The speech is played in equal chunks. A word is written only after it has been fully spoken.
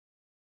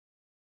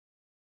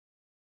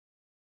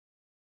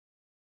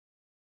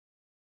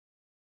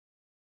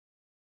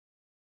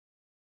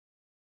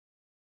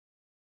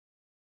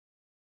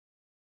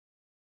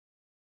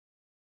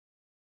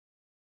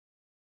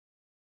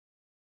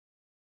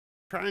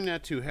Trying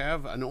not to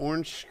have an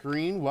orange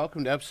screen.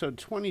 Welcome to episode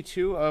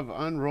 22 of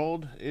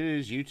Unrolled. It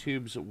is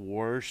YouTube's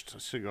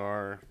worst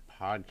cigar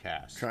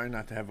podcast. Trying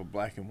not to have a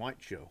black and white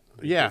show.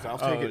 Yeah. I'll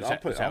take it.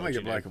 I'll make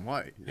it black and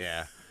white.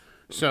 Yeah.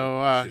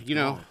 So,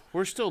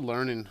 we're still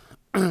learning,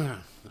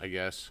 I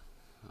guess.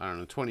 I don't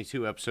know,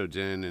 22 episodes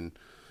in and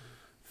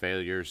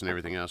failures and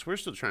everything else. We're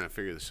still trying to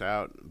figure this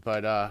out.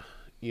 But,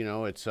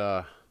 it's,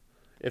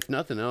 if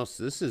nothing else,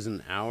 this is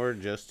an hour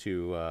just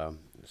to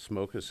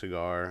smoke a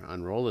cigar,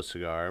 unroll a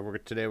cigar.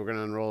 Today we're going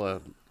to unroll a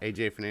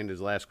AJ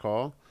Fernandez Last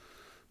Call.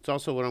 It's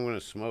also what I'm going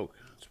to smoke.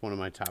 It's one of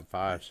my top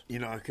fives. You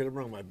know, I could have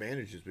brought my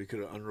bandages. We could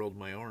have unrolled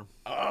my arm.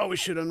 Oh, we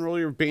should unroll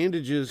your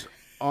bandages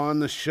on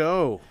the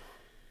show.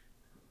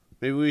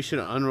 Maybe we should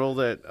unroll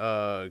that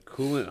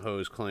coolant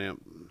hose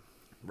clamp.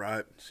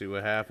 Right. See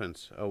what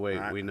happens. Oh, wait,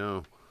 right. We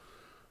know.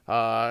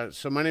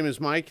 So my name is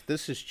Mike.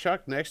 This is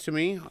Chuck next to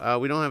me.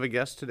 We don't have a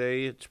guest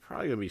today. It's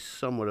probably going to be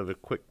somewhat of a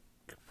quick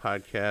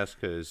podcast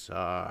because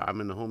I'm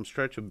in the home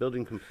stretch of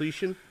building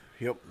completion.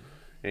 Yep.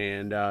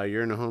 And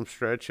you're in the home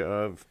stretch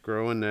of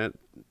growing that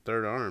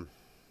third arm.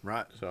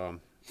 Right. So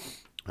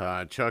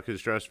Chuck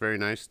is dressed very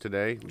nice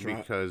today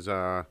because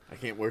I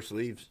can't wear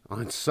sleeves.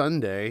 On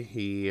Sunday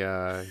he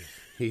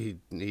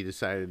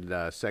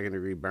decided second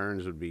degree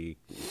burns would be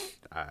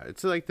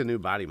it's like the new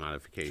body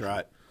modification. That's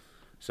right.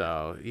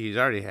 So he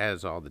already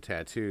has all the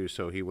tattoos.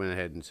 So he went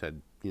ahead and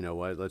said, you know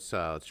what, let's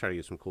try to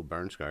get some cool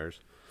burn scars.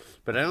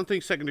 But I don't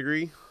think second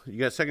degree. You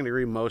got second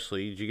degree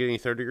mostly. Did you get any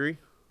third degree?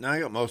 No, I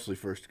got mostly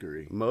first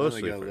degree.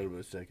 Mostly. I only got a little bit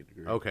of second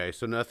degree. Okay,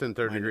 so nothing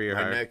third degree or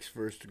higher. My neck's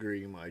first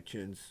degree. My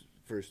chin's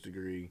first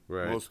degree.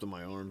 Right. Most of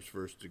my arm's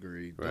first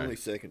degree. The only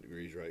second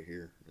degree is right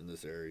here in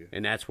this area.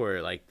 And that's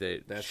where like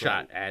that's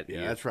shot right. at.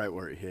 Yeah, that's right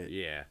where it hit.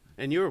 Yeah,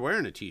 and you were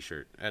wearing a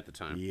T-shirt at the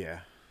time. Yeah.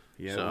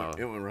 Yeah. So,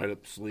 it went right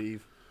up the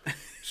sleeve.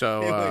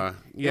 So it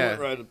went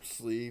right up the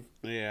sleeve.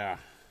 Yeah.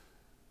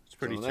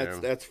 Pretty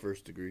that's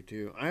first degree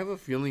too. I have a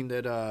feeling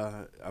that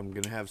I'm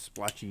gonna have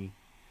splotchy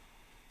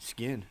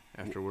skin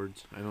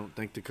afterwards. I don't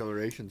think the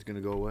coloration's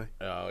gonna go away.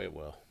 Oh, it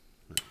will.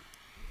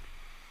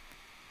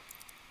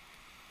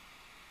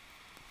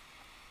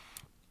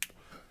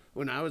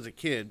 When I was a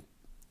kid,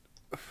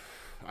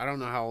 I don't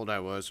know how old I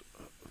was,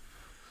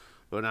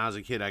 but when I was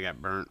a kid, I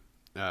got burnt.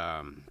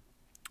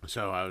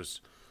 So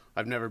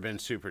I've never been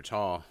super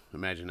tall.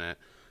 Imagine that.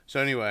 So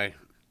anyway.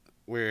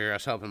 I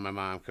was helping my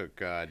mom cook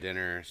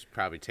dinner. It's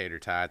probably tater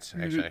tots.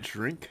 Actually, you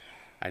drink.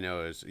 I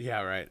know it was.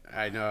 Yeah, right.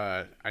 I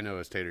know it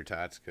was tater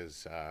tots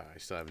because I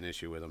still have an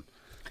issue with them.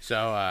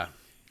 So,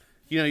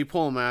 you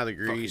pull them out of the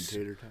grease. Fucking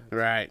tater tots.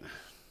 Right.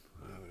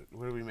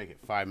 What do we make it?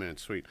 5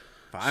 minutes, sweet.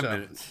 5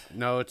 minutes.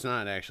 No, it's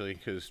not actually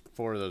because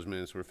 4 of those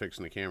minutes we're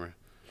fixing the camera.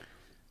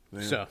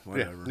 Man, so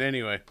whatever. Yeah.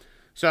 Anyway,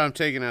 so I'm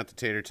taking out the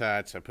tater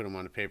tots. I put them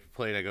on a paper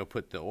plate. I go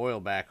put the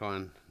oil back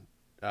on.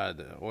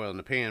 The oil in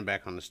the pan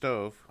back on the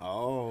stove.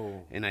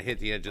 Oh. And I hit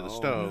the edge of the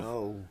stove.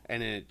 No.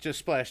 And it just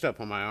splashed up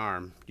on my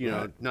arm. You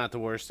know, not the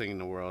worst thing in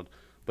the world.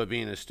 But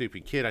being a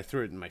stupid kid, I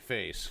threw it in my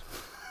face.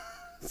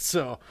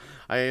 So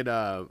I had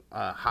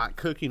hot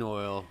cooking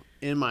oil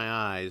in my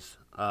eyes,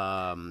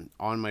 on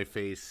my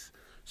face.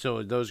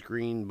 So those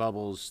green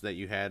bubbles that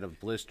you had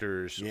of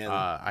blisters,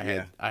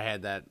 I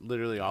had that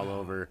literally all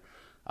over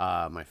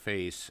my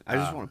face. I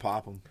just want to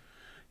pop them.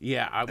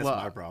 Yeah, that's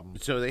my problem.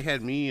 So they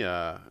had me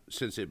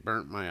since it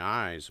burnt my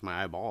eyes,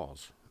 my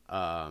eyeballs.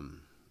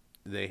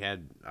 They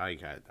had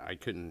I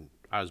couldn't.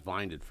 I was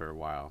blinded for a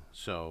while,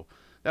 so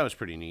that was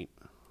pretty neat.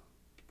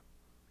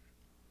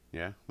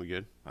 Yeah, we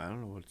good? I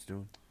don't know what it's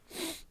doing.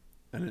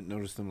 I didn't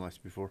notice them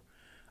last before.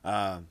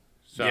 I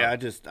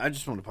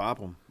just want to pop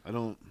them.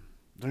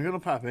 They're gonna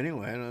pop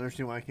anyway. I don't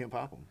understand why I can't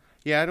pop them.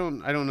 Yeah, I don't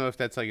know if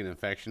that's like an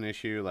infection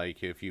issue.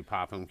 Like if you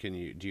pop them,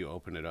 do you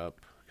open it up?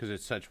 Because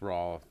it's such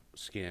raw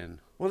skin.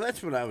 Well,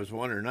 that's what I was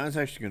wondering. I was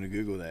actually going to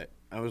Google that.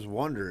 I was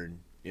wondering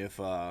if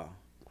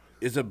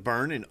is a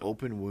burn an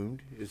open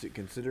wound? Is it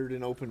considered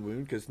an open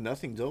wound? Because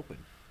nothing's open.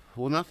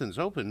 Well, nothing's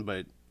open,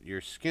 but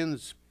your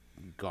skin's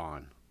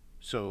gone.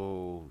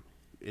 So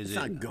it's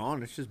not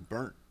gone. It's just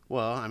burnt.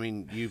 Well, I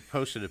mean, you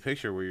posted a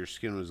picture where your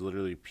skin was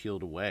literally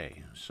peeled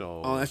away.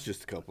 So that's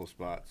just a couple of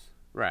spots.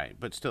 Right,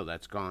 but still,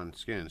 that's gone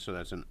skin. So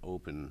that's an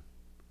open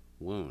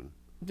wound.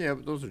 Yeah,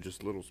 but those are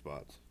just little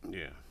spots.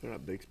 Yeah, they're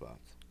not big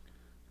spots.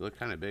 You look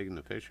kind of big in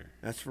the picture.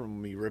 That's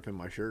from me ripping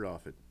my shirt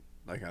off it,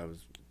 like I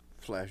was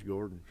Flash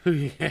Gordon.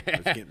 Yeah. I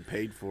was getting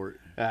paid for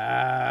it.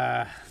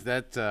 That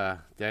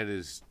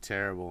is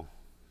terrible.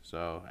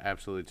 So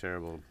absolutely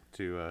terrible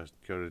to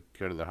go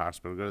to the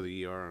hospital, go to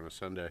the ER on a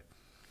Sunday,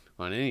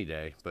 on any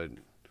day. But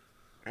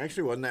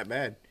actually, wasn't that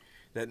bad.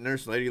 That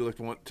nurse lady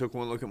took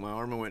one look at my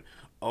arm and went,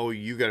 "Oh,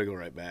 you got to go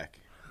right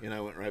back." And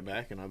I went right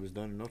back, and I was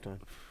done in no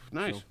time.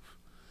 Nice. So.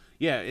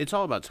 Yeah, it's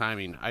all about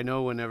timing. I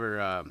know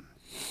whenever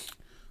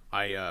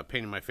I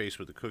painted my face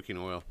with the cooking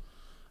oil,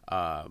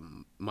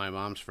 my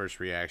mom's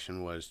first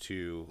reaction was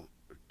to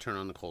turn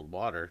on the cold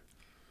water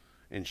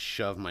and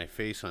shove my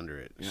face under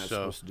it. You're not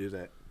supposed to do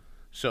that.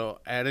 So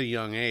at a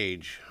young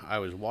age, I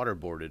was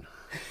waterboarded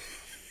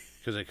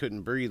because I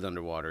couldn't breathe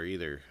underwater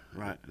either.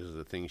 Right. This is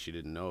the thing she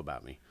didn't know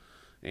about me.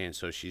 and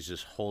so she's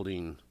just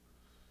holding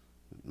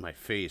my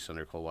face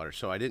under cold water.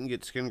 So I didn't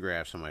get skin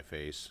grafts on my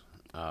face.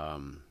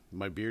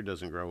 My beard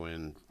doesn't grow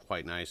in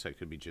quite nice. That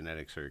could be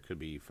genetics, or it could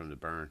be from the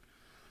burn.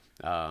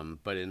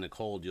 But in the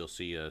cold, you'll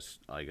see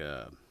I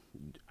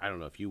don't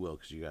know if you will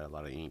because you got a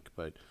lot of ink,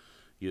 but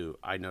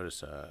I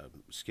notice a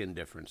skin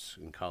difference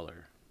in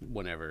color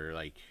whenever,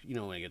 like,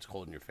 when it gets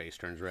cold and your face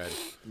turns red.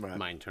 Right.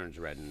 Mine turns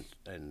red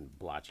in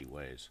blotchy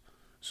ways.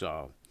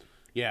 So,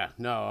 yeah,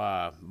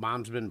 no,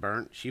 Mom's been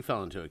burnt. She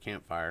fell into a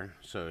campfire,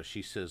 so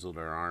she sizzled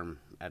her arm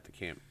at the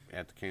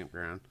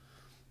campground.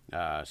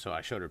 So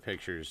I showed her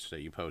pictures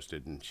that you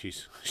posted, and she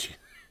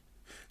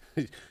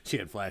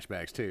had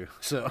flashbacks too.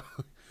 So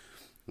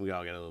we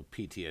all got a little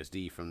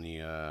PTSD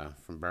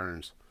from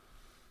burns.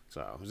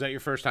 So, was that your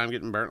first time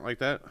getting burnt like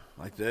that?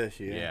 Like this,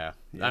 yeah.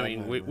 I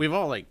mean, we've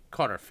all, like,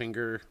 caught our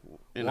finger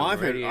in a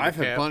radiator I've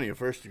cap. had plenty of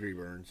first-degree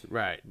burns.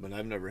 Right. But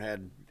I've never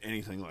had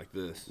anything like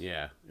this.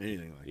 Yeah.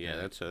 Anything like that. Yeah,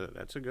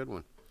 that's a good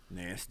one.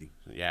 Nasty.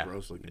 Yeah.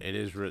 Gross looking. It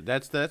is.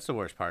 That's the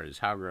worst part, is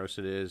how gross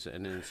it is.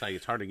 And then it's like,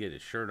 it's hard to get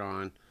his shirt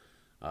on.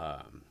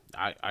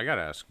 I got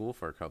out of school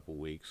for a couple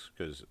weeks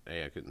because,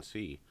 A, I couldn't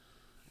see.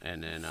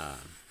 And then...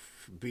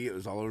 B, it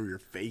was all over your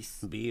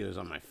face. B, it was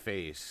on my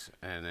face.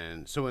 And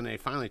then, so when they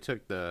finally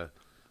took the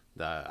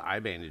eye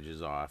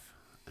bandages off,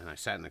 and I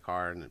sat in the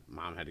car, and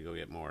Mom had to go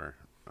get more.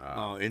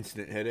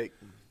 Instant headache?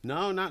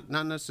 No, not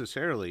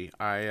necessarily.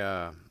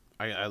 I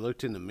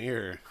looked in the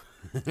mirror,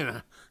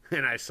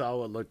 and I saw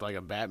what looked like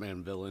a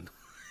Batman villain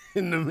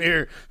in the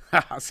mirror.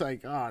 I was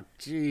like, oh,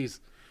 jeez.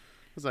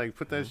 I was like,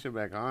 put that shit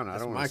back on. I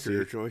don't want to see.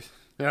 That's my career choice.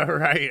 All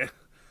right.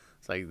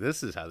 It's like,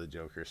 this is how the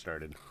Joker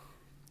started.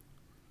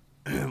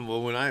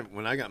 Well, when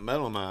I got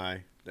metal in my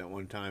eye that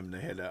one time,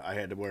 I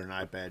had to wear an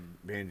eye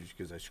bandage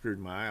because I screwed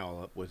my eye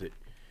all up with it.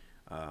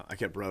 I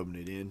kept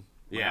rubbing it in.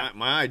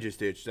 My eye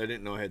just itched. I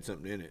didn't know I had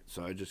something in it,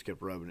 so I just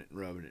kept rubbing it.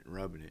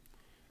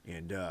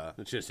 And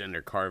it's just in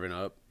there carving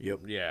up.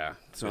 Yep. Yeah.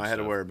 So I had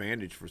to wear a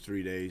bandage for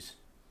 3 days,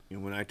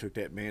 and when I took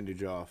that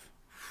bandage off,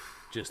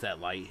 just that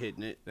light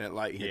hitting it. That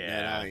light hitting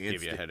that eye,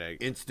 give you a headache.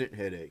 Instant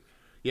headache.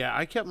 Yeah,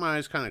 I kept my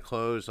eyes kind of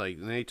closed,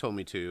 and they told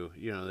me to.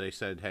 They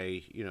said,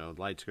 hey,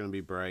 light's going to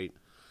be bright.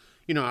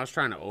 I was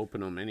trying to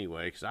open them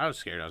anyway because I was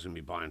scared I was going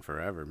to be blind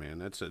forever, man.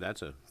 That's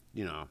a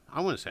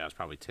I want to say I was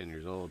probably 10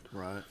 years old.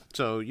 Right.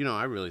 So,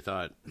 I really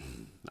thought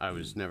I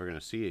was never going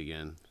to see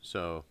again.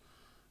 So,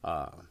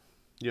 I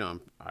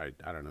don't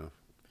know,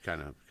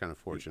 kind of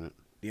fortunate.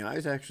 The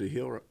eyes actually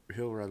heal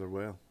rather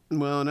well.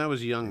 Well, and I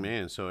was a young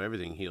man, so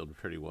everything healed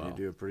pretty well. You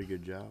do a pretty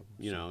good job.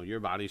 Your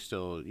body's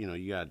still,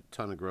 you got a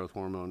ton of growth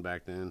hormone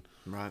back then.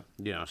 Right.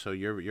 So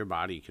your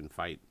body can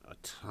fight a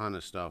ton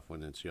of stuff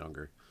when it's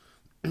younger.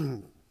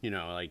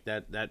 Like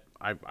that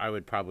I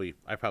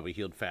probably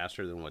healed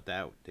faster than what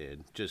that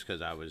did just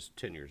because I was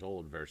 10 years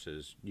old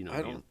versus,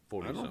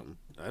 40-something.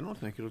 I don't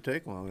think it'll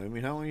take long. I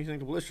mean, how long do you think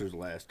the blisters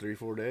last?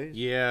 3-4 days?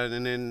 Yeah,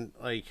 and then,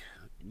 like,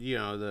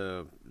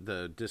 the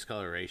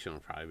discoloration will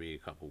probably be a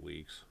couple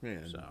weeks. Yeah,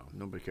 so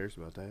nobody cares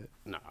about that.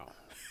 No,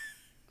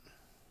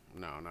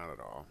 not at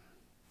all.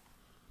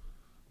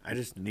 I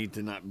just need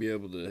to not be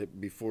able to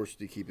be forced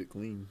to keep it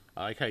clean.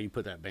 I like how you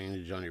put that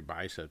bandage on your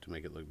bicep to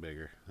make it look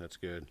bigger. That's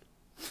good.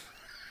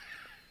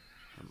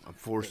 I'm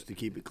forced to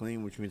keep it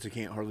clean, which means I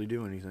can't hardly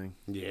do anything.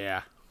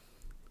 Yeah.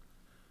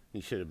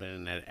 You should have been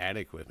in that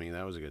attic with me.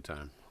 That was a good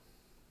time.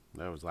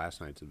 That was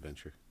last night's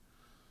adventure.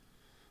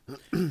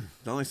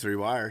 It's only 3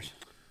 wires.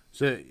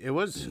 So it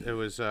was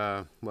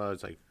well,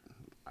 it's like,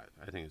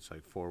 I think it's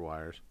like 4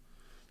 wires,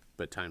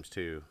 but times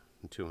 2,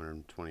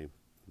 220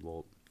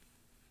 volt.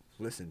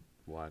 Listen.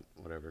 Watt,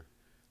 whatever.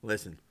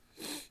 Listen.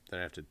 That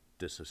I have to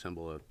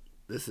disassemble it.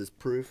 This is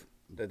proof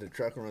that the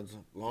truck runs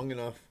long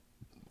enough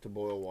to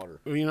boil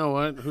water. Well, you know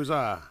what?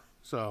 Huzzah.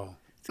 So.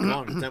 It's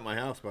gone. It's at my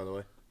house, by the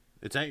way.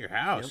 It's at your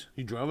house? Yep.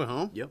 You drove it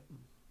home? Yep.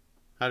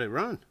 How'd it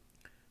run?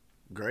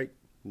 Great.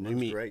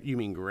 Great. You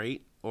mean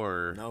great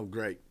or? No,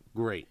 great.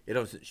 Great. It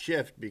doesn't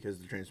shift because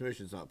the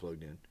transmission's not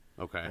plugged in.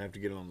 Okay. I have to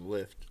get it on the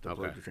lift to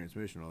plug the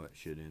transmission and all that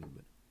shit in.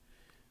 But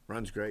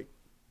runs great.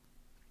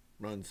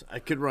 I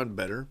could run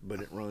better,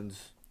 but it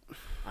runs.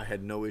 I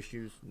had no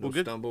issues, no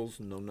stumbles,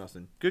 no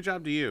nothing. Good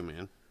job to you,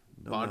 man.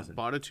 No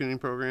Bought a tuning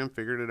program,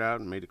 figured it out,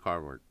 and made the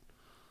car work.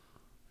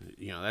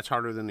 That's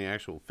harder than the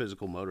actual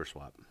physical motor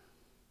swap.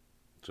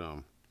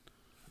 So,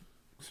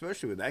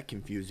 especially with that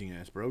confusing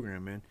ass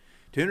program, man.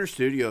 Tuner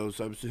Studios.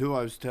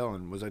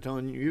 Was I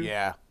telling you?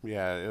 Yeah.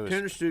 It was.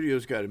 Tuner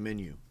Studios got a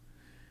menu.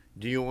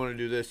 Do you want to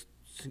do this?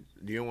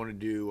 Do you want to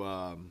do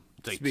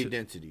speed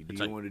density? Do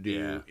you want to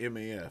do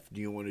MAF? Do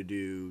you want to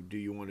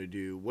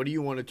do? What do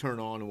you want to turn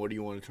on and what do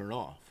you want to turn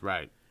off?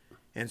 Right.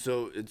 And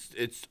so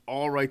it's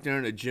all right there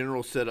in a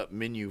general setup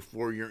menu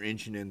for your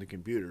engine and the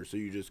computer. So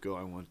you just go,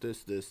 I want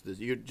this.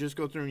 You just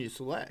go through and you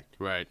select.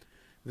 Right.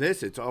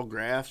 It's all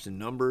graphs and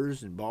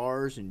numbers and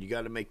bars, and you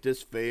got to make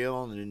this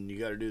fail, and then you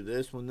got to do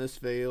this when this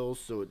fails,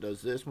 so it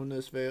does this when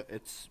this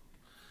fails.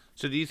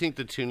 So do you think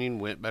the tuning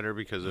went better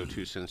because those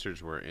 2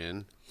 sensors were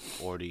in,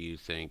 or do you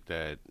think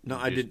that? No,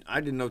 I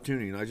did no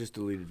tuning. I just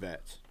deleted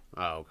VATs.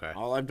 Oh, okay.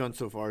 All I've done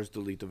so far is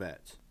delete the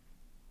VATs.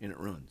 and it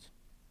runs.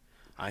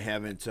 I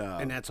haven't.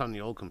 And that's on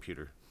the old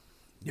computer.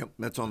 Yep,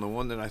 that's on the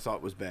one that I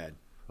thought was bad.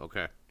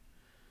 Okay.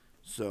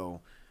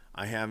 So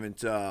I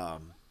haven't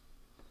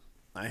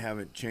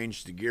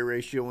changed the gear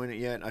ratio in it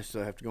yet. I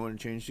still have to go in and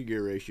change the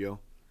gear ratio.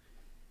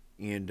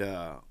 And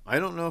I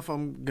don't know if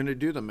I'm gonna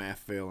do the math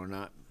fail or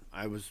not.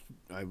 I was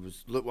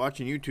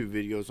watching YouTube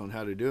videos on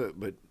how to do it,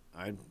 but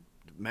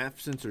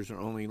math sensors are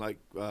only like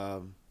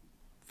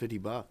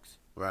 $50.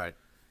 Right.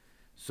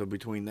 So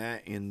between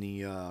that and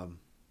the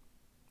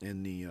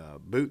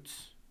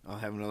boots, I'll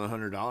have another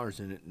 $100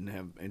 in it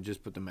and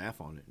just put the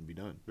math on it and be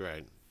done.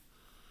 Right.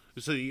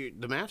 So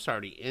the math's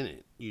already in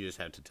it. You just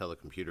have to tell the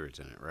computer it's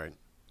in it, right?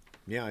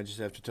 Yeah, I just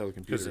have to tell the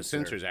computer. Because the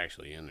sensor's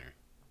actually in there.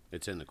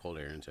 It's in the cold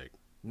air intake.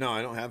 No,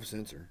 I don't have a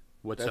sensor.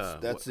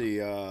 That's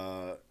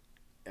the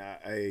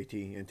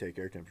IAT, intake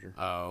air temperature.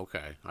 Oh,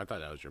 okay. I thought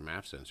that was your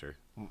MAF sensor.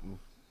 Mm-mm.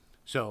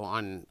 So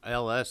on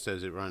LS,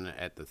 does it run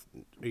at the?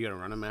 Are you gonna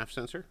run a MAF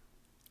sensor?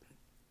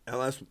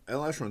 LS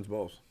runs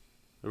both.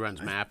 It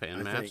runs MAP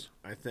and MAPs.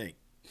 I think.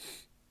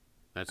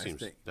 That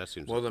seems.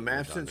 Well, the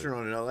MAP sensor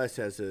on an LS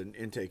has an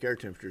intake air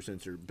temperature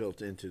sensor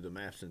built into the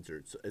MAP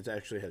sensor. It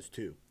actually has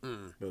two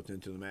built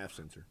into the MAP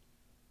sensor.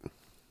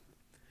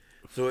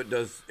 So it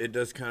does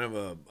kind of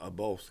a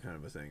both kind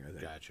of a thing, I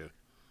think. Gotcha.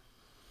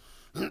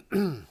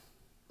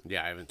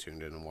 Yeah, I haven't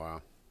tuned in a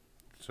while.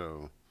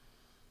 So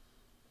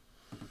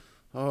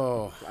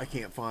I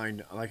can't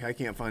find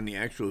the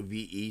actual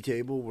VE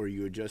table where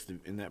you adjust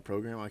in that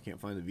program. I can't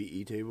find the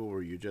VE table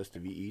where you adjust the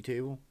VE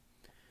table.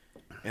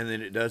 And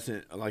then it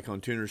doesn't, like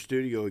on Tuner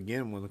Studio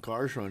again, when the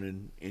car's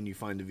running and you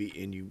find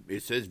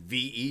it says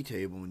VE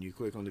table and you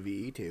click on the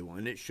VE table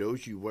and it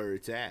shows you where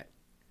it's at.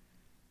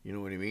 You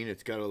know what I mean?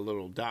 It's got a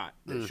little dot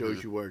that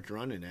shows you where it's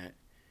running at.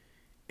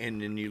 And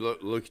then you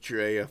look at your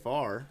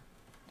AFR,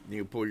 and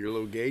you pull your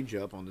little gauge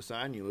up on the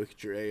side and you look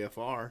at your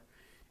AFR.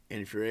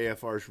 And if your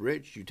AFR is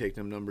rich, you take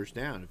them numbers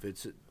down. If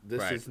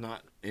this is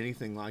not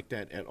anything like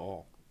that at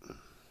all.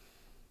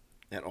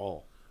 At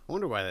all. I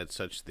wonder why that's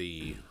such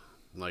the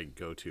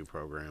go-to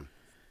program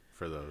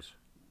for those.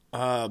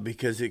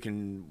 Because it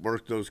can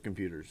work those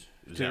computers.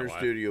 Tuner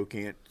Studio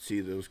can't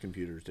see those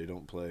computers. They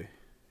don't play.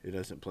 It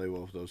doesn't play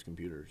well with those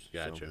computers.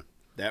 Gotcha. So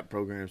that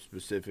program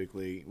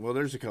specifically. Well,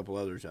 there's a couple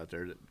others out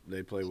there that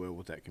they play well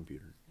with that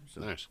computer.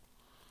 So. Nice.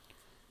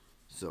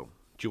 So.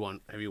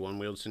 Have you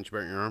one-wheeled since you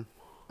burnt your arm?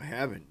 I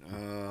haven't,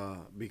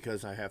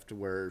 because I have to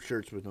wear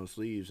shirts with no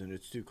sleeves, and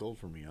it's too cold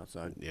for me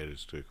outside. Yeah, it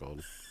is too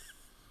cold.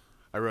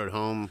 I rode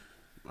home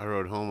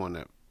on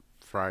that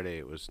Friday.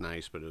 It was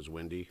nice, but it was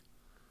windy.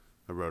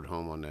 I rode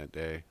home on that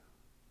day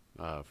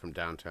from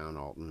downtown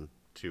Alton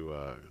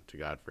to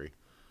Godfrey.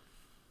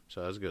 So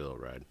that was a good little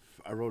ride.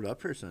 I rode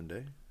up here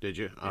Sunday. Did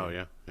you? Yeah. Oh,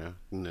 yeah.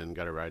 And then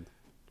got a ride?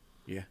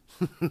 Yeah.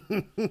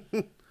 Did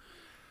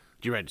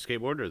you ride the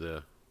skateboard or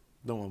the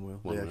one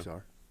wheel, the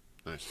XR.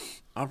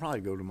 Nice. I'll probably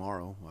go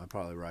tomorrow. I'll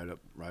probably ride up.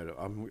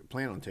 I'm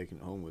planning on taking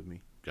it home with me.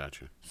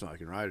 Gotcha. So I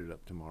can ride it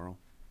up tomorrow,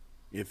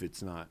 if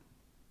it's not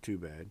too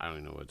bad. I don't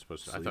even know what it's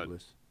supposed to. Sleepless. I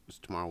thought it's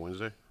tomorrow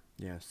Wednesday.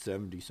 Yeah,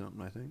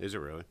 70-something, I think. Is it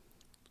really?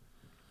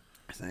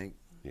 I think.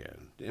 Yeah.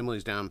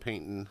 Emily's down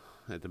painting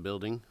at the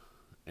building,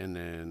 and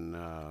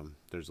then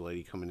there's a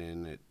lady coming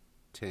in at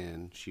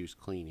 10. She was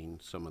cleaning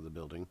some of the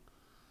building.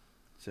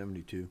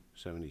 72.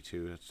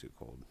 72. That's too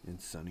cold.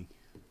 And sunny.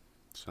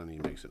 Sunny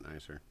makes it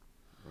nicer.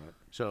 Right.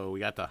 So we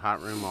got the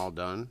hot room all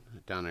done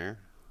down there.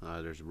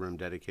 There's a room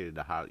dedicated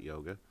to hot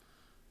yoga,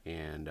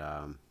 and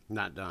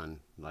not done.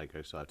 Like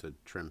I still have to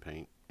trim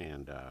paint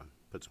and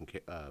put some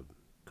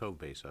cove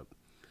base up.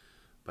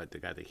 But they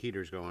got the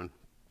heaters going.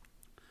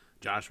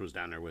 Josh was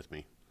down there with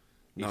me.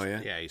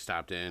 Yeah, he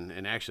stopped in,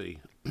 and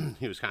actually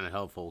he was kind of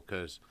helpful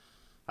because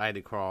I had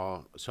to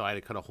crawl. So I had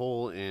to cut a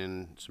hole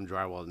in some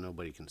drywall that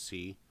nobody can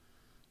see.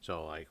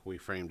 So like we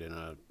framed in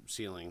a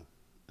ceiling.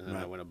 And then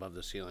I went above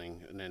the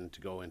ceiling, and then to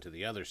go into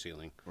the other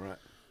ceiling. Right.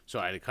 So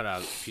I had to cut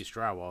out a piece of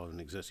drywall of an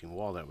existing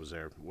wall that was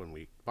there when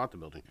we bought the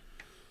building.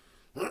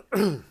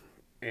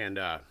 And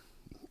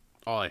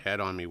all I had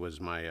on me was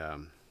my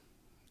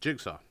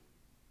jigsaw.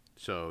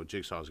 So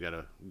jigsaw's got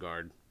a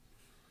guard.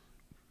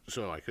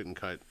 So I couldn't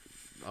cut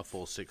a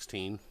full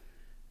 16.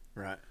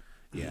 Right.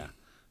 Yeah.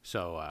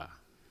 So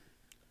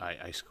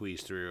I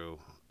squeezed through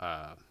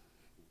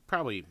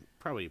probably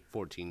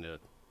 13 to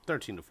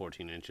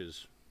 14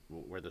 inches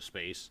where the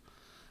space,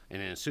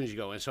 and then as soon as you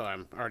go in, so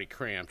I'm already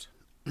cramped,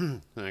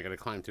 and I got to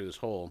climb through this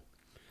hole,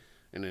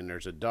 and then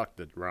there's a duct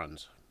that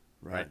runs,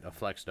 right? A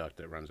flex duct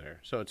that runs there.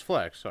 So it's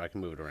flex, so I can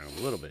move it around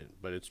a little bit,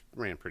 but it's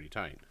ran pretty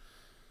tight.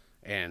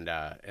 And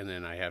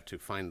then I have to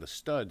find the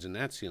studs in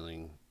that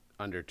ceiling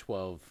under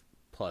 12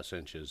 plus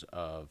inches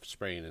of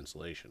spray and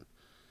insulation,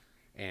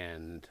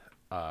 and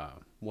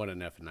what an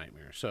effing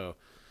nightmare. So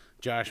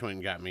Josh went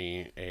and got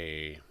me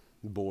a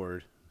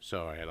board.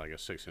 So I had like a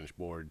 6-inch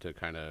board to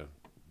kind of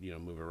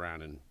move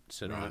around and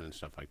sit on and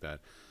stuff like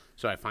that.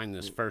 So I find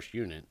this first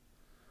unit.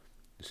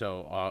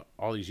 So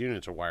all these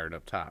units are wired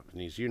up top,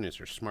 and these units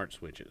are smart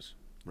switches.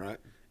 Right.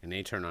 And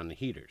they turn on the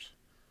heaters.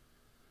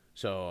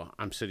 So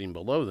I'm sitting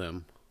below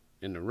them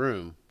in the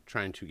room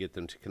trying to get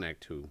them to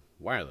connect to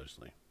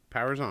wirelessly.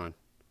 Power's on.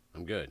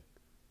 I'm good.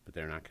 But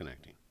they're not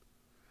connecting.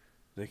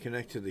 They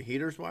connect to the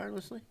heaters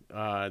wirelessly?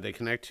 They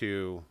connect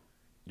to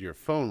your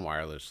phone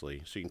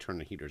wirelessly, so you can turn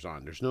the heaters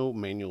on. There's no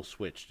manual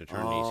switch to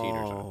turn these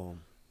heaters on.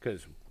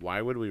 Because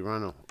why would we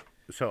run a...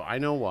 So I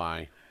know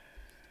why,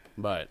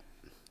 but...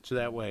 So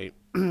that way...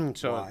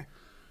 Why?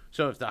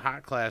 So if the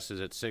hot class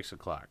is at 6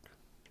 o'clock,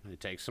 it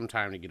takes some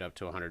time to get up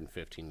to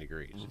 115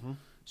 degrees. Mm-hmm.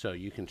 So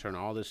you can turn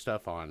all this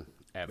stuff on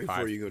at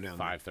before you go down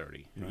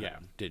 5:30. Right. Yeah,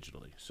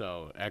 digitally.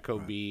 So Echo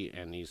B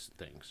and these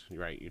things,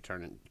 right? You're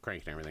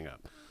cranking everything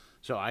up.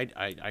 So I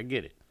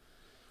get it.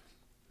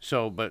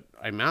 So, but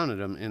I mounted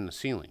them in the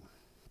ceiling.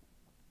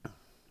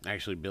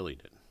 Actually, Billy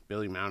did.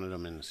 Billy mounted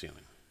them in the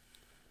ceiling.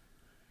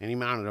 And he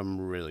mounted them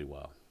really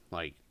well.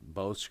 Like,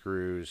 both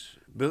screws.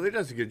 Billy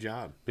does a good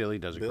job. Billy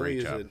does a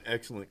great job. Billy is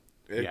an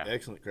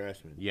excellent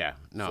craftsman. Yeah.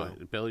 No,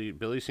 so,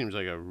 Billy seems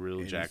like a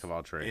real jack of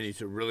all trades. And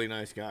he's a really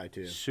nice guy,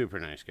 too. Super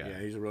nice guy. Yeah,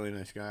 he's a really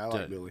nice guy. I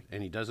like Billy.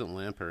 And he doesn't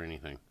limp or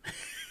anything.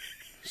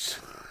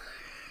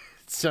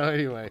 So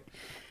anyway.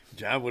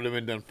 Job would have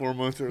been done 4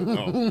 months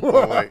ago.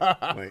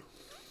 Oh, wait.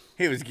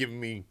 He was giving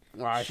me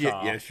shit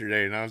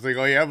yesterday, and I was like,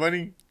 "Oh yeah,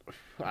 buddy."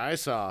 I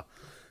saw.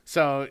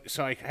 So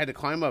I had to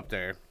climb up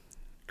there,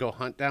 go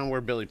hunt down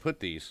where Billy put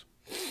these.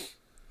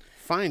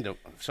 Find them.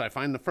 So I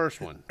find the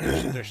first one.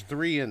 There's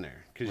 3 in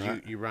there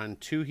because you run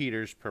 2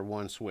 heaters per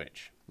 1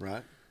 switch.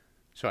 Right.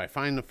 So I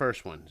find the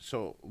first one.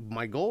 So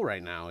my goal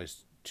right now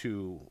is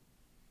to,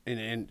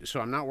 and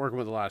so I'm not working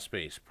with a lot of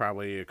space,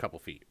 probably a couple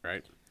feet,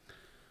 right?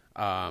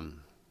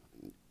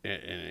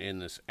 In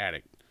this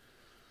attic.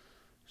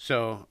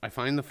 So I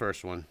find the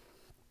first one,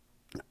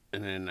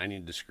 and then I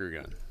need the screw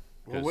gun.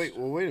 Well,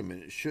 wait a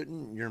minute.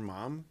 Shouldn't your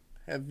mom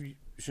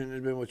shouldn't it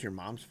have been with your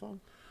mom's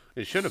phone?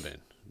 It should have been.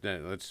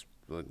 That's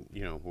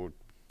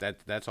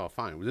all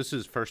fine. This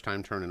is first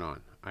time turning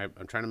on. I'm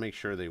trying to make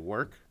sure they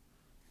work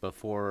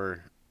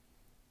before,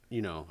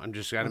 I'm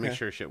just got to make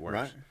sure shit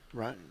works.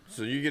 Right.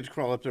 So you get to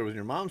crawl up there with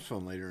your mom's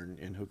phone later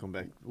and hook them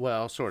back.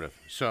 Well, sort of.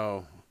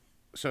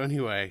 So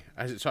anyway,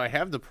 I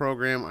have the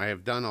program. I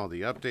have done all the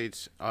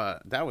updates.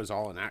 That was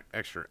all an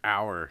extra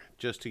hour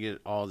just to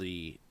get all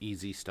the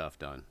easy stuff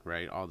done,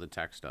 right? All the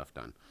tech stuff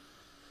done.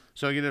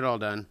 So I get it all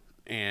done,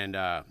 and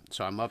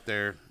so I'm up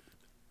there,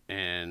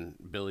 and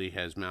Billy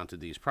has mounted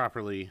these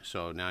properly,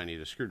 so now I need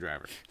a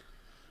screwdriver.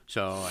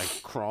 So I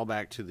crawl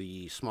back to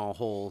the small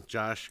hole.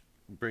 Josh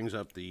brings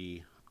up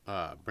the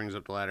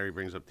ladder. He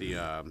brings up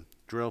the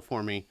drill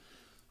for me.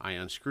 I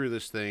unscrew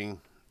this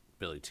thing.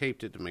 Billy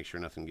taped it to make sure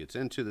nothing gets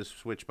into this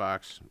switch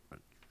box.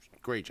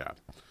 Great job.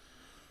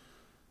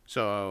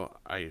 So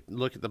I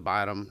look at the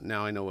bottom.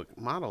 Now I know what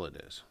model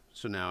it is.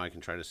 So now I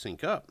can try to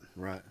sync up.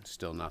 Right.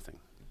 Still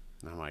nothing.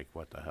 And I'm like,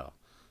 what the hell?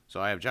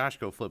 So I have Josh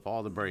go flip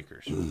all the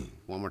breakers.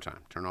 One more time.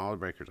 Turn all the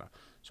breakers off.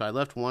 So I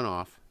left one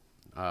off.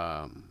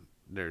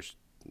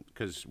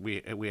 Because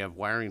we have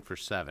wiring for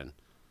 7.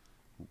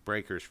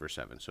 Breakers for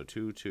 7. So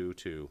 2, 2,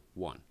 2,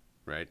 1.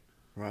 Right?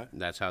 Right.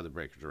 That's how the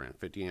breakers are ran.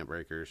 50 amp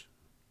breakers.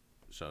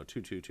 So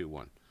 2, 2, 2,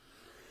 1.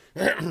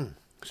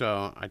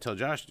 So I tell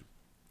Josh to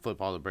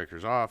flip all the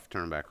breakers off,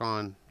 turn them back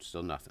on,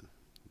 still nothing.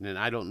 And then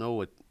I don't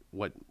know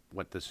what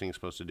this thing's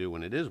supposed to do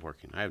when it is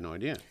working. I have no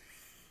idea.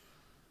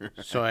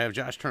 So I have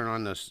Josh turn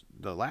on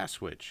the last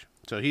switch.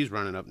 So he's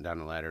running up and down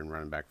the ladder and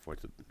running back and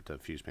forth to the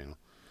fuse panel.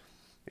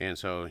 And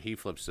so he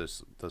flips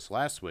this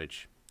last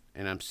switch,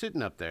 and I'm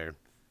sitting up there,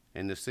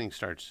 and this thing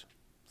starts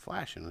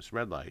flashing, this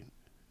red light,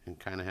 and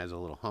kind of has a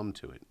little hum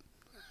to it.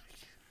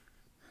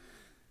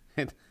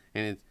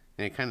 And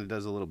it kind of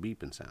does a little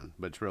beeping sound,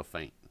 but it's real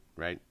faint,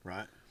 right?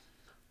 Right.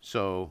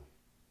 So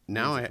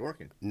now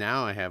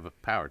I have a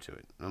power to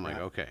it. I'm like,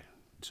 okay,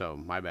 so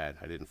my bad,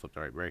 I didn't flip the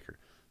right breaker.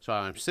 So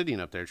I'm sitting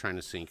up there trying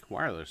to sync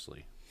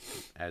wirelessly,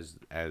 as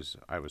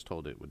I was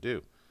told it would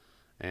do,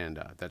 and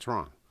that's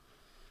wrong.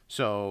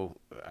 So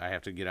I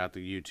have to get out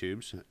the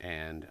YouTubes,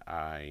 and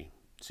I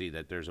see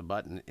that there's a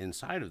button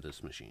inside of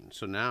this machine.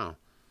 So now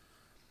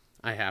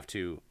I have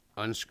to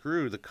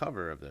unscrew the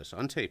cover of this,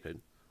 untape it,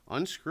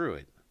 unscrew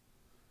it,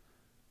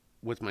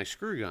 with my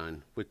screw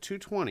gun, with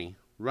 220,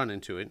 run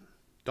into it.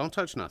 Don't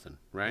touch nothing,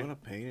 right? What a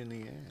pain in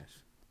the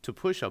ass. To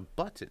push a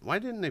button. Why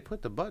didn't they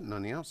put the button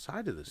on the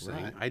outside of this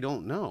thing? I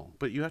don't know.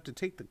 But you have to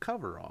take the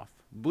cover off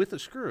with a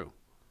screw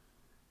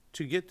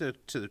to get to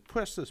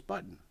press this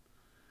button.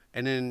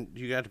 And then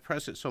you got to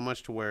press it so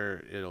much to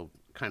where it'll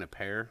kind of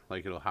pair,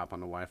 like it'll hop on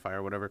the Wi-Fi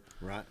or whatever.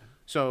 Right.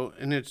 So,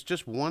 and it's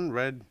just one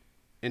red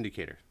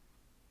indicator.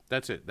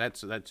 That's it.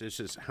 That's it's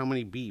just how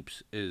many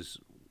beeps is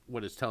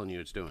what it's telling you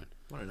it's doing.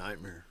 What a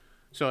nightmare.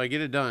 So I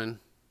get it done,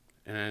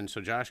 and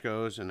so Josh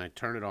goes, and I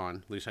turn it on.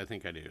 At least I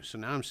think I do. So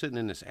now I'm sitting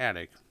in this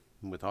attic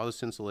with all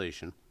this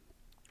insulation,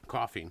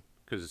 coughing,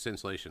 because this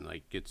insulation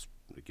it gets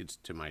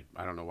to my,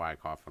 I don't know why I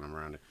cough when I'm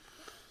around it.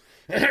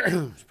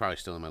 It's probably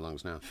still in my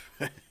lungs now.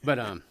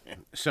 But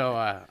so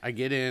I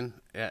get in.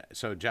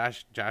 So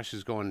Josh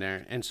is going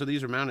there, and so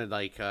these are mounted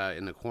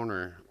in the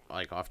corner,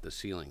 like off the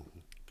ceiling,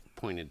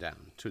 pointed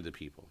down to the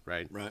people,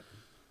 right? Right.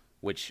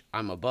 Which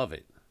I'm above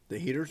it. The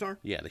heaters are?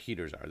 Yeah, the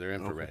heaters are. They're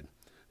infrared. Okay.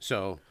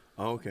 So.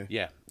 Oh, okay.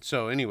 Yeah.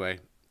 So anyway,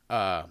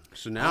 so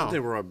now. I thought they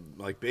were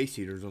like base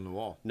heaters on the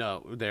wall.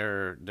 No,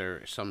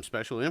 they're some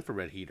special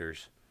infrared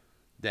heaters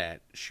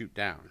that shoot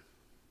down.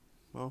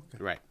 Oh,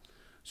 okay. Right.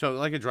 So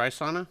like a dry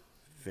sauna.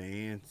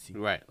 Fancy.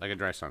 Right, like a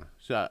dry sauna.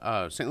 So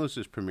St.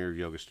 Louis's premier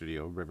yoga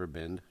studio,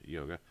 Riverbend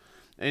Yoga.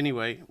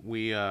 Anyway,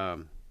 we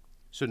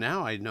so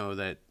now I know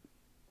that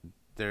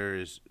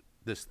there's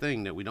this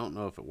thing that we don't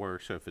know if it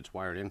works or if it's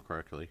wired in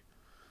correctly.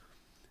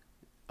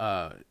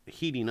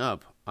 Heating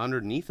up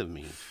underneath of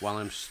me while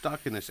I'm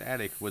stuck in this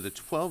attic with a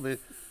 12-inch.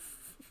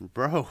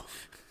 Bro,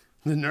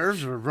 the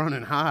nerves were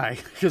running high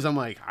because I'm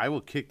like, I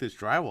will kick this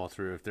drywall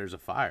through if there's a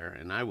fire,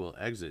 and I will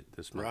exit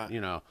this. Right.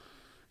 You know,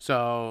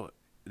 so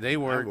they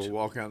worked. I will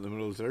walk out in the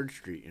middle of 3rd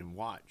Street and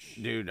watch.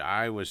 Dude,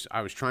 I was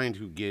trying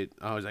to get.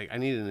 I was like, I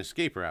needed an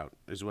escape route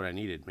is what I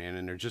needed, man,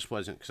 and there just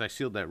wasn't because I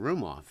sealed that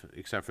room off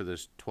except for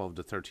this 12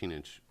 to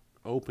 13-inch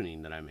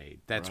opening that I made.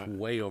 That's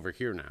way over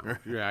here now,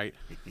 right?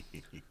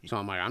 So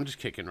I'm like, I'm just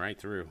kicking right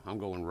through. I'm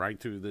going right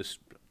through this.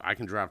 I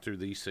can drop through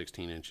these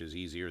 16 inches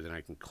easier than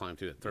I can climb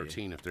through at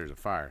 13 if there's a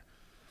fire.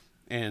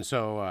 And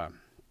so,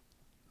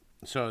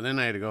 so then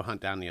I had to go hunt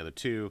down the other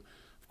two.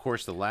 Of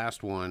course, the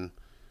last one,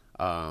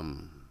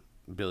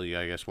 Billy,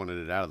 I guess,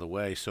 wanted it out of the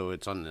way, so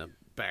it's on the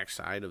back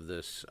side of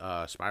this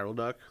spiral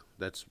duct.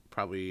 That's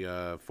probably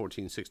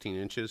 14, 16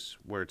 inches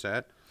where it's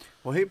at.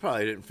 Well, he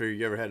probably didn't figure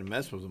you ever had to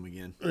mess with them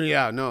again.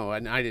 Yeah, no,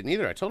 and I didn't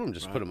either. I told him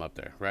just put them up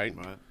there, right?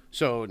 Right.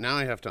 So now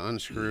I have to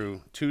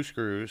unscrew 2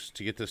 screws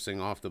to get this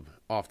thing off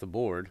the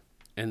board,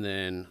 and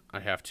then I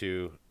have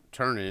to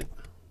turn it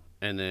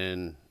and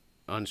then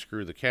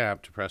unscrew the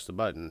cap to press the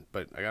button.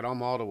 But I got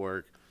them all to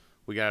work.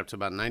 We got up to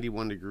about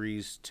 91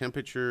 degrees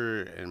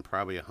temperature and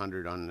probably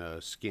 100 on the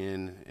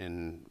skin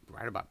in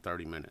right about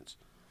 30 minutes.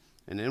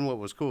 And then what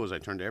was cool is I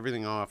turned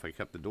everything off. I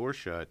kept the door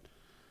shut.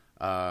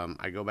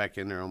 I go back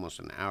in there almost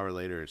an hour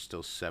later. It's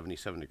still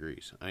 77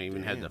 degrees. I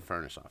even had the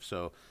furnace off.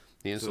 So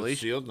the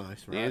insulation, sealed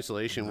nice, right? The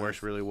insulation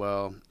works really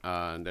well.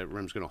 That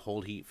room's going to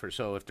hold heat for.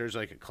 So if there's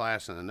like a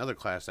class and another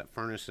class, that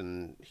furnace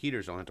and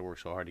heaters don't have to work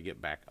so hard to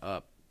get back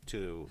up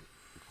to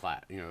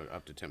flat,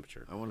 up to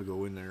temperature. I want to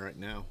go in there right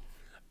now.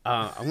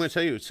 I'm going to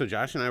tell you. So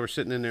Josh and I were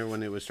sitting in there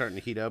when it was starting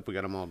to heat up. We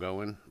got them all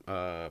going.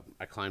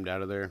 I climbed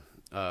out of there.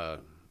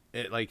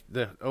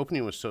 The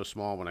opening was so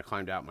small when I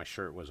climbed out, my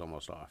shirt was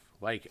almost off.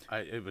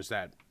 It was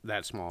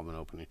that small of an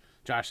opening.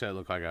 Josh said it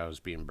looked like I was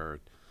being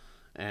birthed.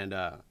 And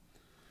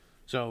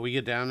so we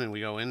get down and we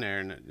go in there,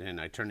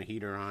 and I turn the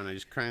heater on. I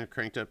just kind of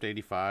cranked up to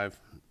 85,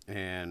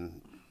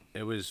 and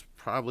it was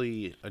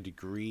probably a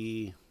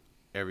degree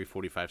every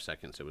 45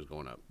 seconds it was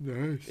going up.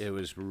 Nice. It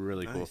was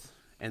really cool.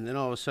 And then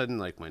all of a sudden,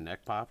 like, my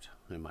neck popped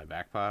and my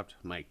back popped.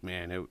 I'm like,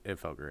 man, it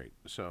felt great.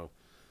 So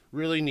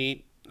really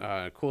neat.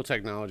 Cool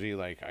technology.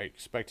 Like, I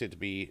expect it to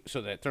be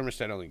so that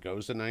thermostat only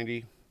goes to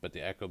 90, but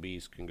the Echo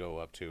Bees can go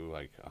up to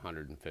like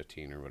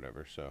 115 or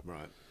whatever. So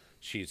right,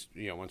 she's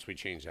once we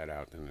change that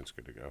out, then it's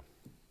good to go.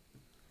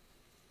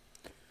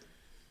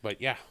 But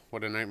yeah,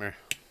 what a nightmare.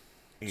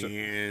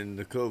 And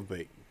the Cove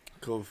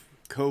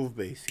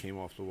base came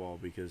off the wall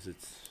because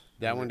it's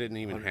that one didn't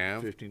even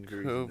have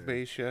degrees Cove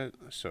base yet.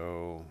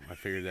 So I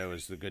figured that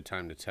was the good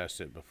time to test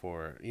it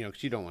before,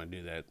 because you don't want to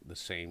do that the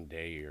same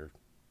day you're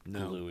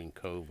gluing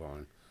Cove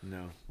on.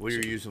 No. Well,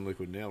 you're using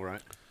liquid nail,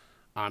 right?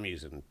 I'm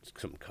using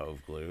some Cove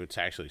glue. It's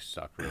actually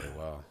stuck really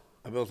well.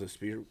 I built a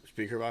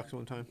speaker box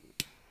one time,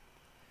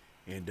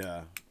 and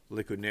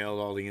liquid nailed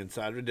all the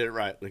inside of it. Did it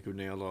right. Liquid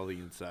nailed all the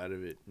inside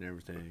of it and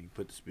everything.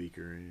 Put the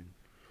speaker in.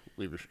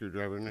 Leave a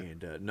screwdriver in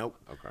it? And nope.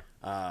 Okay.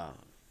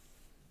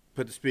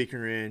 Put the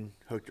speaker in.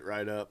 Hooked it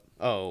right up.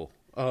 Oh.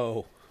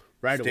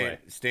 Right away.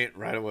 Stand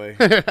right away.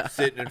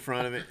 Sitting in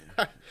front of it.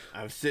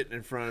 I was sitting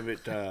in front of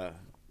it,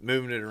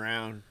 moving it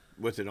around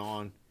with it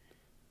on,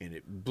 and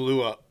it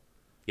blew up.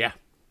 Yeah.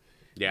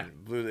 Yeah. And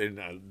it blew in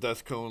a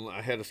dust cone.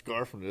 I had a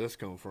scar from the dust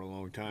cone for a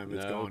long time.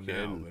 It's gone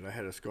now, but I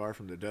had a scar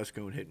from the dust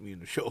cone hitting me in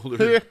the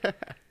shoulder.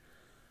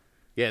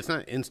 Yeah, it's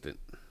not instant,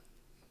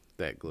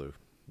 that glue.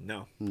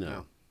 No.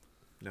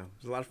 There's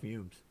a lot of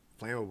fumes.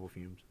 Flammable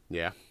fumes.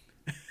 Yeah.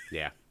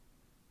 Yeah.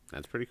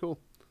 That's pretty cool.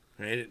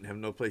 I didn't have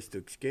no place to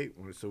escape,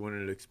 so when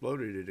it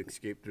exploded, it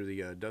escaped through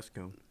the dust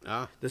cone.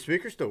 Ah. The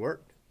speaker still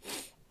worked.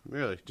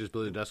 Really? Just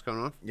blew the dust cone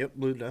off? Yep,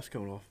 blew the dust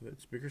cone off. The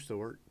speaker still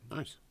worked.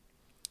 Nice.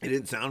 It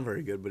didn't sound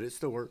very good, but it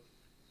still worked.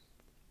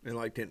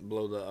 It didn't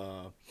blow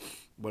the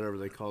whatever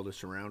they call the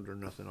surround or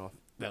nothing off.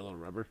 That little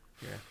rubber?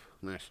 Yeah.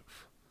 Nice.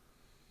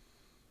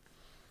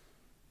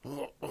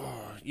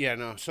 Yeah,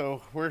 no.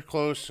 So we're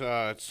close.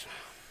 I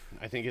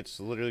think it's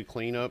literally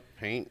clean up,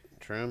 paint,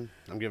 trim.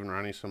 I'm giving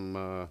Ronnie some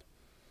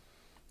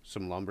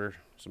lumber,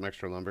 some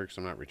extra lumber, because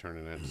I'm not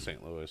returning it to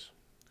St. Louis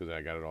because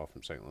I got it all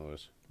from St.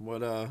 Louis. What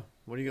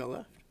do you got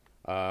left?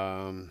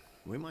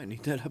 We might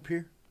need that up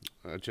here.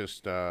 I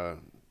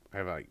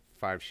have like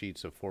 5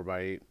 sheets of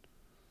 4x8.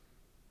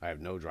 I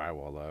have no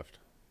drywall left.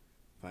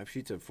 5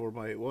 sheets of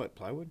 4x8 what?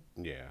 Plywood?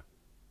 Yeah.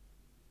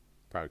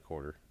 Probably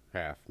quarter,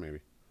 half maybe.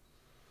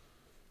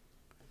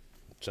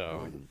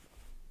 So,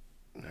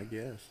 I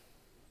guess.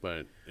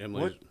 but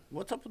Emily's...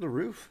 What's up with the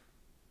roof?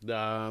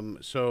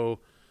 So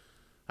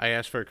I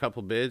asked for a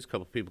couple bids. A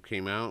couple people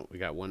came out. We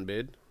got one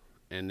bid.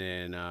 And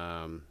then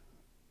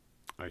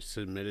I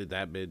submitted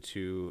that bid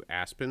to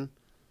Aspen.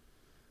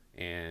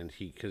 And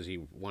because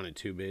he wanted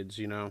two bids,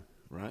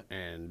 Right.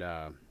 And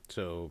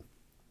so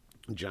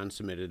John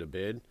submitted a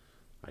bid.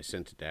 I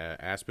sent it to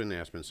Aspen.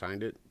 Aspen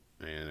signed it.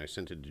 And I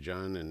sent it to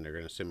John. And they're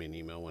going to send me an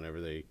email whenever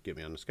they get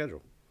me on the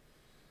schedule.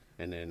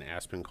 And then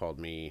Aspen called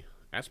me.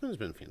 Aspen's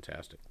been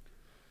fantastic.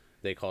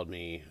 They called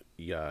me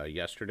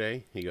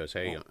yesterday. He goes,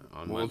 hey,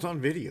 well, it's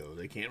on video.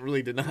 They can't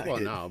really deny it. Well,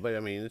 no, but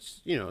I mean,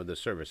 it's, the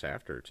service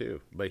after,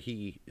 too. But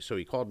he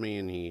called me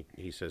and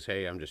he says,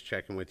 hey, I'm just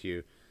checking with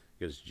you.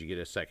 He goes, did you get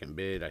a second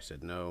bid? I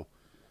said, no.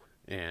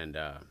 And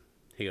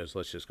he goes,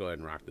 let's just go ahead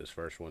and rock this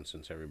first one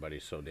since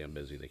everybody's so damn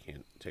busy they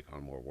can't take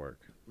on more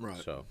work.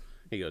 Right. So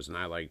he goes,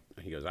 I like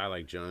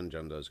John.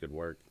 John does good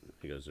work.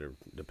 He goes, they're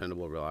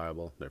dependable,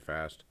 reliable, they're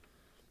fast.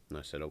 And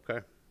I said,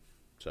 okay.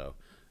 So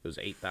it was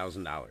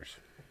 $8,000.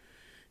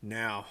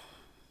 Now,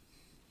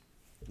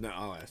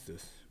 I'll ask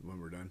this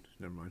when we're done.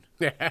 Never mind.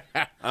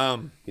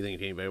 You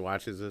think anybody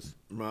watches this?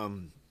 Well,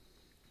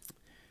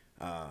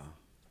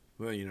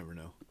 you never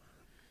know.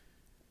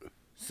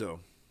 So,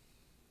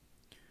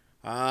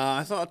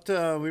 I thought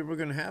we were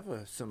gonna have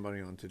somebody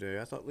on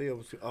today. I thought Leo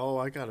was. Oh,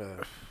 I got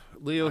a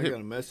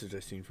message I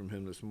seen from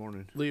him this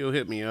morning. Leo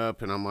hit me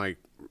up, and I'm like,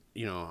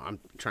 I'm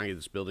trying to get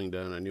this building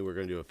done. I knew we were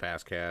gonna do a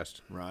fast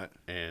cast, right?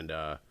 And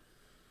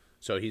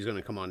so he's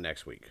gonna come on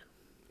next week.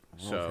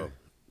 So okay.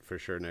 For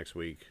sure next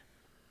week,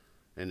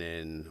 and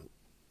then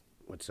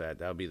what's that?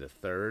 That'll be the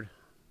 3rd.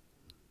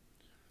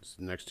 It's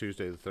next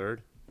Tuesday, the 3rd.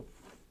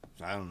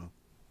 I don't know.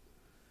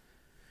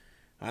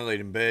 I laid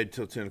in bed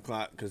till 10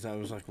 o'clock because I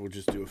was like, we'll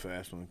just do a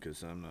fast one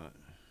because I'm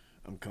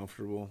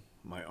comfortable.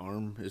 My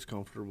arm is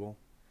comfortable.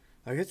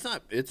 Like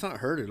it's not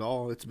hurt at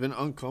all. It's been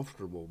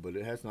uncomfortable, but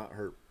it has not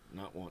hurt,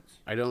 not once.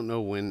 I don't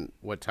know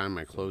what time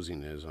my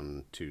closing is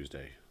on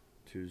Tuesday.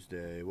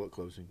 Tuesday, what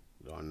closing?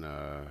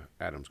 On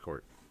Adams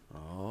Court.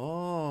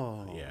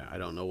 Oh. Yeah, I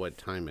don't know what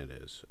time it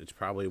is. It's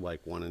probably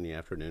like 1 in the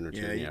afternoon or 2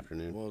 in the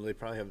afternoon. Well, they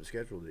probably haven't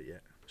scheduled it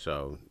yet.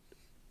 So,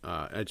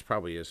 it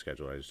probably is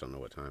scheduled. I just don't know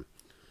what time.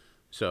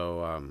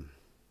 So,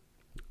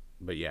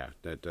 but yeah,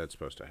 that's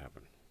supposed to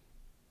happen.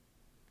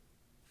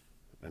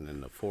 And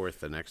then the 4th,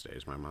 the next day,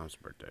 is my mom's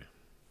birthday.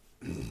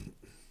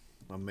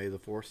 On May the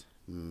 4th?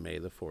 May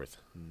the 4th.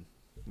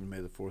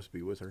 May the 4th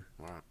be with her.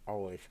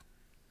 Always.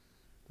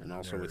 And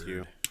also with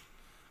you.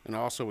 And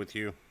also with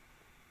you.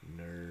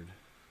 Nerd.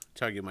 That's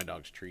how I get my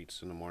dogs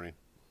treats in the morning.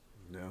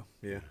 No,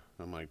 yeah.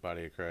 I'm like,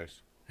 body of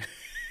Christ.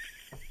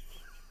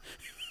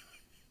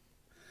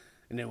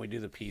 And then we do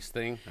the peace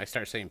thing. I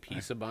start saying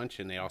peace a bunch,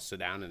 and they all sit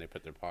down and they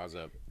put their paws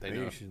up. I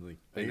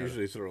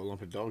usually throw a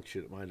lump of dog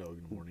shit at my dog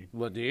in the morning.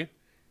 What, do you?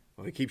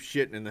 Well, he keeps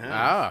shitting in the house.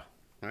 Ah,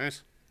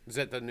 nice. Is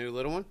that the new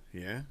little one?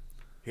 Yeah.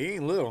 He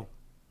ain't little.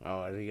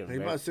 Oh, I think he's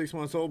about 6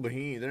 months old, but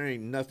there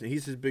ain't nothing.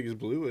 He's as big as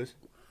Blue is.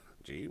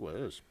 Gee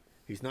whiz.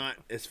 He's not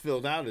as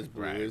filled out as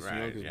Blue is,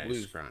 because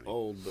Blue's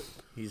old, but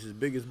he's as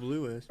big as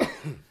Blue is.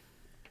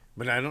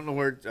 But I don't know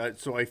where.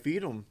 So I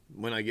feed them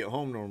when I get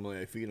home. Normally,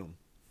 I feed them,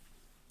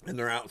 and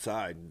they're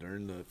outside. They're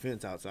in the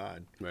fence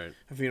outside. Right.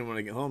 I feed them when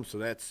I get home.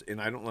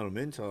 And I don't let them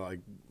in until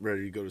I'm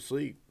ready to go to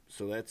sleep.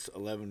 So that's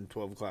 11,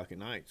 12 o'clock at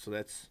night. So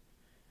that's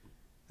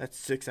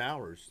 6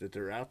 hours that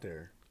they're out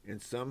there. And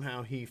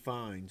somehow he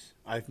finds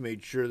I've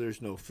made sure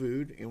there's no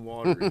food and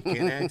water. He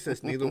can't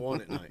access neither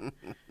one at night.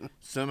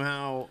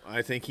 Somehow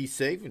I think he's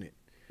saving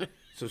it.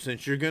 So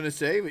since you're going to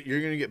save it, you're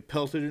going to get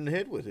pelted in the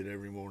head with it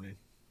every morning.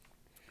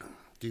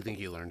 Do you think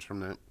he learns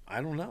from that?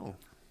 I don't know.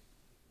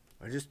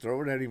 I just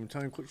throw it at him and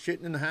tell him quit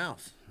shitting in the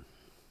house.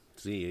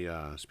 Does he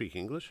speak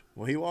English?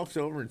 Well, he walks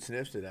over and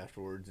sniffs it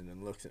afterwards and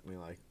then looks at me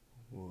like,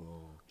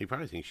 whoa. He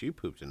probably thinks you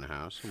pooped in the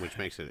house, which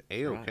makes it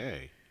A-okay.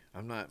 Right.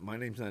 I'm not. My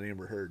name's not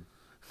Amber Heard.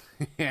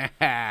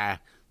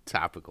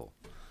 Topical.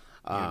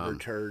 Amber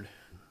Turd.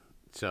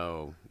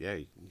 So, yeah,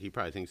 he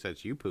probably thinks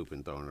that's you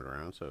pooping, throwing it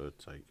around. So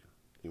it's like,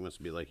 he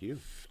must be like you.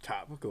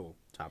 Topical.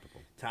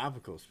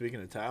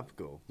 Speaking of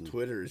topical,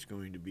 Twitter is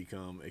going to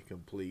become a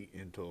complete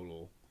and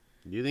total.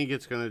 Do you think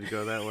it's going to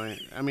go that way?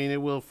 I mean,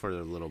 it will for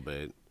a little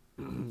bit.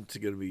 It's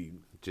going to be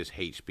just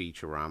hate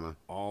speech-orama.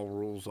 All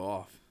rules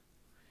off.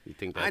 You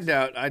think that's...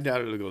 I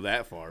doubt it'll go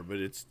that far, but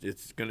it's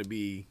going to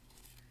be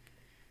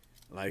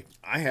like,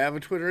 I have a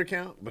Twitter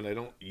account, but I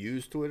don't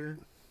use Twitter.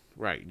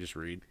 Right, you just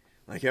read.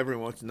 Like I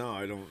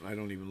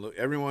don't even look.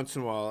 Every once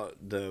in a while,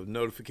 the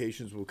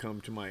notifications will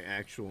come to my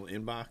actual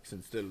inbox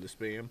instead of the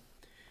spam,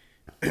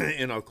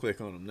 and I'll click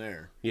on them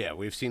there. Yeah,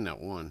 we've seen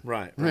that one.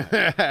 Right.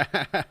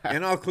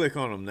 And I'll click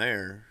on them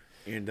there,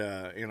 and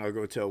I'll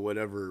go tell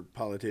whatever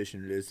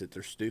politician it is that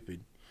they're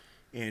stupid,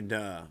 and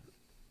or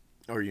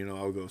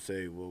I'll go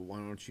say, well, why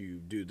don't you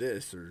do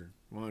this, or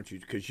why don't you,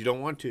 because you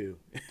don't want to.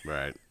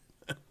 Right.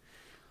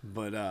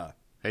 But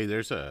hey,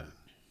 there's a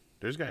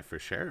guy for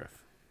sheriff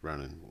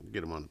running. We'll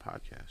get him on the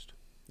podcast.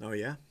 Oh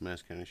yeah,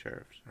 Madison County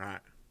Sheriff's. All right.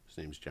 His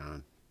name's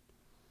John.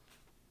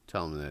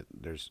 Tell him that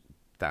there's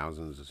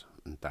thousands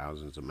and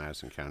thousands of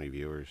Madison County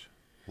viewers.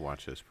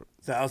 watch this.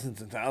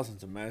 Thousands and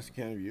thousands of Madison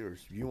County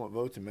viewers. You want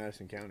votes in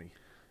Madison County.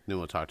 Then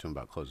we'll talk to him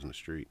about closing the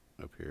street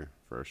up here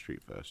for our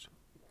street fest.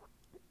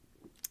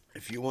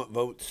 If you want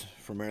votes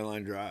for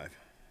Maryland Drive.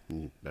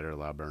 Better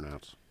allow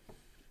burnouts.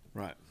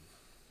 Right.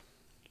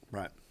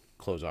 Right.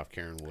 Close off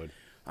Karen Wood.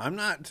 I'm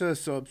not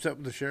so upset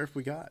with the sheriff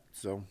we got.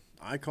 So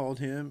I called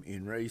him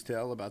and raised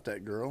hell about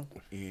that girl,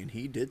 and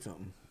he did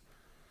something.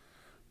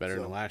 Better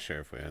than the last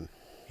sheriff we had.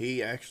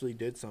 He actually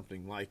did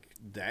something. Like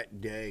that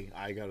day,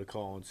 I got a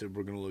call and said,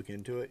 we're going to look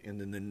into it. And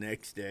then the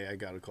next day, I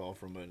got a call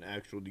from an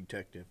actual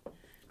detective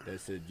that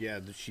said, yeah,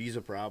 she's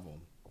a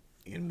problem.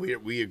 And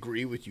we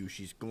agree with you.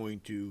 She's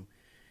going to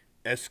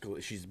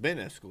escalate. She's been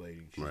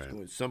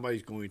escalating.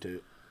 Somebody's going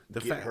to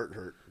get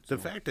hurt. The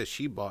fact that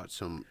she bought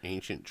some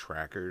ancient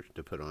tracker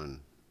to put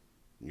on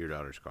your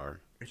daughter's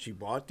car. She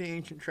bought the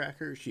ancient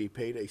tracker. She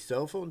paid a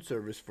cell phone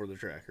service for the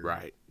tracker.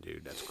 Right.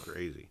 Dude, that's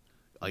crazy.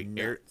 Like,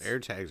 air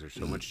tags are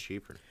so much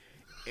cheaper.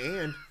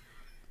 And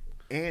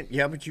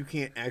yeah, but you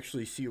can't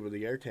actually see where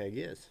the air tag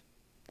is.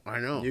 I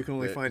know. You can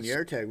only find the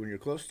air tag when you're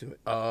close to it.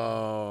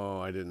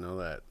 Oh, I didn't know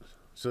that.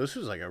 So this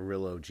was like a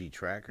real OG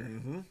tracker.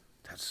 Mm-hmm.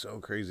 That's so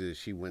crazy that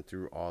she went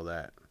through all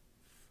that.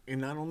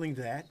 And not only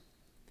that,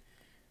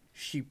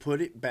 she put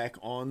it back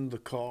on the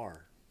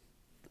car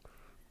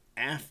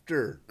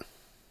after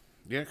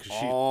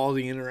all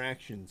the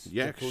interactions,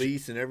 the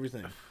police and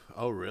everything.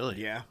 Oh, really?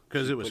 Yeah.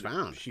 Because it was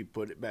found. She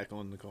put it back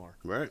on the car.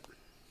 Right.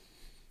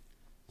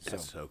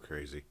 That's so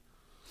crazy.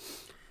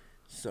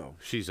 So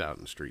she's out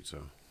in the streets,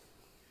 though.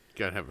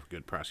 Gotta have a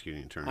good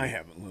prosecuting attorney. I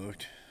haven't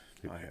looked.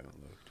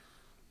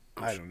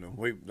 I don't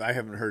know. I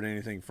haven't heard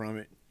anything from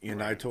it.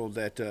 And I told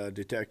that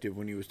detective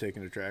when he was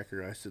taking the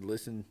tracker, I said,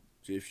 listen,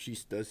 if she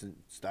doesn't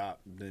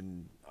stop,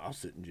 then I'll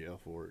sit in jail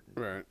for it.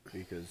 Right.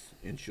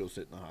 And she'll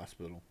sit in the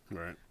hospital.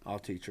 Right. I'll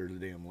teach her the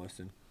damn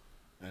lesson.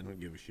 I don't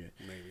give a shit.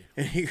 Maybe.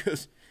 And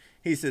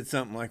he said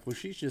something like, well,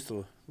 she's just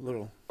a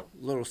little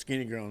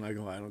skinny girl. And I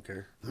go, I don't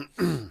care.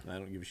 I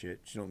don't give a shit.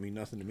 She don't mean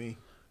nothing to me.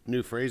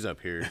 New phrase up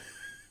here.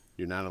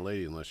 You're not a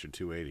lady unless you're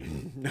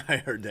 280. I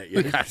heard that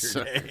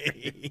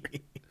yesterday.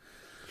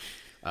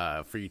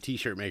 For you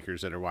T-shirt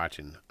makers that are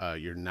watching,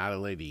 you're not a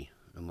lady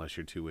unless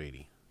you're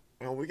 280.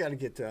 Well, we got to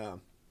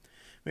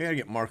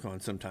get Mark on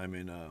sometime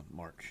in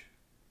March.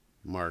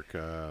 Mark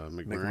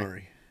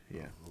McMurray?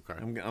 Yeah. Okay.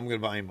 I'm gonna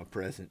buy him a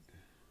present.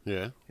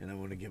 Yeah. And I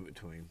want to give it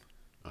to him.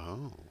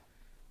 Oh.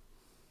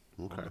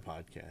 Okay. On the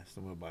podcast,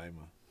 I'm gonna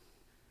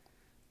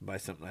buy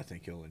something I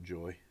think he'll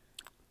enjoy.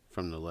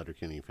 From the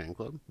Letterkenny fan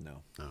club?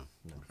 No. Oh.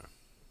 No. Okay.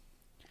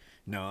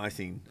 No, I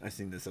seen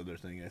this other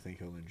thing. I think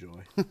he'll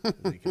enjoy. I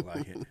think he'll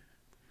like it.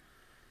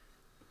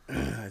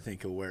 I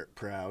think he'll wear it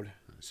proud.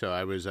 So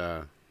I was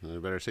I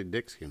better say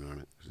dick skin on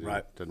it.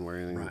 Right. Doesn't wear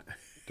anything. Right.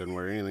 Doesn't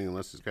wear anything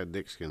unless it's got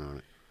dick skin on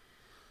it.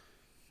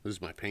 This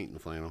is my painting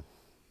flannel.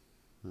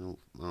 I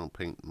don't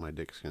paint my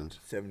dick skins.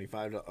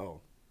 $75.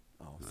 Oh,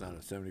 it's not a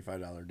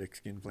 $75 dick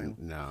skin flannel.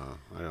 No,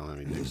 I don't have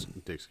any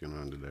dick skin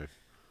on today.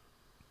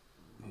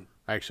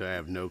 Actually, I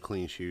have no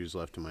clean shoes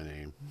left in my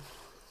name.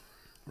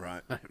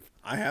 Right.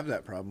 I have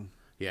that problem.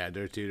 Yeah,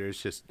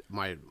 there's just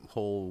my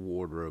whole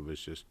wardrobe is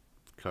just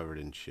covered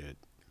in shit.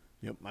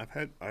 Yep,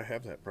 I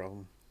have that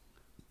problem.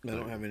 I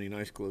don't have any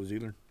nice clothes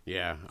either.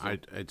 Yeah, so,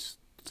 it's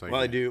like.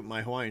 Well, I do.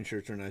 My Hawaiian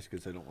shirts are nice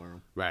because I don't wear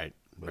them. Right,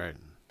 right.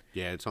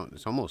 Yeah, it's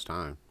almost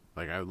time.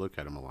 Like I look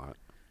at them a lot.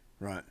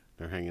 Right.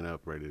 They're hanging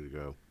up, ready to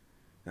go.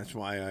 That's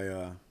why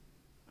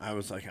I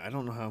was like, I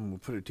don't know how I'm gonna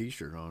put a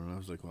T-shirt on, and I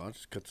was like, well, I'll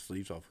just cut the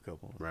sleeves off a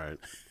couple. Right.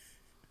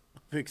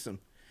 Pick some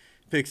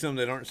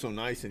that aren't so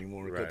nice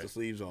anymore and cut the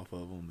sleeves off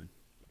of them, and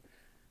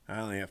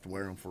I only have to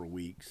wear them for a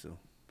week. So.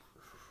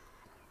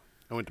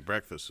 I went to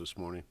breakfast this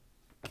morning.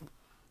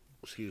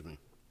 Excuse me.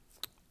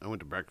 I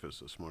went to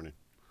breakfast this morning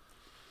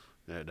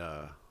at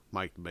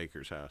Mike the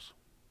Baker's house.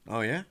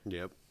 Oh, yeah?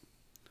 Yep.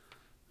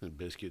 And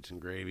biscuits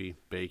and gravy,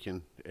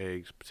 bacon,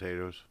 eggs,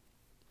 potatoes.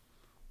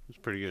 It was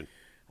pretty good.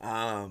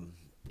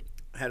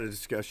 Had a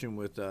discussion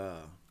with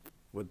the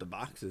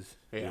boxes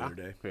the other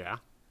day. Yeah.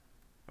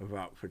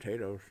 About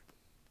potatoes.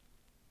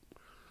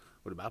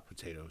 What about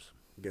potatoes?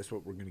 Guess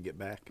what we're going to get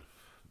back?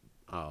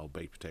 Oh,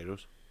 baked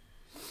potatoes.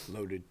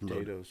 Loaded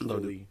potatoes.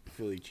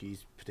 Philly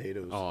cheese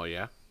potatoes. Oh,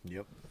 yeah?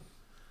 Yep.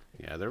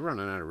 Yeah, they're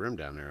running out of room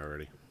down there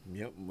already.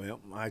 Yep. Well,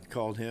 I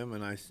called him,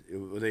 and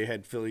they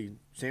had Philly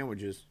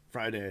sandwiches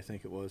Friday, I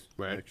think it was,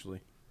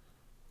 actually.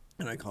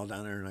 And I called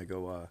down there, and I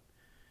go,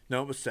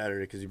 no, it was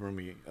Saturday because he brought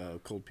me a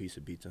cold piece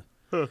of pizza.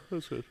 Huh,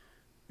 that's good.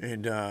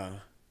 And,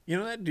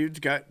 that dude's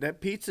got,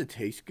 that pizza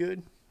tastes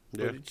good,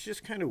 but it's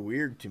just kind of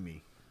weird to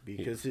me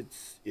because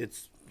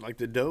it's like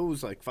the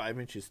dough's like 5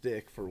 inches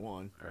thick for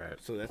one. Right.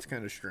 So that's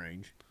kind of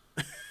strange.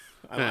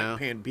 I like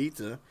pan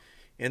pizza.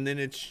 And then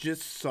it's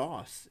just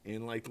sauce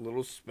and like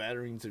little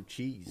spatterings of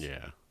cheese.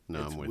 Yeah.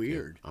 No, it's I'm with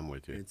weird. you. I'm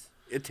with you.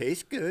 It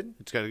tastes good.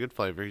 It's got a good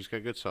flavor. He's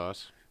got good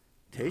sauce.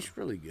 Tastes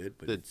really good.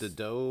 But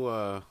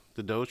the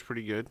dough's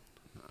pretty good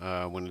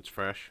when it's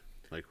fresh.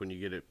 Like when you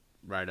get it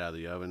right out of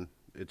the oven,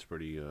 it's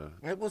pretty.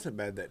 It wasn't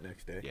bad that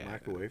next day. Yeah.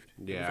 Microwaved.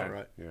 Yeah. It was all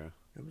right. Yeah.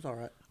 It was all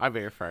right. I've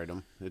air fried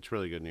them. It's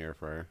really good in the air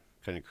fryer.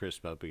 kind of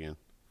crisp up again.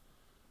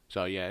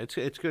 So yeah,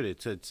 it's good.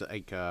 It's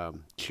like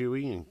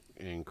chewy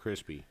and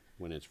crispy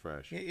when it's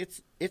fresh. Yeah,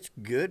 it's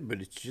good,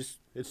 but it's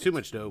too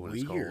much dough when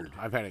it's cold.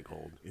 I've had it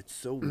cold. It's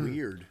so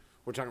weird.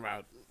 We're talking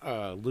about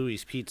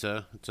Louis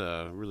Pizza. It's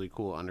a really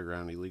cool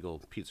underground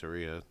illegal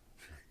pizzeria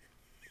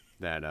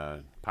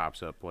that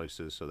pops up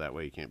places so that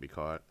way you can't be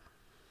caught.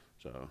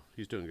 So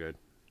he's doing good.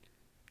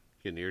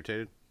 Getting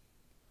irritated?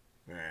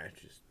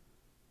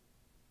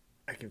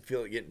 I can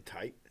feel it getting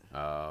tight.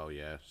 Oh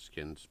yeah,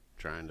 skin's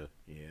trying to.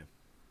 Yeah.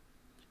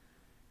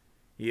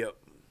 Yep.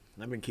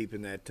 I've been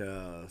keeping that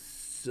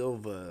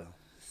Silva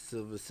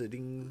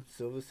sitting.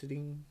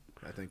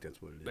 I think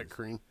that's what it is. That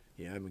cream.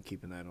 Yeah, I've been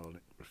keeping that on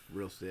it.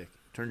 Real thick.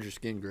 Turns your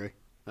skin gray.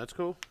 That's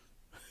cool.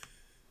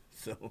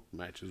 So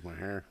matches my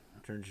hair.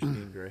 Turns your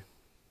skin gray.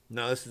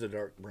 No, this is a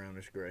dark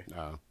brownish gray.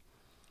 Oh.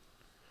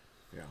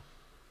 Yeah.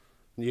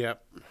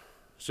 Yep.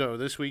 So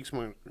this week's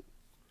gonna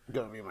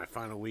be my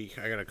final week.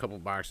 I got a couple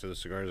boxes of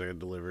cigars I got to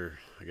deliver,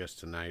 I guess,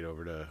 tonight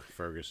over to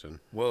Ferguson.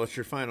 Well, it's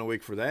your final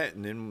week for that,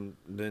 and then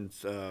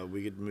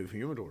we get to move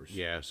humidors.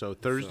 Yeah. So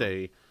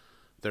Thursday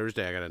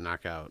I got to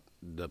knock out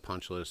the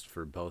punch list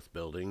for both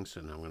buildings,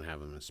 and I'm gonna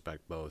have them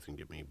inspect both and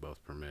give me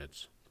both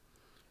permits.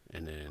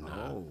 And then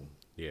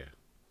yeah.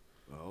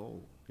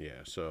 Oh.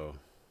 Yeah. So.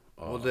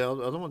 Well, the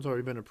other one's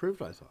already been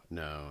approved, I thought.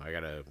 No, I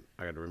gotta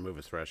remove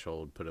a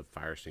threshold, put a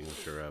fire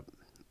extinguisher up,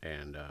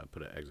 and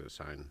put an exit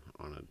sign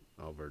on it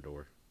over a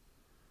door.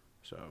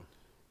 So,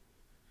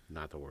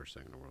 not the worst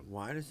thing in the world.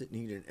 Why does it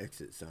need an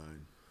exit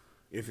sign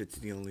if it's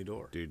the only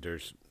door? Dude,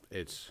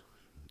 it's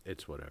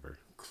whatever.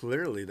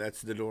 Clearly,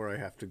 that's the door I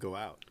have to go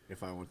out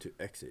if I want to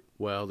exit.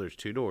 Well, there's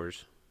 2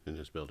 doors in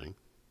this building.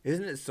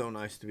 Isn't it so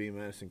nice to be in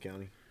Madison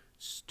County?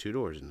 It's 2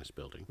 doors in this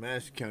building.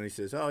 Madison County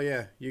says, "Oh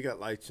yeah, you got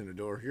lights in the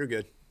door. You're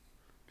good."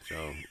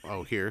 So,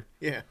 here?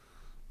 Yeah.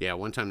 Yeah,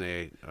 one time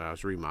I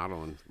was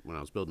remodeling when I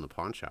was building the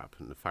pawn shop,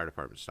 and the fire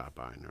department stopped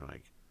by, and they're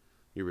like,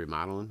 "You're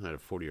remodeling?" I had a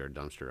 40-yard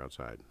dumpster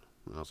outside.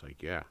 And I was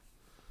like, "Yeah."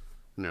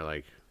 And they're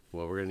like,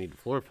 "Well, we're going to need the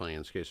floor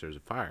plans in case there's a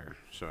fire."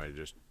 So I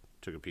just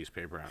took a piece of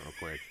paper out real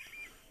quick,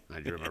 and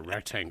I drew a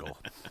rectangle,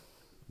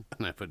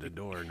 and I put the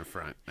door in the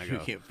front. I go, "You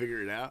can't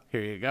figure it out?"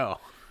 "Here you go."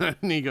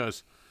 And he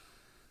goes,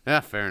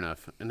 "Yeah, fair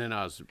enough." And then when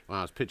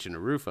I was pitching the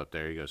roof up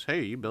there, he goes, "Hey,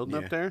 are you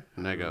building up there?"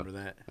 And I go,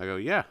 that. I go,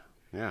 "Yeah.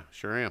 Yeah,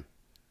 sure am."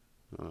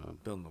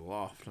 Building the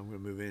loft. I'm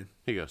going to move in.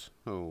 He goes,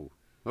 "Oh,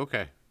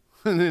 okay."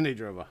 And then they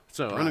drove off.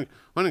 So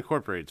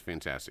unincorporated's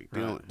fantastic.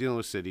 Dealing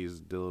with cities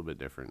is a little bit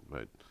different.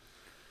 But,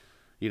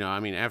 I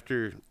mean,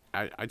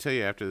 I tell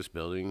you, after this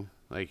building,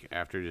 like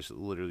after just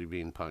literally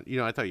being punched,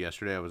 I thought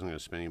yesterday I wasn't going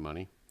to spend any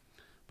money.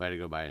 But I had to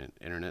go buy an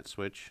internet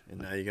switch.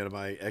 And now you got to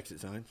buy exit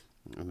signs.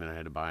 And then I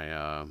had to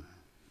buy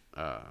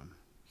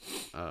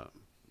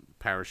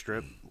power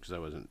strip because I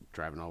wasn't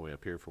driving all the way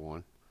up here for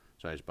one.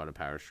 So I just bought a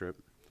power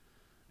strip.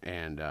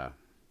 And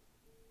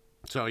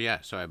so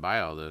I buy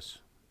all this.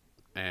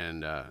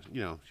 And,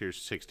 here's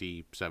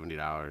 $60,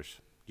 $70.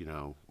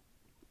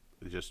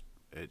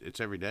 It's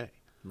every day.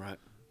 Right.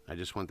 I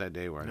just want that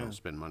day where I don't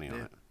spend money on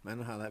it. I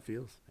know how that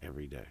feels.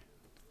 Every day.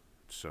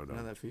 It's so dumb. I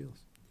know how that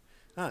feels.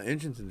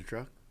 Engines in the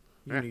truck.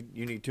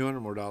 You need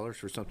 $200 more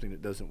for something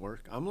that doesn't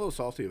work. I'm a little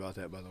salty about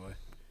that, by the way.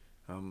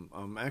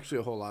 I'm actually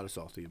a whole lot of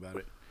salty about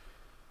it.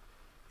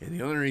 And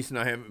the only reason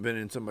I haven't been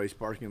in somebody's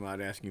parking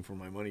lot asking for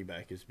my money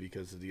back is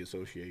because of the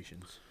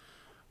associations.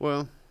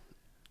 Well,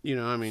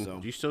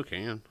 you still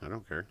can. I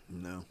don't care.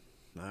 No,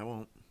 I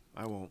won't.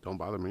 Don't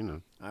bother me,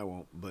 no. I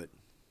won't, but...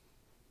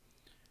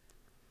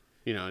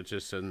 it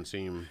just doesn't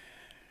seem...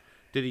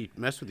 Did he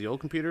mess with the old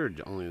computer or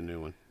only the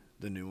new one?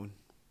 The new one.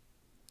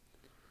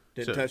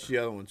 Didn't touch the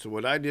other one. So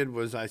what I did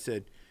was I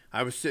said,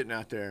 I was sitting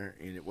out there,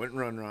 and it wouldn't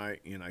run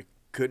right, and I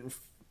couldn't...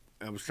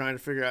 I was trying to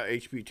figure out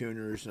HP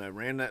tuners, and I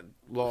ran that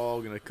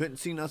log, and I couldn't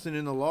see nothing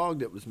in the log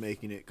that was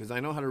making it, because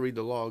I know how to read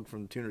the log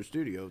from the Tuner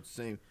Studio. It's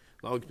the same.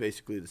 Log's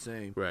basically the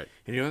same. Right.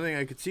 And the only thing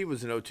I could see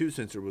was an O2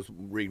 sensor was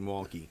reading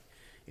wonky,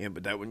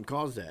 but that wouldn't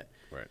cause that.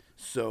 Right.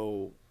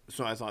 So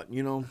I thought, I'm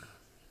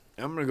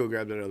going to go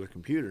grab that other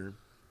computer,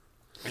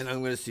 and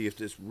I'm going to see if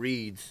this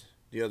reads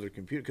the other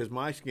computer, because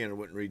my scanner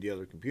wouldn't read the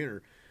other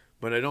computer,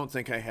 but I don't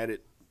think I had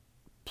it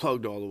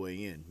plugged all the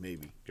way in,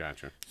 maybe.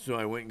 Gotcha. So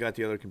I went and got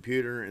the other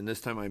computer, and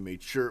this time I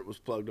made sure it was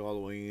plugged all the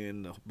way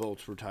in, the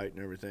bolts were tight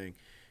and everything,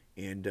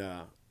 and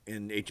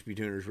HP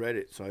Tuners read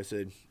it. So I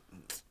said,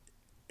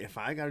 if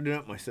I got to do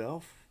it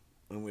myself,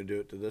 I'm going to do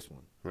it to this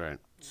one. Right.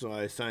 So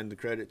I assigned the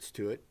credits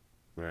to it.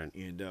 Right.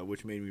 And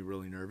which made me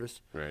really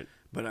nervous. Right.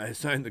 But I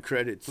assigned the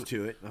credits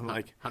to it. I'm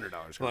like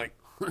 $100. Like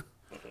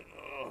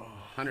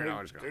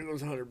 $100 There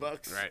goes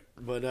 $100. Right.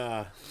 But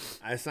I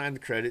assigned the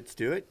credits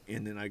to it,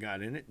 and then I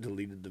got in it,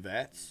 deleted the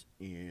VATs,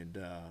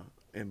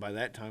 and by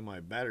that time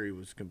my battery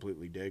was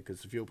completely dead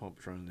because the fuel pump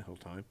was running the whole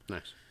time.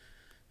 Nice.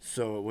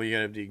 So you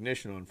gotta have the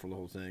ignition on for the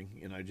whole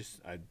thing, and I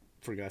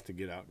forgot to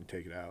get out and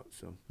take it out.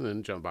 So and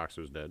then jump box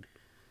was dead.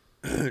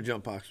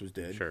 Jump box was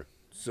dead. Sure.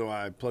 So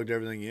I plugged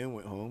everything in,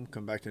 went home,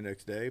 come back the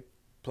next day,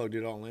 plugged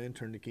it all in,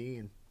 turned the key,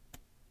 and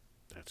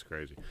that's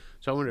crazy.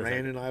 So I wonder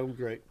ran and idled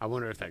great. I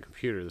wonder if that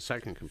computer, the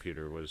second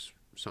computer, was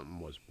something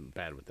was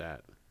bad with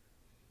that.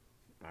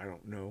 I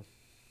don't know.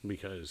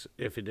 Because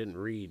if it didn't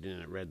read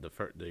and it read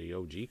the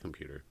OG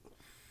computer,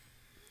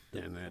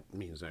 then that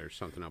means there's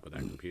something up with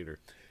that computer.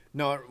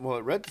 No, well,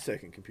 it read the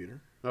second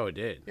computer. Oh, it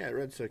did? Yeah, it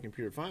read the second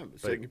computer fine, but the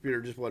second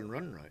computer just wasn't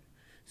running right.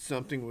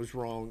 Something was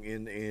wrong,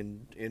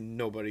 and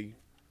nobody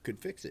could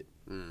fix it.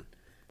 Mm.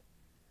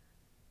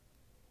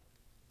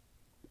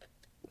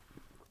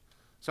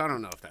 So I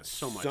don't know if that's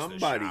so much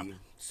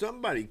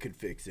Somebody could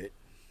fix it.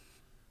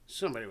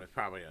 Somebody with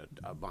probably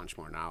a bunch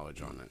more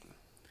knowledge on it.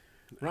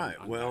 Right.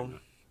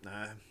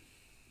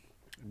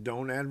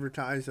 Don't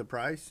advertise a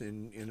price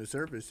in a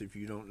service if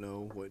you don't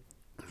know what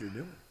you're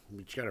doing.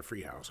 But you got a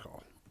free house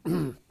call.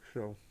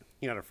 So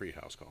you got a free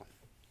house call.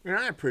 And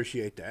I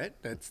appreciate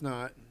that. That's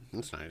nice.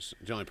 It's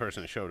the only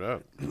person that showed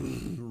up.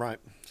 Right.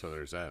 So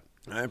there's that.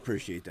 I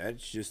appreciate that.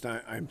 It's just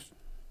I'm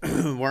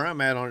where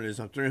I'm at on it is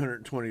I'm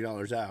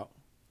 $320 out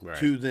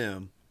to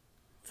them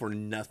for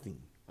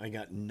nothing. I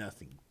got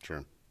nothing.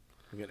 Sure.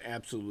 I got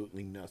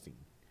absolutely nothing.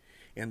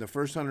 And the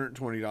first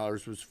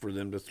 $120 was for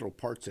them to throw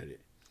parts at it.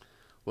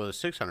 Well, the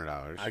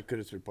 $600 I could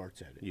have threw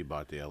parts at it. You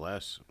bought the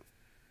LS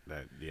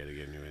that you had to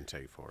get a new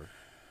intake for.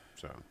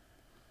 So,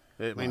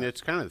 I mean, it's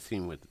kind of the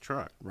theme with the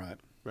truck. Right.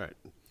 Right.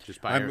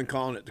 Just I've been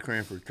calling it the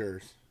Cranford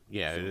Curse.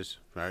 Yeah, it is.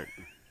 Right.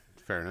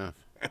 Fair enough.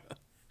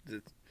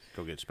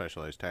 Go get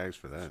specialized tags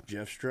for that.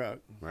 Jeff's truck.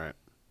 Right.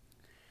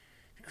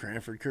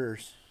 Cranford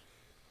Curse.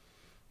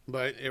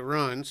 But it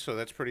runs, so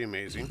that's pretty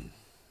amazing.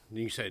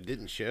 You said it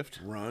didn't shift.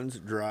 Runs,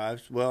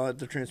 drives. Well,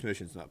 the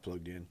transmission's not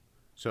plugged in.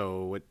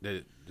 So what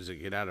does it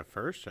get out of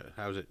first?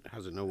 How's it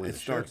know when it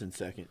starts in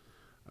second?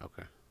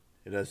 Okay.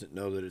 It doesn't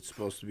know that it's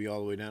supposed to be all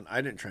the way down.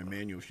 I didn't try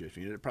manual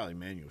shifting. It probably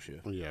manual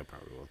shift. Yeah,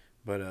 probably will.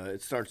 But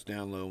it starts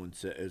down low and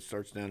it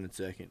starts down in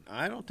second.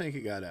 I don't think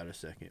it got out of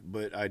second,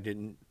 but I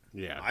didn't.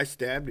 Yeah. I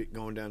stabbed it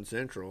going down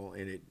central,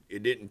 and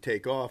it didn't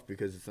take off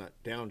because it's not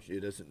down.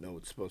 It doesn't know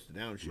it's supposed to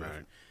downshift.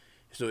 Right.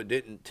 So it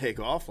didn't take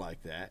off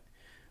like that,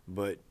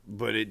 but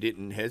it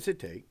didn't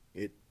hesitate.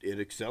 It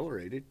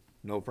accelerated.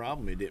 No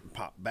problem. It didn't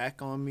pop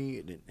back on me.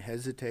 It didn't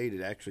hesitate.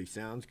 It actually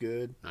sounds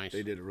good. Nice.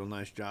 They did a real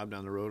nice job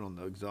down the road on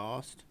the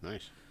exhaust.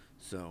 Nice.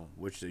 So,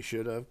 which they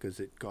should have because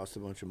it cost a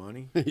bunch of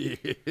money.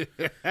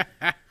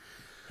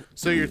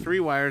 So your 3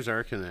 wires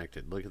are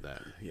connected. Look at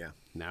that. Yeah.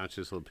 Now it's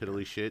just a little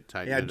piddly shit.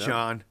 Tighten it up. Yeah,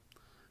 John.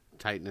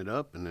 Tighten it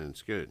up, and then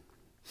it's good.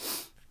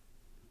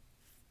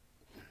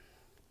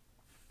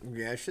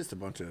 Yeah, it's just a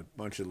bunch of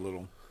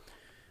little.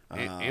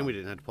 And we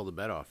didn't have to pull the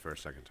bed off for a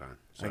second time.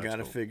 So I got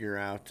to figure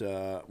out.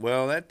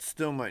 Well, that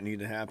still might need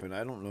to happen.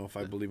 I don't know if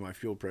I believe my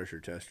fuel pressure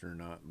tester or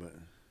not, but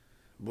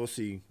we'll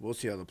see. We'll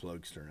see how the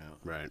plugs turn out.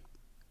 Right.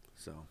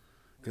 So,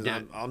 because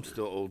I'm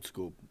still old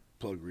school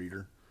plug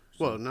reader.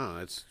 So. Well, no,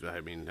 that's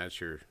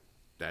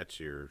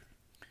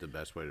the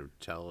best way to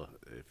tell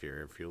if your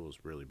air fuel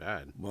is really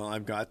bad. Well,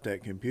 I've got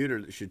that computer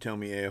that should tell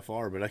me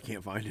AFR, but I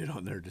can't find it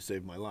on there to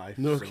save my life.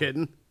 No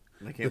kidding.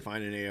 I can't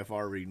find an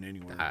AFR reading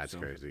anywhere. That's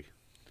crazy.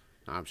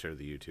 I'm sure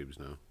the YouTubes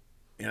know.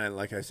 And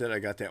like I said, I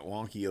got that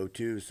wonky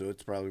O2, so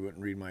it's probably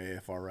wouldn't read my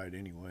AFR right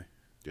anyway.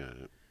 Got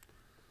it.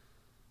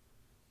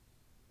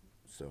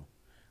 So,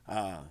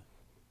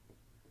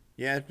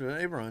 yeah,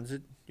 it runs.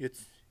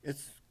 It's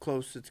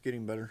close. It's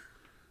getting better.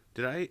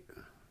 It's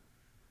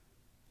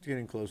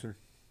getting closer.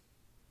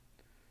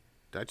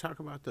 Did I talk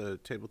about the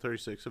Table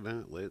 36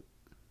 event at Lit?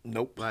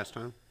 Nope. Last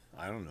time?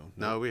 I don't know.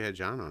 No, we had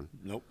John on.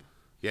 Nope.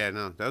 Yeah,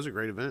 no, that was a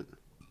great event.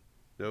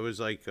 It was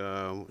like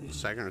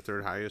second or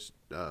third highest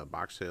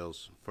box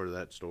sales for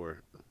that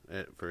store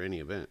for any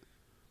event.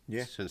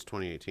 Yeah. Since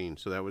 2018,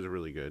 so that was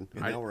really good.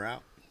 And now we're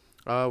out.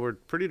 We're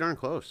pretty darn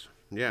close.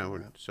 Yeah,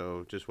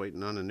 so just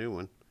waiting on a new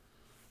one.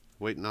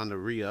 Waiting on the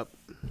re-up.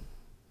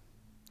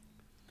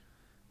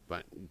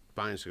 But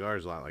buying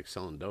cigars is a lot like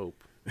selling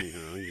dope. You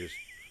know,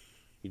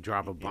 you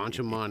drop a bunch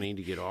of money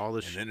to get all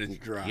the shit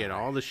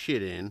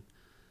in.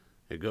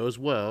 It goes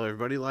well,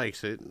 everybody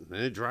likes it.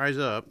 Then it dries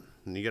up,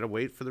 and you got to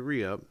wait for the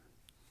re-up.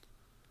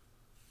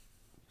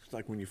 It's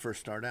like when you first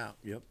start out.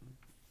 Yep.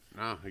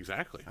 Oh,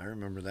 exactly. I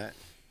remember that.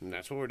 And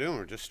that's what we're doing.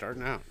 We're just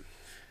starting out.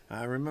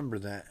 I remember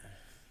that.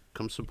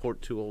 Come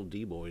support 2 old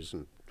D-boys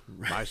and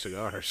buy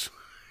cigars.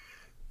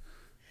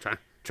 Trying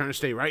to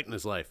stay right in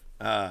his life.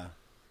 Well,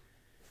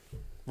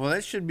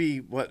 that should be,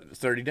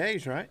 30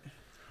 days, right?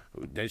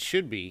 That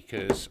should be,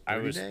 because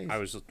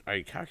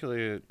I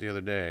calculated it the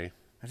other day.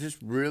 I just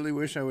really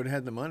wish I would have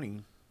had the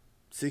money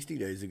 60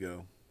 days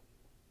ago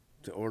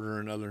to order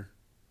a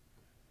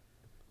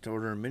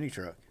mini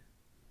truck.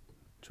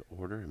 To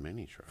order a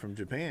mini truck? From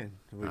Japan.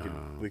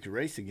 We could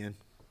race again.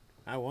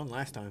 I won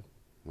last time.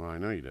 Well, I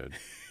know you did.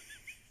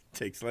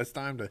 Takes less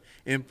time to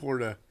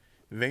import a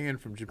van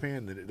from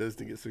Japan than it does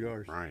to get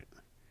cigars. Right.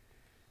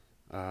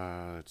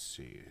 Let's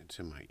see. It's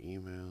in my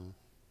email.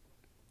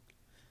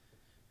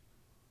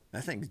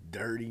 That thing's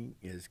dirty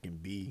as can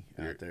be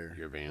out there.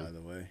 Your van? By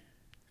the way.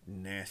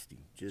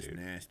 Nasty. Just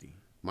nasty.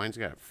 Mine's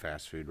got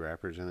fast food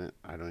wrappers in it.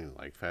 I don't even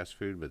like fast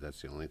food, but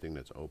that's the only thing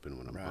that's open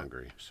when I'm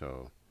hungry.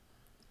 So,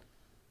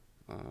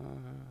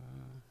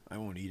 I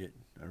won't eat it.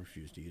 I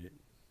refuse to eat it.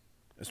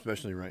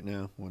 Especially right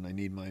now when I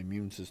need my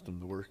immune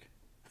system to work.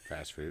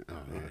 Fast food. Oh,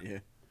 yeah.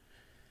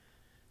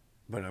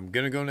 But I'm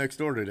going to go next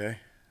door today.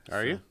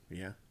 Are you?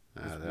 Yeah.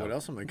 What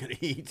else am I going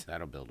to eat?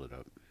 That'll build it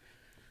up.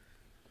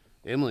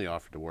 Emily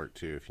offered to work,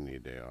 too, if you need a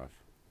day off.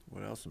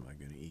 What else am I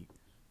going to eat?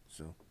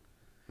 So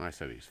I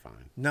said he's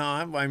fine. No,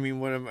 I mean,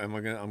 what am I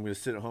going to... I'm going to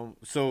sit at home.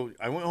 So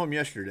I went home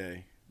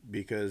yesterday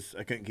because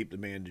I couldn't keep the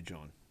bandage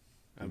on.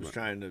 I was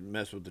trying to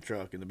mess with the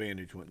truck, and the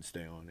bandage wouldn't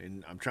stay on.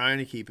 And I'm trying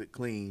to keep it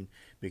clean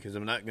because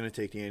I'm not going to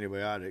take the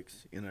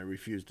antibiotics, and I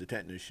refused the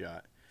tetanus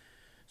shot.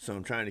 So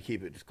I'm trying to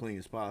keep it as clean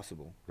as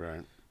possible.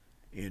 Right.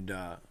 And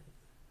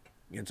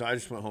so I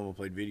just went home and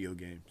played video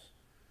games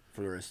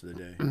for the rest of the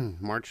day.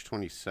 March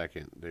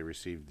 22nd, they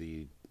received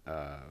the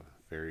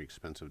very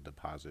expensive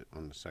deposit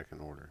on the second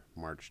order.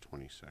 March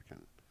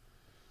 22nd.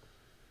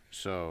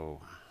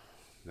 So...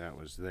 that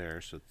was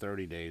there. So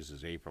 30 days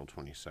is April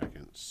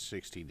 22nd.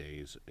 60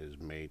 days is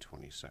May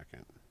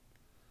 22nd.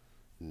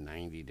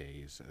 90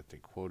 days that they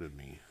quoted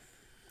me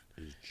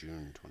is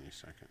June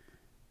 22nd.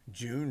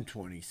 June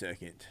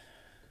 22nd.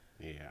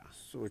 Yeah.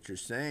 So what you're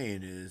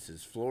saying is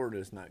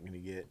Florida's not going to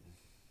get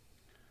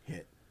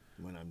hit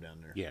when I'm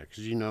down there. Yeah,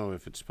 because you know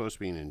if it's supposed to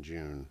be in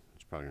June,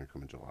 it's probably going to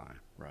come in July.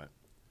 Right.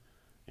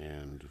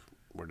 And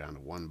we're down to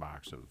one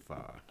box of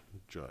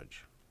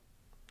Judge.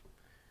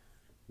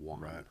 One.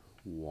 Right.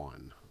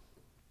 One.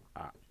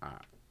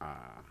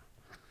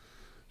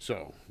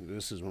 So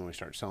this is when we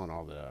start selling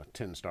all the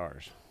 10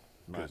 stars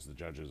because the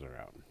judges are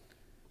out.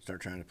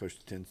 Start trying to push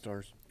the 10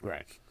 stars?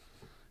 Right.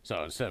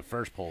 So instead of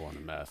first pull on the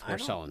meth, we're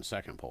selling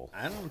second pull.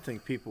 I don't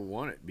think people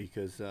want it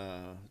because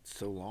it's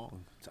so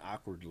long. It's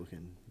awkward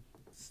looking.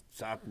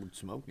 It's awkward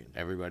smoking.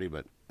 Everybody,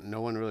 but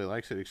no one really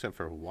likes it except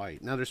for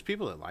white. Now there's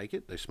people that like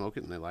it. They smoke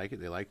it and they like it.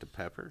 They like the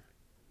pepper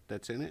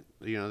that's in it,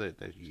 you know,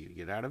 that you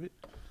get out of it.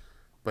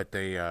 But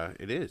they,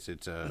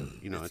 it's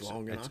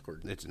long and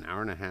awkward. It's an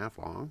hour and a half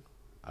long.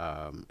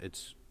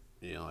 It's,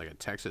 you know, like a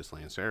Texas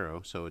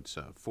Lancero, so it's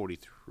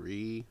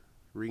 43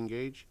 ring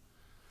gauge,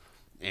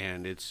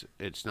 and it's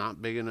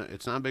not big enough.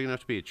 It's not big enough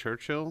to be a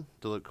Churchill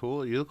to look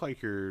cool. You look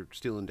like you're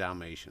stealing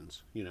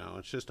Dalmatians. You know,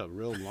 it's just a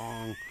real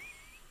long,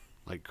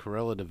 like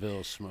Corella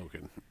DeVille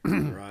smoking.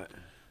 Right.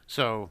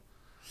 So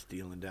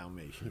stealing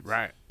Dalmatians.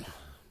 Right.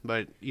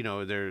 But you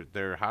know,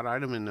 they're a hot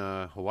item in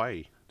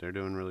Hawaii. They're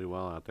doing really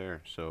well out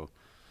there. So.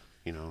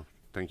 You know,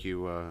 thank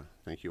you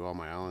all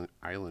my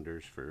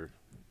Islanders for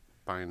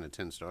buying the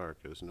 10 star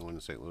because no one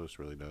in St. Louis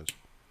really does.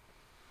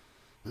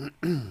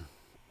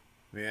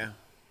 Yeah,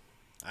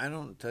 I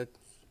don't.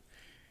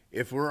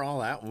 If we're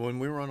all out, when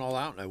we run all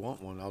out and I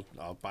want one,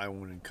 I'll buy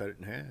one and cut it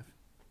in half.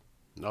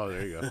 Oh,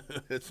 there you go.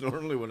 That's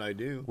normally what I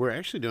do. We're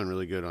actually doing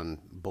really good on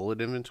bullet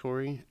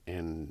inventory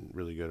and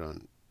really good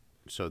on.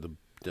 So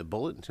the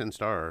bullet and 10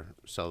 star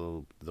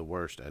sell the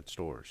worst at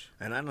stores.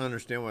 And I don't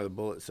understand why the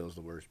bullet sells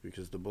the worst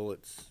because the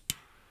bullets.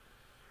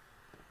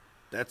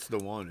 That's the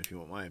one, if you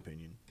want my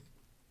opinion.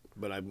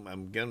 But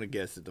I'm gonna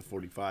guess that the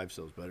 45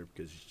 sells better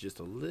because it's just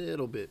a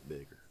little bit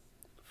bigger.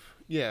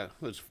 Yeah,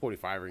 it's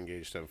 45 ring gauge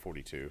instead of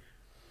 42.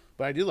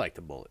 But I do like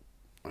the bullet.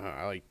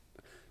 I like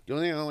the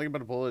only thing I don't like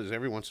about a bullet is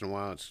every once in a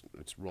while it's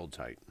rolled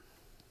tight.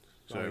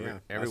 So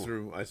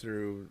I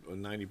threw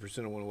 90%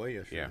 of one away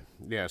yesterday.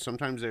 Yeah.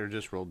 Sometimes they're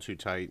just rolled too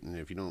tight, and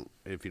if you don't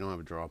have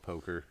a draw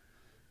poker,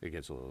 it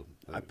gets a little.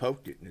 I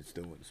poked it and it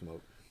still wouldn't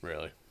smoke.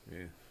 Really?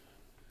 Yeah.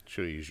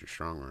 Should have used your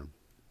strong arm.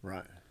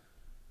 Right.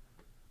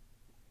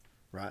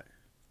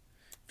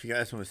 If you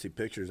guys want to see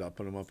pictures, I'll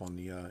put them up on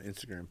the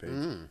Instagram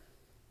page.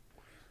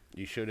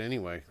 You should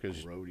anyway,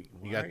 because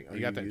you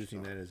got that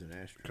using that as an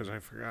asterisk. Because I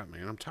forgot,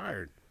 man. I'm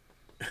tired.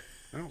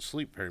 I don't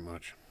sleep very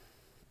much.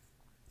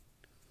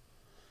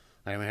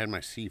 I haven't had my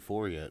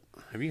C4 yet.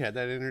 Have you had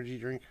that energy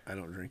drink? I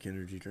don't drink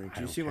energy drinks.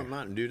 Do you see what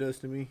Mountain Dew does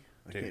to me?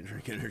 I can't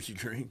drink energy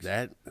drinks.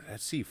 That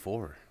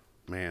C4,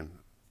 man.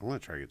 I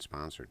want to try to get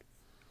sponsored.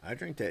 I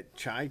drink that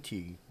chai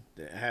tea,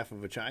 half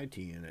of a chai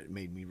tea, and it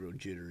made me real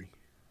jittery.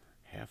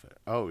 Half it?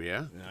 Oh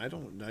yeah. I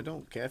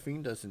don't.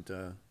 Caffeine doesn't.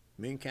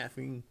 Me and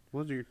caffeine.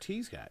 Well, your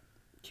tea's got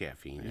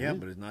caffeine. Yeah,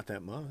 but it's not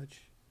that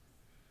much.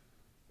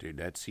 Dude,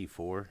 that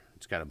C4,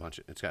 it's got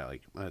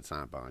like, well, it's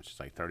not a bunch. It's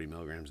like 30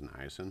 milligrams in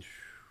niacin.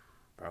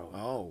 Bro.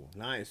 Oh,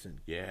 niacin.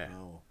 Yeah.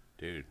 Oh,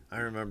 dude. I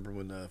remember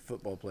when the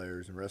football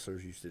players and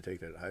wrestlers used to take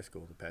that at high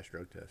school to pass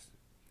drug tests.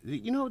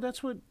 You know,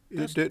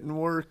 it didn't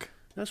work.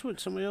 That's what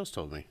somebody else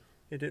told me.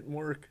 It didn't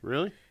work.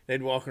 Really?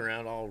 They'd walk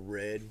around all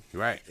red.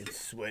 Right. And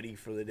sweaty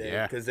for the day.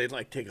 Yeah. Because they'd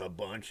like take a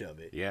bunch of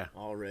it. Yeah.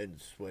 All red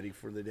and sweaty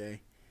for the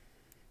day.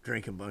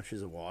 Drinking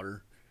bunches of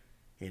water.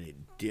 And it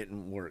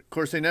didn't work. Of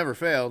course, they never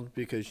failed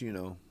because, you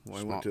know,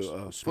 I went to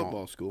a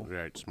football school.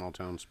 Right. Small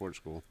town sports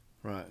school.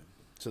 Right.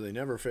 So they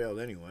never failed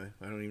anyway.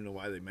 I don't even know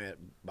why they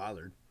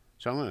bothered.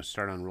 So I'm going to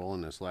start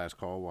unrolling this last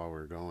call while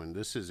we're going.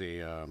 This is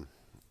a,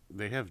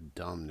 they have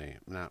dumb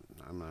names.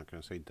 I'm not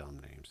going to say dumb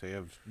names. They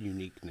have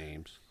unique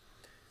names.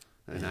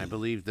 And I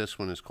believe this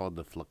one is called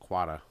the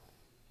Flaquata,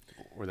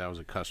 or that was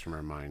a customer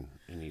of mine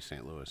in East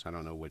St. Louis. I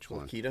don't know which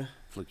one.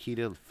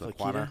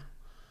 Flaquata.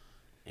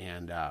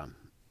 And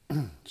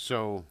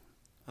so...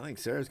 I think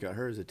Sarah's got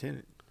her as a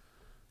tenant.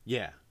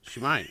 Yeah, she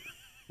might.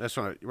 That's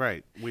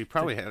right. We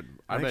probably had.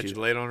 I bet she's you.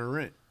 late on her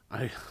rent.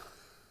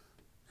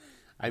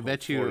 I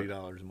bet you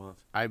 $40 a month.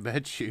 I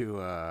bet you.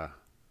 Her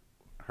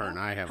and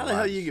I have. How the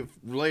hell you get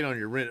late on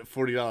your rent at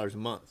 $40 a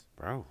month,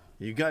 bro?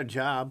 You got a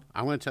job.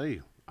 I'm gonna tell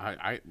you.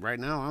 I right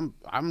now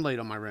I'm late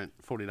on my rent.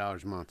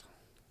 $40 a month.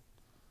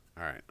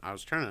 All right. I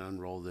was trying to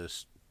unroll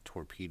this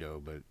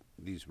torpedo, but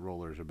these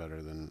rollers are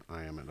better than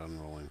I am at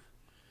unrolling.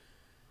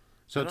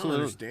 So I don't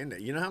understand that.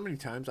 You know how many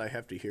times I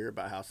have to hear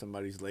about how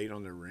somebody's late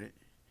on their rent,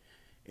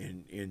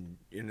 and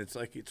it's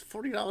like it's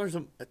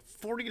 $40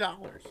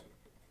 $40.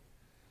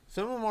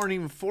 Some of them aren't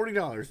even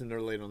 $40, and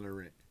they're late on their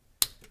rent.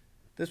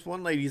 This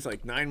one lady's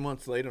like 9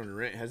 months late on her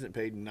rent, hasn't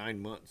paid in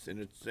 9 months,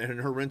 and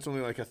her rent's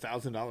only like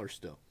 $1,000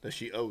 still that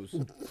she owes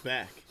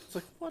back. It's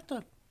like, what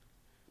the?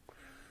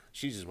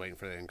 She's just waiting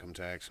for the income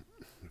tax.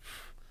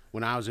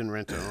 When I was in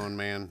rent to own,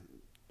 man.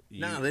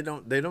 No, they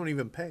don't. They don't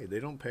even pay. They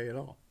don't pay at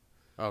all.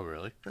 Oh,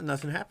 really? And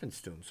nothing happens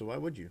to them. So why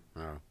would you?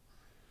 Oh.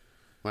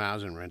 When I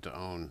was in rent to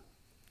own,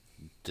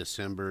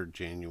 December,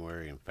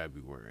 January, and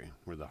February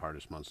were the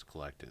hardest months to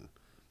collect in,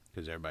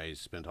 because everybody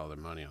spent all their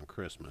money on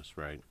Christmas,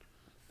 right?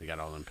 They got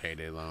all them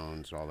payday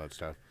loans, all that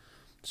stuff.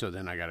 So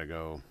then I got to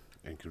go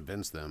and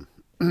convince them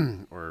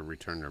or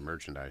return their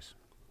merchandise.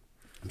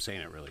 I'm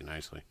saying it really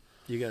nicely.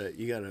 You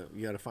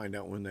gotta find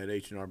out when that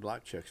H&R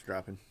Block check's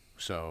dropping.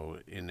 So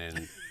and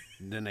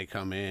then they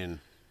come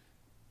in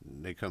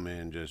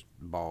just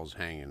balls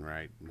hanging,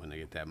 right? When they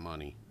get that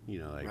money,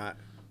 like right.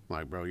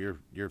 Like, bro,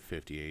 you're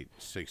 58,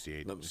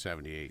 68,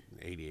 78,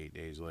 88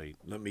 days late.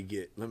 Let me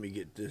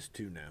get this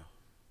too now.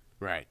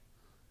 Right.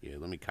 Yeah,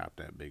 let me cop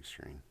that big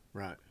screen.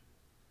 Right.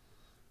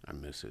 I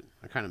miss it.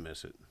 I kind of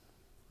miss it.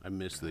 I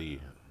miss the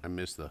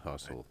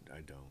hustle.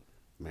 I don't.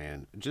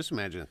 Man, just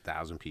imagine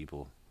 1,000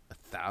 people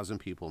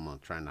a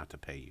month trying not to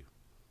pay you.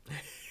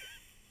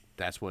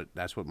 That's what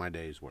my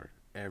days were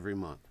every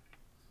month.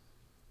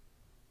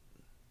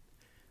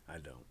 I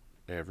don't.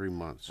 Every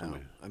month.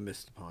 I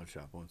miss the pawn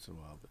shop once in a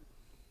while, but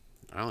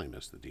I only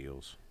miss the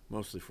deals.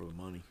 Mostly for the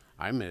money.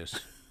 I miss.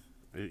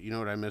 You know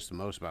what I miss the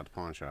most about the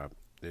pawn shop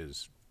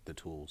is the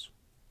tools.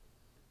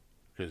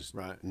 Because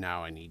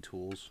now I need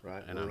tools.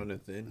 Right. And I'm running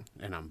thin.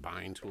 And I'm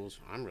buying tools.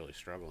 I'm really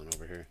struggling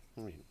over here.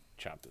 Let me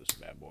chop this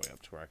bad boy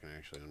up to where I can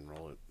actually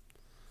unroll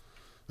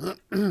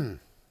it.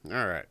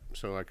 All right.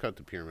 So I cut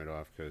the pyramid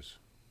off because.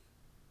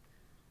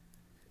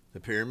 The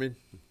pyramid?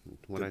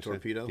 The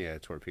torpedo? Yeah,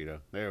 torpedo.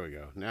 There we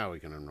go. Now we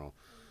can unroll.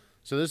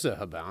 So this is a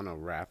Habano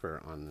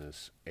wrapper on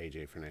this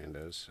AJ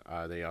Fernandez.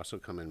 They also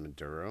come in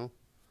Maduro.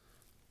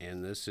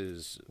 And this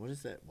is... What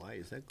is that? Why?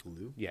 Is that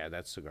glue? Yeah,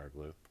 that's cigar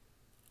glue.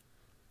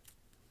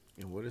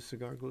 And what is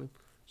cigar glue?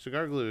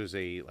 Cigar glue is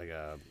a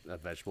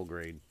vegetable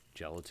grade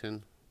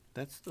gelatin.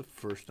 That's the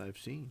first I've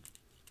seen.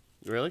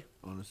 Really?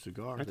 On a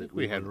cigar. I think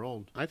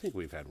Unrolled. I think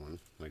we've had one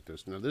like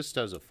this. Now this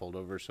does a fold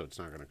over, so it's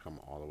not going to come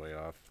all the way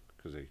off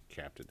because they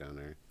capped it down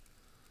there.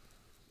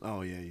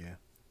 Oh yeah.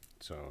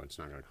 So it's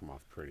not going to come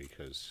off pretty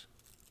because.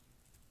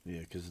 Yeah,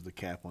 because of the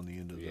cap on the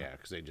end of the. Yeah,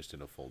 because they just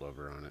did a fold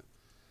over on it.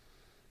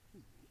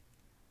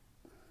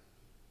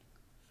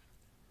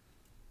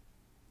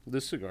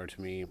 This cigar,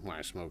 to me, when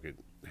I smoke it,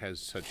 has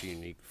such a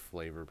unique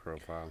flavor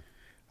profile.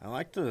 I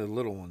like the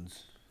little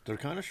ones. They're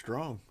kind of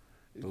strong.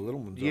 The little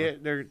ones. Yeah,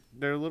 they're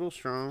a little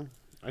strong.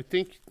 I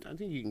think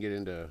you can get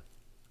into.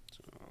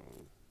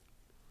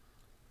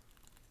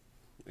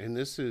 And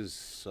this is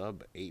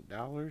sub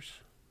 $8.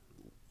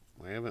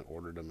 I haven't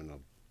ordered them in a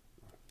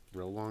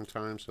real long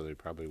time, so they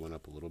probably went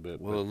up a little bit.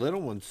 Well, the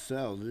little ones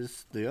sell.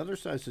 The other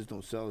sizes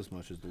don't sell as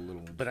much as the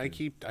little ones. But I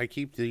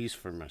keep these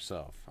for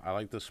myself. I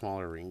like the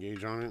smaller ring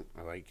gauge on it.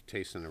 I like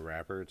tasting the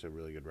wrapper. It's a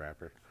really good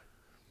wrapper.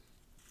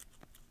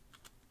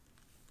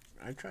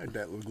 I tried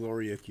that with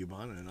Gloria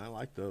Cubana, and I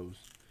like those.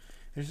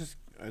 It's just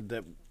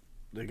that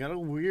they got a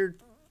weird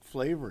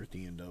flavor at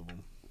the end of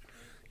them.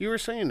 You were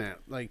saying that,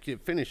 like,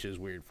 it finishes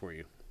weird for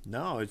you.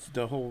 No, it's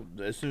the whole.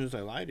 As soon as I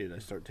light it, I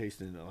start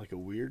tasting like a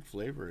weird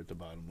flavor at the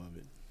bottom of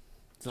it.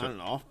 It's not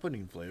an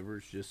off-putting flavor.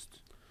 It's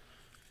just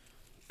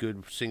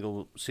good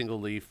single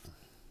leaf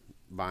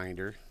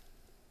binder.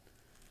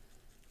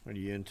 Are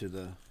you into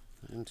the?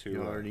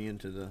 You're already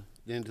into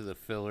the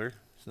filler.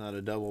 It's not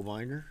a double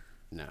binder.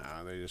 No,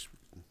 they just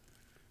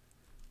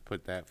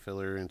put that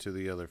filler into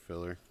the other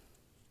filler.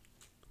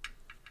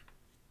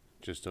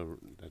 That's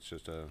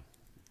just a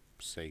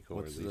Seiko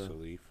or Lisa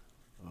leaf.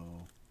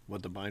 Oh,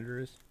 what the binder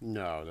is?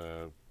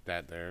 No,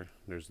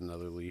 there's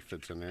another leaf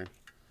that's in there.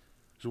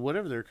 So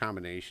whatever their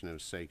combination of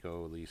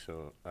Seiko,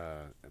 Liso,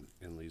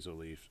 and Liso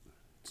leaf,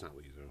 it's not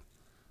Liso.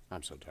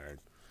 I'm so tired.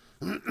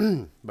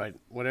 But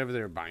whatever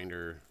their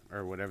binder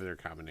or whatever their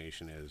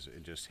combination is,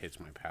 it just hits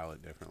my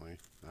palate differently.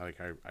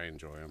 I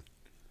enjoy them.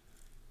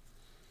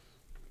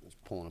 It's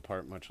pulling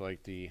apart much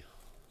like the.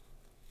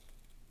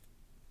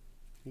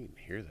 You can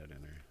hear that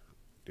in there.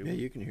 Yeah,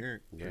 you can hear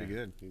it. Yeah, pretty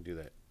good. You can do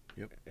that.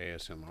 Yep.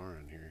 ASMR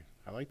in here.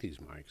 I like these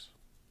mics.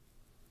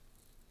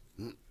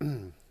 You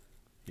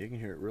can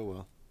hear it real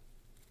well.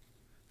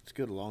 It's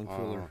good, long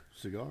filler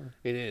cigar.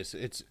 It is.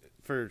 It's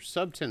for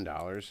sub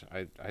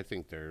 $10, I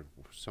think they're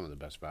some of the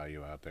best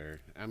value out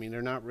there. I mean,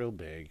 they're not real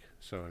big,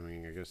 so I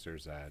mean, I guess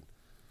there's that.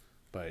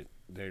 But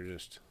they're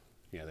just,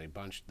 yeah, they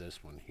bunched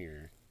this one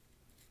here.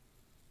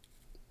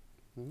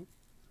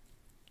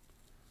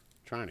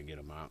 Trying to get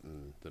them out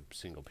in the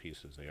single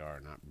pieces they are,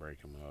 not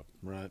break them up.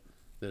 Right.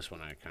 This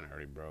one I kind of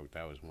already broke.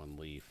 That was one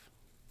leaf.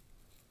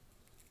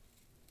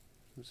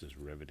 This is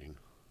riveting.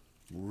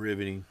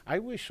 Riveting. I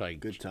wish, like,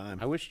 good time.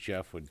 I wish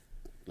Jeff would,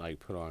 like,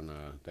 put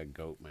on that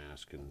goat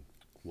mask and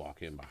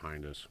walk in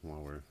behind us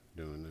while we're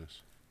doing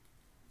this.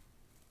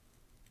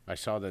 I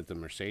saw that the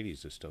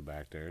Mercedes is still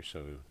back there,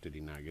 so did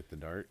he not get the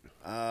dart?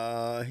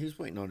 He's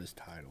waiting on his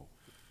title.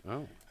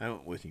 Oh. I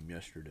went with him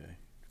yesterday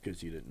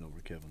because he didn't know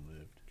where Kevin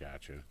lived.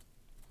 Gotcha.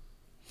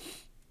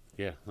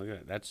 Yeah, look at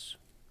that. That's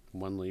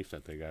one leaf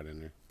that they got in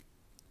there.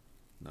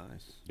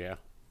 Nice. Yeah.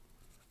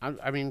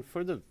 I mean,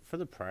 for the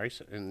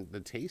price, and the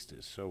taste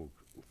is so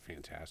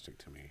fantastic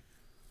to me.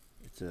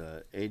 It's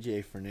a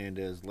AJ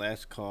Fernandez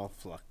Last Call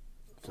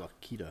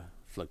Flaquita.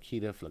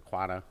 Flaquita.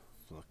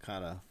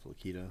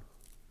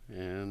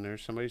 And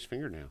there's somebody's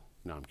fingernail.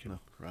 No, I'm kidding. No,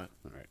 right.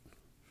 All right.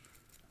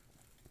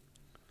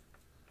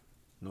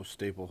 No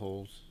staple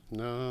holes.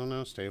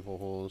 No staple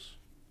holes.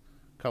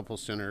 Couple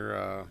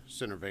center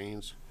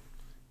veins,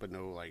 but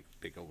no like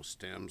big old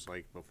stems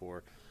like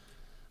before.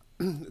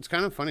 It's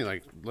kind of funny.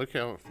 Like look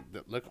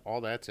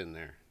all that's in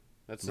there.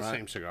 That's the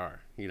same cigar.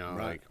 You know,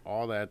 like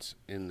all that's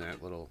in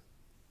that little.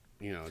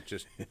 You know,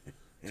 just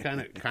it's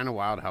kind of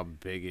wild how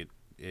big it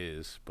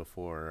is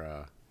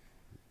before.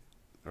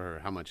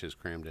 Or how much is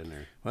crammed in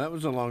there? Well, that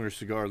was a longer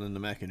cigar than the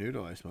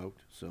Macanudo I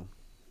smoked. So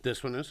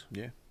this one is?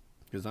 Yeah,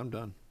 because I'm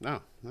done.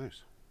 Oh,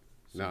 nice.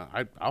 So. No,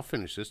 I'll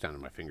finish this down to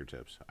my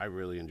fingertips. I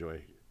really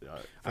enjoy.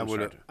 I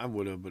would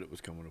have, but it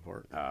was coming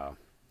apart.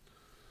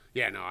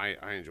 Yeah, no, I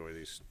enjoy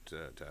these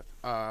to death.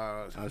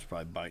 I was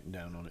probably biting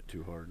down on it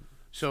too hard.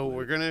 So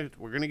we're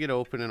gonna get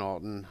open in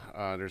Alton.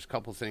 There's a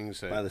couple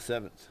things that by the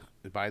 7th.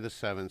 By the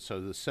 7th.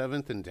 So the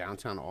 7th in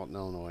downtown Alton,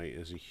 Illinois,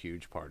 is a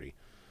huge party.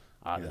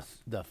 Yes.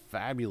 The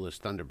fabulous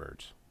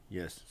Thunderbirds.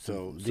 Yes.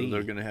 So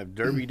they're going to have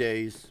Derby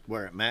days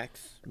where at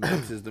Max.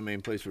 Max is the main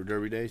place for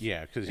Derby days.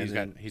 Yeah, because he's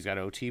got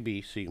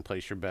OTB, so you can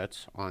place your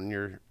bets on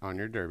your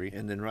Derby.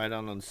 And then right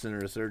on the center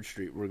of 3rd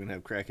Street, we're going to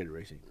have Crackhead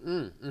Racing.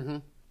 Mm-hmm.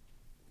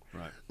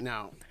 Right.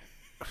 Now,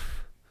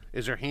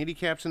 is there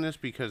handicaps in this?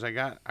 Because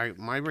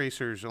my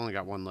racer's only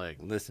got one leg.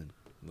 Listen.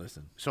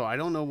 So I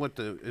don't know what's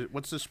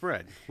the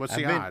spread. What's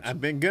the odds? I've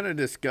been gonna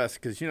discuss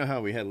because you know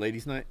how we had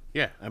ladies' night.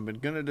 Yeah. I've been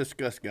gonna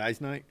discuss guys'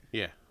 night.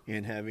 Yeah.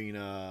 And having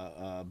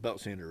belt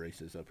sander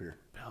races up here.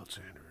 Belt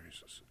sander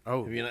races.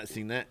 Oh. Have you not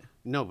seen that?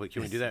 No, but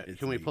can we do that?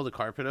 Can we pull the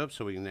carpet up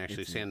so we can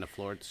actually sand the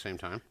floor at the same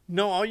time?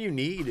 No, all you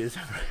need is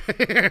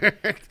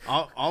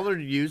all they're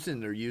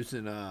using.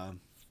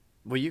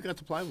 Well, you got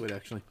the plywood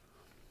actually.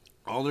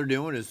 All they're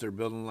doing is they're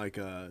building like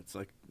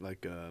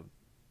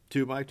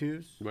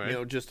 2x2s, right. You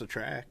know, just a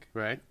track,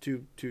 right?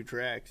 Two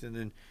tracks, and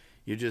then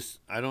you just,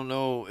 I don't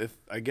know if,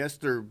 I guess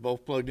they're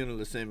both plugged into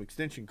the same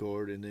extension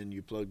cord, and then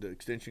you plug the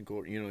extension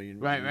cord, you know, just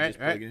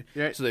plug it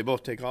in, so they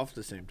both take off at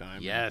the same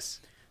time.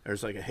 Yes.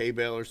 There's like a hay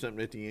bale or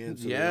something at the end,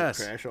 so they don't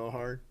crash all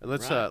hard.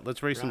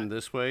 Let's race them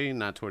this way,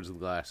 not towards the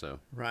glass, though.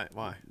 Right?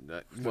 Why?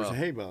 There's a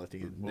hay bale at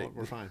the end.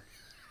 We're fine.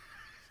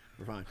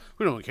 We're fine.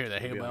 We don't carry the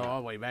hay bale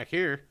all the way back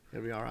here.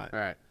 It'll be all right. All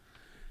right.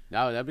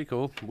 No, that'd be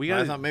cool.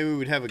 I thought maybe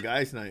we'd have a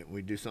guys' night and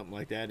we'd do something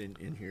like that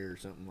in here or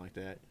something like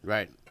that.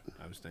 Right.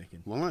 I was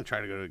thinking. Well, I'm going to try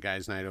to go to a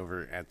guys' night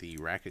over at the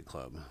Racket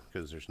Club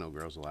because there's no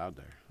girls allowed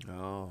there.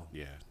 Oh.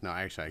 Yeah. No,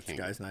 actually, I can't.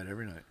 It's guys' night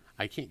every night.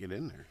 I can't get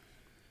in there.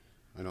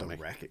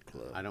 Racket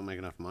Club. I don't make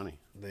enough money.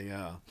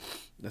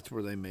 That's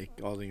where they make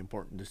all the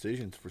important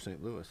decisions for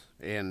St. Louis.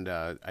 And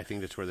I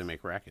think that's where they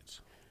make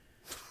rackets.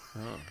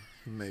 Oh,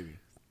 maybe.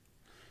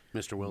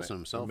 Mr. Wilson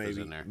himself is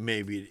in there.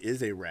 Maybe it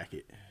is a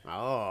racket.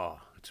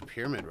 Oh, it's a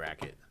pyramid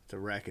racket. It's a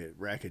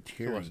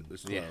racketeering club.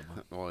 Yeah.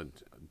 Well,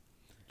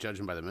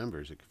 judging by the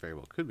members, it very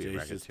well could be a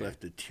racketeering. Just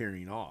left the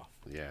tearing off.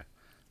 Yeah.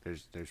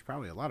 There's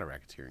probably a lot of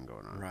racketeering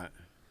going on. Right.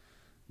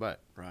 But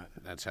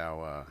that's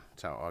how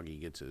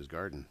Augie gets his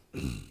garden.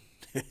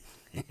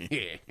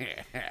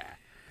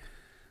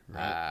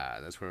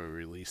 That's where we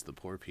release the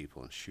poor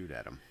people and shoot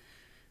at them.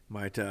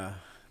 Might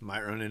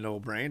run into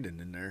old Brandon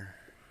in there.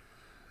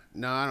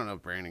 No, I don't know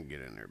if Brandon can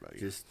get in there, buddy.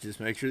 Just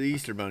make sure the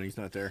Easter Bunny's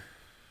not there.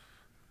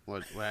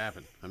 What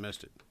happened? I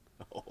missed it.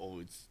 Oh,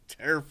 it's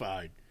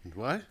terrified.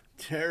 What?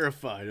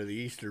 Terrified of the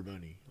Easter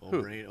Bunny.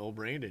 Old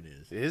Brandon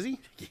is. Is he?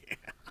 Yeah.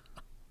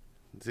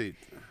 See,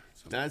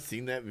 not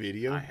seen that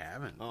video? I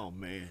haven't. Oh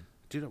man,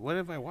 dude, what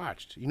have I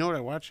watched? You know what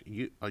I watched?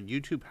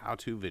 YouTube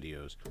how-to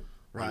videos,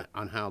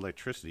 on how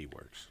electricity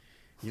works.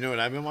 You know what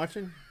I've been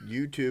watching?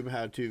 YouTube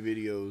how-to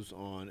videos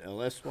on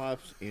LS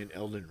swaps and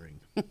Elden Ring.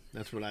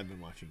 That's what I've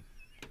been watching.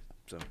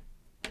 So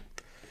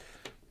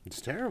it's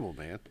terrible,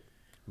 man.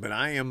 But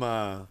I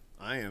am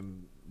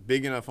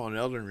big enough on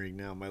Elden Ring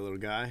now, my little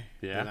guy.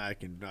 Yeah.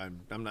 That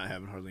I'm not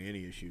having hardly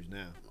any issues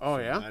now. Oh,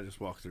 so yeah? I just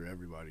walk through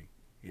everybody.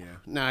 Yeah.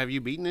 Now, have you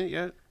beaten it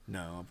yet?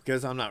 No,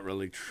 because I'm not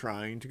really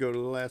trying to go to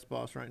the last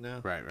boss right now.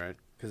 Right.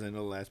 because I know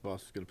the last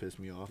boss is going to piss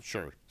me off.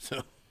 Sure.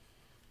 So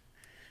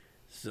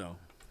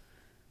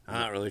I'm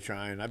not really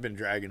trying. I've been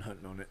dragon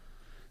hunting on it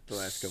the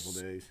last couple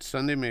days.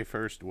 Sunday, May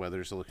 1st,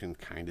 weather's looking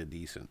kind of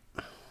decent.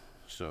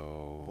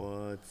 So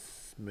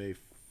what's May 1st?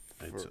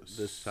 It's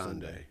this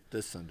Sunday.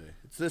 This Sunday.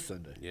 It's this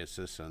Sunday. Yeah, it's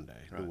this Sunday.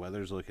 Right. The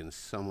weather's looking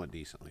somewhat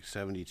decent, like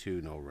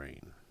 72, no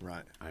rain.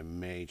 Right. I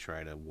may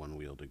try to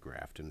one-wheel to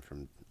Grafton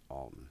from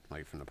Alton,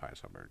 like from the Pie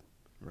Suburb.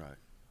 Right.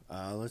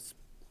 Let's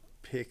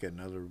pick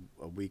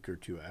a week or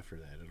two after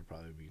that. It'll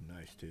probably be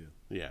nice too.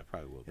 Yeah, it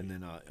probably will be. And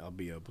then I'll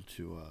be able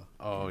to.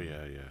 Oh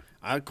yeah,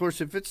 yeah. Of course,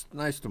 if it's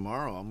nice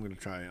tomorrow, I'm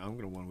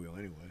gonna one wheel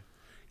anyway.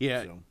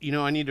 Yeah, So. you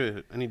know, I need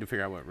to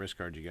figure out what wrist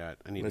guards you got.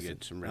 I need to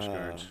get some wrist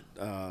guards.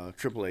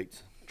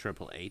 888s.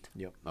 888.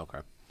 Yep. Okay.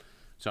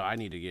 So I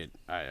need to get.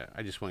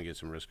 I just want to get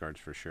some wrist guards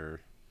for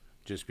sure,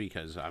 just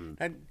because I'm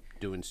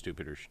doing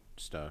stupider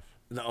stuff.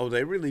 No,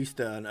 they released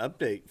an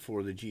update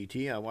for the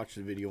GT. I watched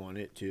the video on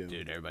it too.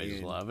 Dude,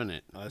 everybody's loving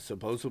it.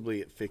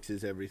 Supposedly it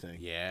fixes everything.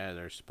 Yeah,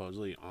 they're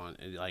supposedly on.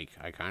 Like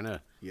I kind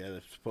of. Yeah,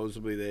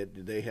 supposedly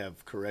they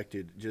have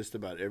corrected just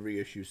about every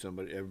issue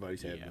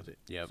everybody's had with it.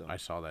 Yep, So. I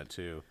saw that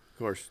too. Of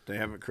course, they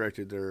haven't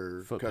corrected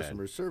their Foot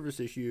customer pad. service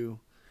issue,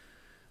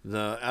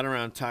 the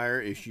out-around tire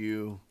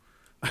issue.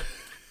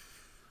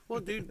 Well,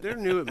 dude, they're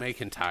new at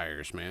making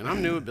tires, man.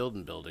 I'm new at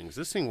building buildings.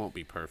 This thing won't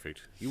be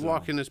perfect. You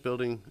walk in this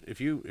building,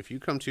 if you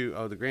come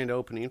to the grand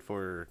opening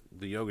for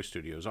the yoga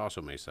studio is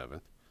also May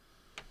 7th.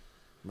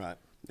 Right.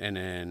 And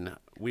then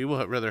we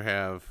will rather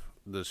have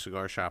the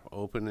cigar shop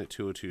open at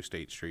 202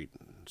 State Street.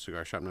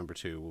 Cigar shop number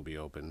 2 will be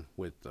open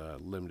with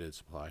limited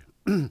supply.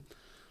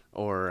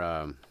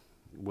 Or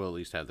we'll at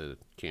least have the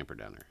camper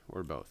down there,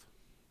 or both.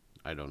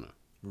 I don't know.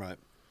 Right.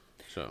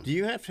 So. Do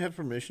you have to have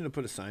permission to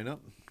put a sign up?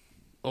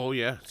 Oh,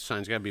 yeah.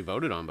 Sign's got to be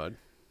voted on, bud.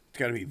 It's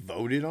got to be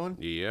voted on?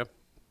 Yep.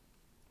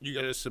 You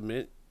got to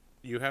submit.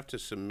 You have to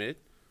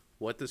submit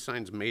what the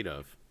sign's made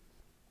of,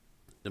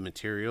 the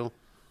material,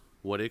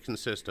 what it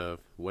consists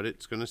of, what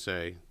it's going to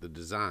say, the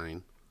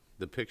design,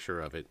 the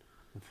picture of it.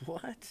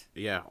 What?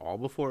 Yeah, all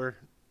before,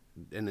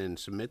 and then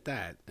submit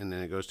that, and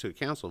then it goes to a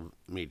council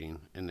meeting,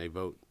 and they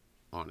vote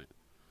on it.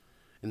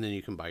 And then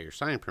you can buy your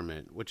sign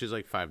permit, which is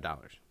like $5,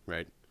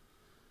 right?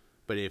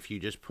 But if you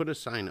just put a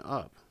sign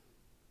up,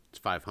 it's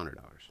 $500.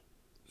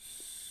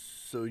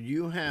 So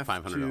you have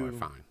 $500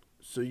 fine.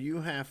 So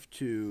you have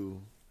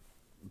to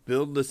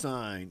build the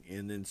sign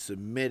and then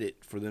submit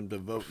it for them to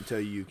vote and tell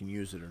you can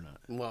use it or not.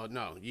 Well,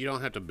 no, you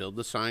don't have to build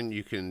the sign.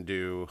 You can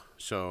do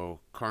so.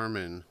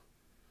 Carmen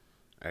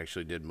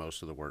actually did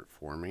most of the work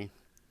for me.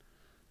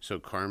 So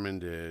Carmen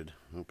did.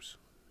 Oops,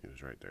 he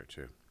was right there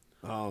too.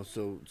 Oh,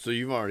 so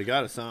you've already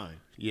got a sign.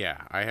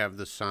 Yeah, I have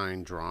the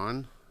sign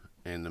drawn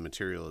and the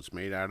material it's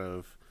made out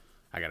of.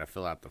 I got to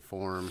fill out the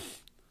form.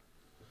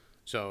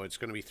 So it's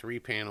going to be 3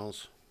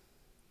 panels.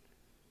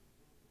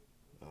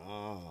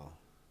 Oh,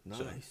 nice.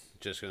 So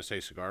just going to say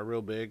cigar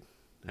real big,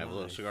 have a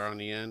little cigar on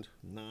the end.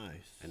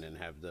 Nice. And then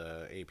have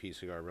the AP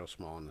cigar real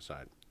small on the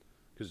side.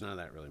 Because none of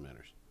that really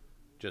matters.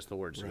 Just the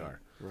word cigar.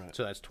 Right.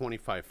 So that's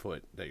 25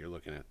 foot that you're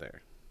looking at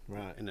there.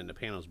 Right. And then the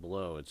panels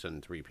below, it's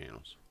in 3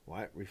 panels.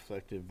 White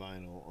reflective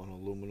vinyl on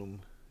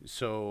aluminum.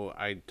 So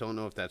I don't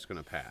know if that's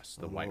going to pass,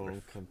 the white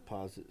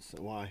composites.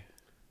 Why?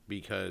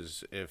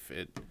 Because if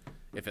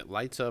it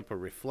lights up or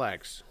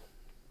reflects,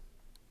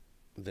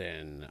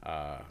 then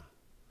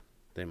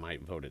they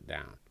might vote it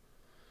down.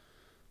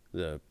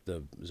 The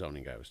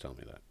zoning guy was telling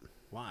me that.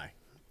 Why?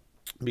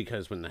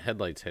 Because when the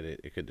headlights hit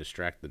it, it could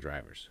distract the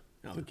drivers.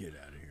 Oh, get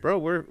out of here. Bro,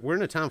 we're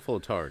in a town full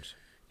of tards.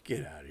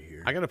 Get out of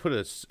here. I got to put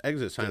an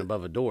exit sign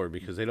above a door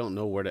because they don't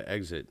know where to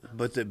exit.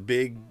 But the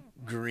big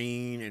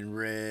green and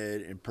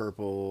red and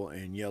purple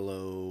and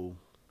yellow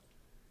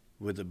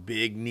with a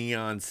big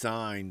neon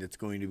sign that's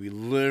going to be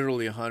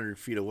literally 100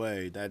 feet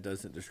away, that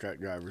doesn't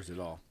distract drivers at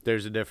all.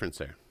 There's a difference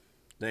there.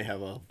 They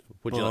have a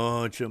Would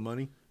bunch of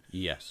money.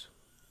 Yes.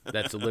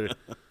 That's a little.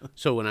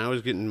 So when I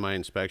was getting my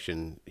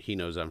inspection, he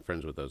knows I'm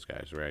friends with those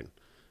guys, right?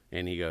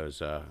 And he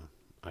goes,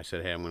 I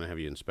said, hey, I'm going to have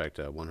you inspect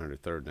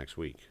 103rd next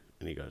week.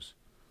 And he goes,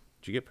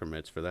 did you get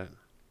permits for that?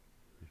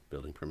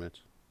 Building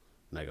permits?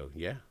 And I go,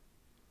 yeah.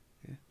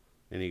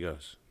 And he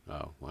goes,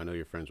 oh, well, I know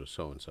you're friends with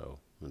so-and-so.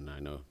 And I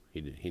know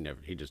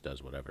he just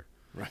does whatever.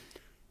 Right.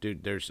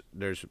 Dude,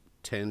 there's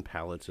 10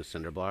 pallets of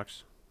cinder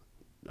blocks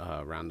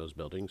around those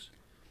buildings.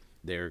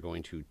 They're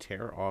going to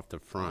tear off the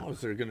front. Oh,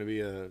 is there going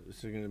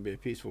to be a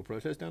peaceful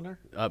protest down there?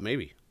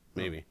 Maybe.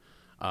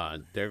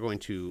 They're going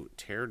to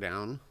tear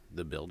down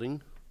the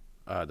building,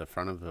 the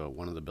front of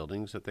one of the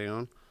buildings that they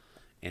own,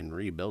 and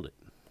rebuild it.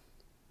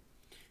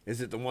 Is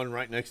it the one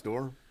right next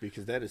door?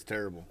 Because that is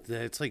terrible.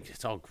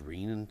 It's all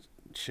green and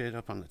shit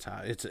up on the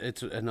top. It's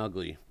an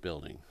ugly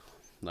building,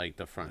 like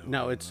the front.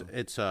 No,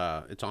 it's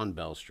on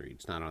Bell Street.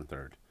 It's not on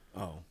 3rd.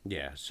 Oh.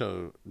 Yeah,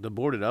 so the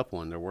boarded up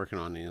one, they're working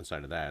on the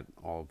inside of that.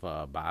 All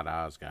of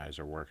Bada's guys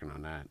are working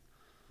on that.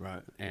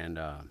 Right. And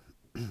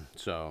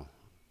so,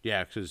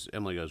 yeah, because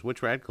Emily goes,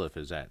 which Radcliffe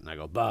is that? And I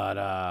go,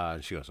 Bada.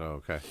 And she goes,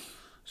 oh, okay.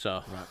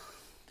 So. Right.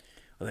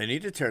 Well, they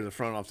need to tear the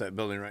front off that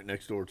building right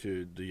next door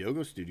to the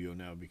yoga studio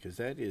now, because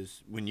that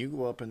is, when you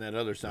go up in that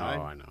other side,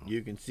 I know.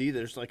 You can see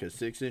there's like a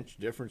 6-inch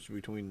difference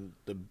between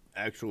the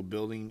actual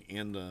building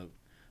and the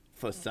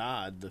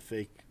facade, the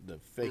fake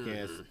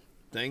ass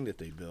thing that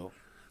they built.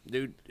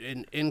 Dude,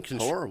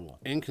 horrible.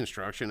 In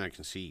construction, I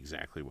can see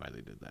exactly why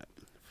they did that.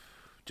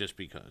 Just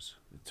because.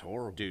 It's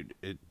horrible. Dude,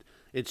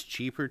 it's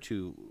cheaper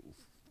to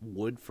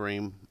wood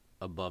frame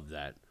above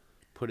that,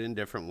 put in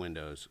different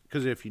windows,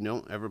 because if you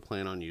don't ever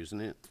plan on using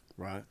it,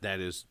 right, that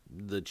is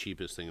the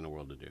cheapest thing in the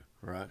world to do.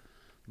 Right.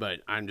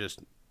 But I'm just,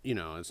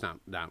 it's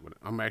not what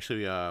I'm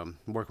actually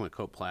working with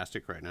Coat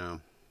Plastic right now,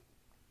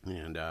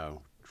 and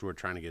we're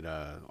trying to get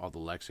all the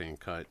Lexan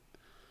cut,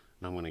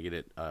 and I'm going to get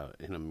it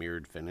in a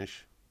mirrored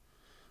finish.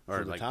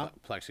 Or like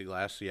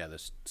plexiglass. Yeah,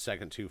 the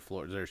second 2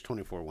 floors. There's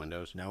 24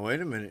 windows. Now, wait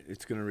a minute.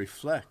 It's going to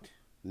reflect.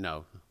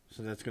 No.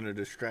 So that's going to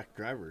distract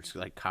drivers. It's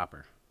like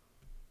copper.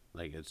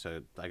 Like it's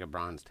like a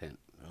bronze tint.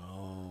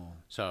 Oh.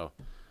 So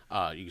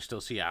you can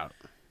still see out.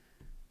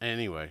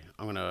 Anyway,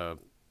 and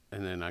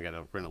then I got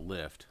to rent a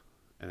lift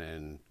and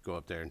then go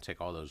up there and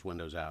take all those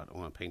windows out. I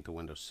want to paint the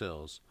window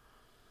sills.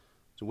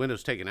 So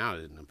windows taken out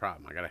isn't a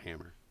problem. I got a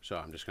hammer. So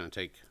I'm just going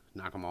to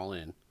knock them all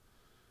in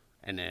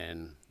and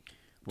then...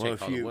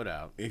 take all the wood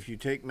out. If you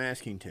take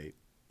masking tape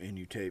and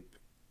you tape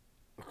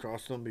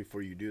across them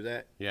before you do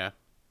that,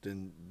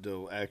 then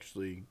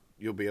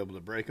you'll be able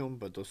to break them,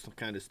 but they'll still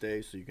kind of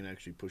stay, so you can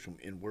actually push them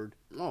inward.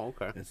 Oh,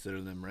 okay. Instead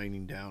of them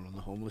raining down on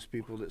the homeless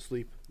people that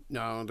sleep.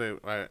 No, they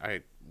got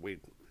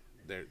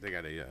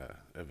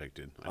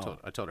evicted.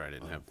 I told her I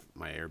didn't have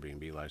my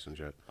Airbnb license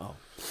yet. Oh,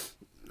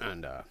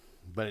 and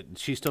but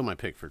she's still my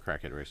pick for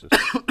crackhead races.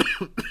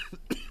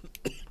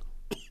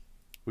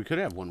 We could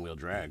have one-wheel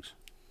drags.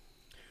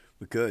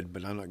 We could,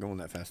 but I'm not going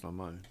that fast on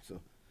mine.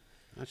 So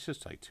that's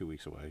just like 2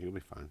 weeks away. You'll be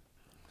fine.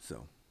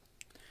 So,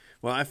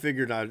 well, I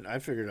figured I'd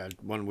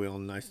one wheel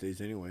on nice days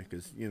anyway,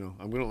 because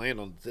I'm going to land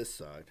on this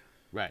side.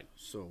 Right.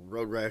 So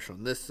road rash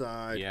on this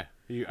side. Yeah.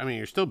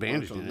 You're still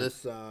bandaged on this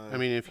side. I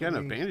mean, if you got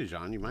enough bandage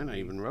on, you might not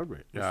even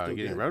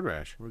getting road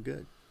rash. We're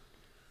good.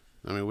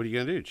 I mean, what are you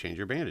gonna do? Change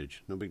your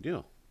bandage? No big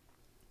deal.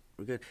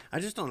 We're good.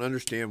 I just don't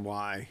understand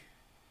why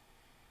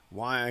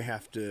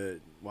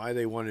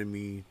they wanted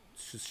me.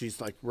 She's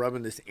like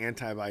rubbing this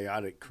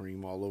antibiotic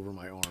cream all over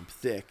my arm,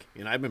 thick,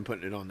 and I've been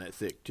putting it on that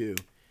thick too,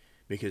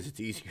 because it's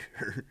easier.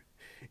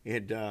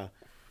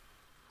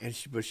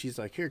 But she's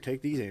like, here,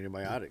 take these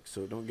antibiotics,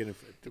 so don't get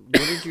infected.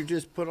 What did you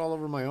just put all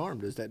over my arm?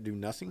 Does that do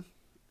nothing?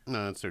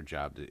 No, it's their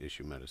job to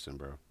issue medicine,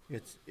 bro.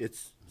 It's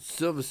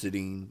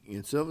silvacetine,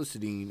 and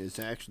silvacetine is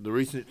actually the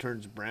reason it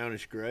turns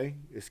brownish gray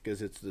is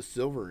because it's the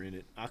silver in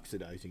it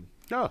oxidizing.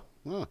 Oh,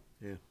 yeah,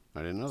 I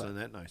didn't know that. Isn't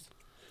that nice?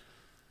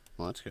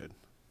 Well, that's good.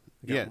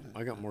 I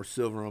got more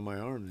silver on my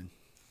arm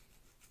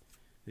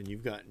than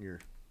you've got in your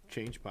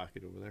change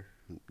pocket over there.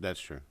 That's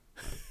true.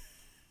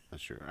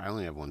 That's true. I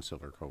only have one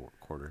silver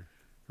quarter.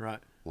 Right.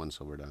 One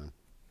silver dime.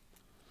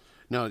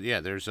 No, yeah,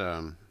 there's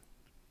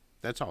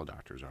that's all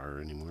doctors are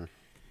anymore,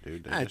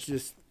 dude. They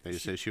just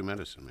issue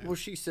medicine, man. Well,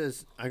 she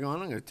says, I'm not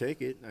going to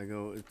take it. I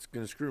go, it's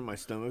going to screw my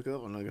stomach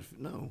up. I'm not going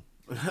to, no,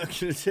 I'm not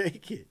going to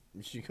take it.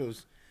 And she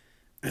goes,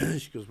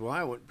 well,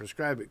 I wouldn't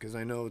prescribe it because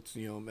I know it's,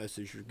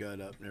 messes your gut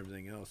up and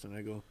everything else. And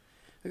I go,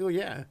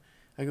 yeah.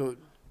 I go,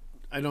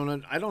 I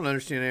don't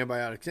understand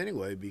antibiotics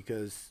anyway,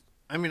 because,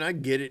 I mean, I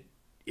get it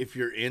if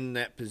you're in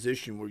that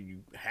position where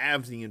you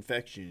have the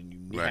infection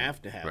and you have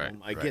to have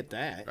them. I get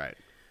that. Right.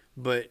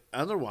 But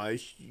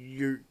otherwise,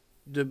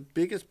 the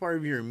biggest part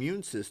of your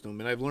immune system,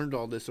 and I've learned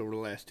all this over the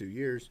last 2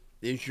 years,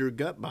 is your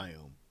gut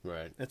biome.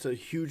 Right. That's a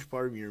huge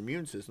part of your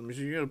immune system. So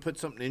you're going to put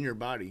something in your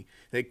body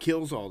that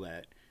kills all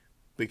that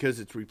because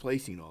it's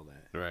replacing all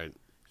that. Right.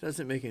 It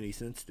doesn't make any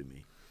sense to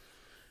me.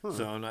 Huh.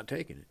 So I'm not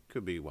taking it.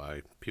 Could be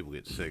why people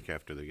get sick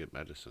after they get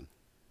medicine.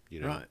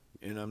 Right.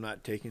 And I'm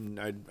not taking,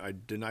 I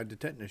denied the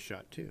tetanus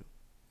shot too.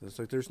 It's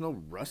like there's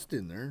no rust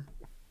in there.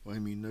 I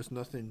mean, there's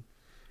nothing.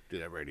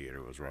 Dude, that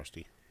radiator was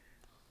rusty.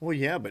 Well,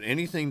 yeah, but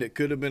anything that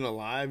could have been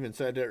alive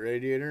inside that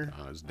radiator,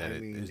 it's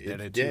dead. It's dead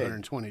at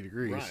 220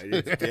 degrees. Right,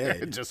 it's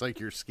dead. Just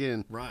like your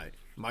skin. Right.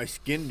 My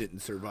skin didn't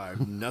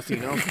survive.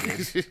 Nothing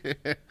else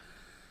did.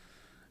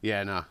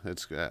 Yeah, no,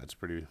 that's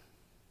pretty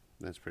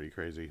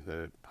crazy that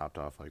it popped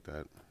off like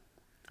that.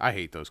 I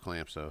hate those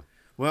clamps, though.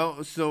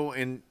 Well,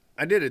 and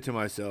I did it to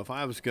myself.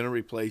 I was going to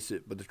replace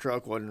it, but the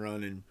truck wasn't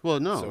running. Well,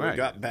 no, so it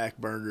got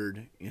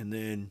backburnered, and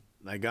then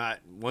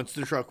once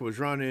the truck was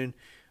running,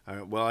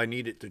 I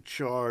need it to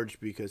charge,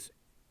 because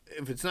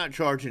if it's not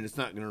charging, it's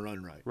not going to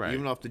run right.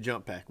 Even off the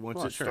jump pack.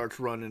 Once it starts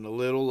running a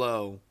little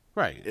low,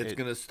 it's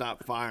going to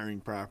stop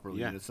firing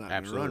properly, and it's not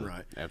going to run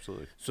right.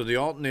 Absolutely. So the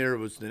alternator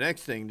was the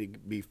next thing to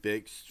be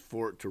fixed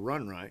for it to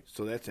run right.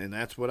 So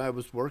that's what I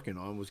was working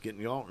on, was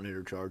getting the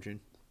alternator charging.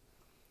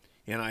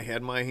 And I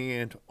had my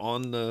hand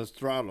on the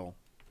throttle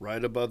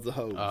right above the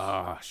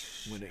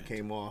hose when it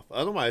came off.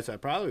 Otherwise, I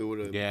probably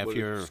would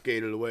have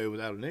skated away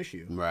without an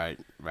issue. Right,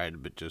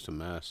 but just a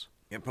mess.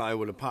 it probably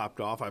would have popped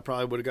off. I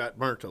probably would have got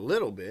burnt a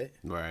little bit.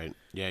 Right.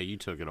 Yeah, you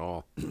took it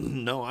all.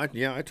 No, I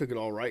took it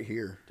all right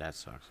here. That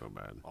sucks so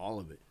bad. All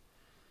of it.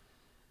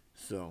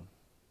 So.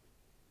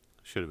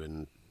 Should have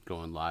been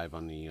going live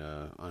on the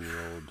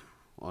Unrolled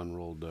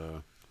Unrolled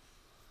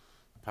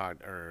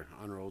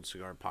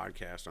Cigar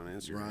podcast on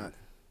Instagram. Right.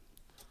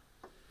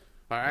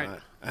 All right.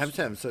 I was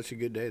having such a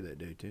good day that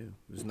day too.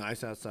 It was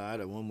nice outside.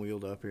 I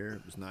one-wheeled up here.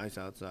 It was nice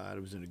outside. I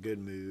was in a good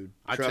mood.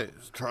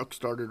 Truck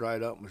started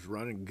right up and was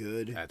running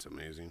good. That's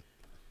amazing.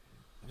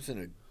 I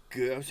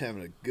was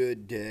having a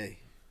good day.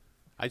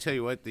 I tell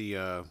you what,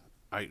 I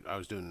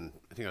was doing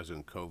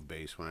Cove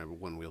Base when I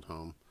one-wheeled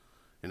home,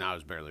 and I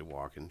was barely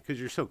walking because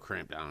you're so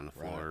cramped down on the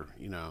floor,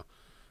 you know.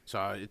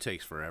 So it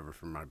takes forever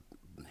for my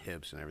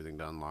hips and everything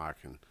to unlock,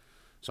 and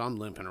so I'm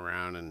limping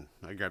around, and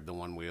I grabbed the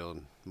one wheel,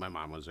 and my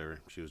mom was there.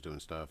 She was doing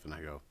stuff, and I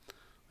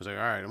was like,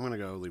 all right, I'm going to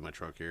go leave my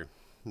truck here.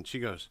 And she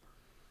goes,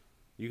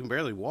 you can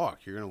barely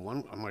walk. You're going to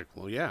one. I'm like,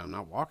 well, yeah, I'm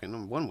not walking.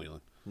 I'm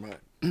one-wheeling. Right.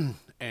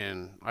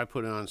 And I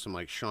put on some,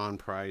 like, Sean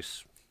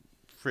Price,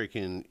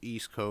 freaking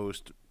East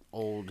Coast,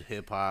 old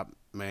hip-hop,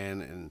 man,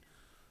 and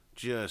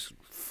just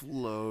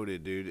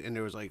floated, dude. And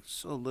there was, like,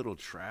 so little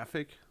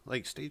traffic.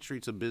 Like, State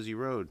Street's a busy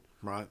road.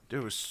 Right.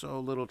 There was so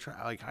little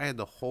traffic. Like, I had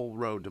the whole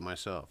road to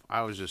myself.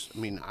 I was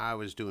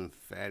doing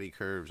fatty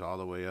curves all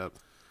the way up.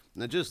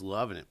 And just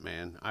loving it,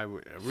 man. I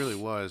really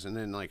was. And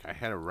then, like, I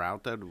had a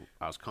route that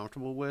I was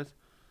comfortable with.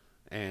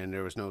 And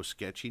there was no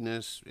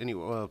sketchiness.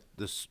 Anyway, well,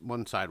 this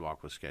one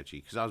sidewalk was sketchy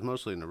because I was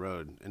mostly in the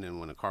road. And then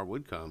when a car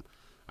would come,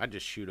 I'd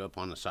just shoot up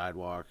on the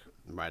sidewalk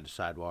and ride the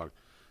sidewalk.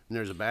 And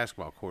there's a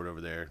basketball court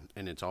over there,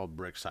 and it's all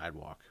brick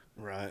sidewalk.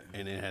 Right.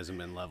 And it hasn't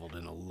been leveled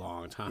in a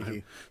long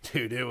time.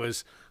 Dude, I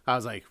was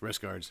like,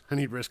 wrist guards. I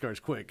need wrist guards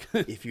quick.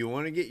 If you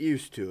want to get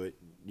used to it,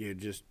 you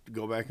just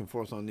go back and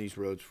forth on these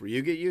roads. For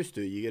you get used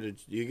to it,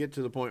 you get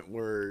to the point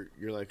where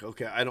you're like,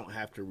 okay, I don't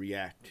have to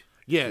react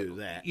to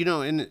that. You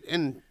know,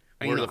 and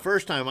where the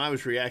first time I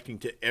was reacting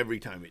to every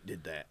time it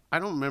did that. I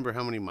don't remember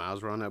how many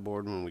miles were on that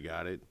board when we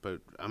got it,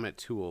 but I'm at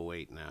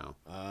 208 now.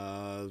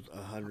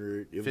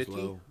 100. It 50? was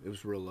low. It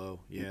was real low.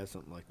 Yeah,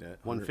 something like that.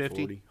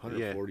 150?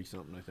 140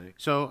 something, I think.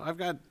 So I've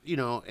got, you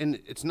know, and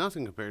it's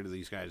nothing compared to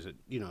these guys that,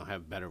 you know,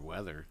 have better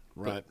weather.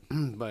 Right.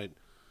 But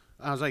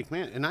I was like,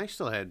 man, and I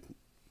still had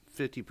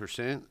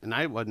 50%, and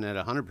I wasn't at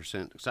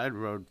 100% because I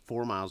rode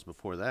 4 miles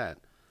before that.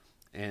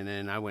 And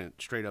then I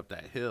went straight up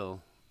that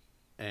hill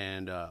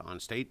and on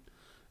State.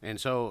 And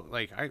so,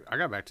 like, I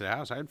got back to the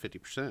house. I had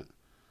 50%. And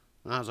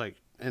I was like,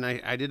 and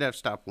I did have to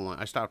stop one.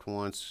 I stopped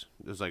once.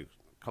 There was, like,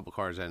 a couple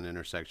cars at an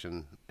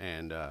intersection.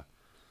 And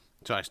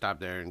so I stopped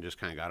there and just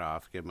kind of got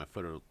off, gave my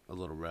foot a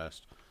little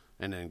rest,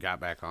 and then got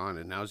back on.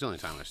 And that was the only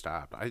time I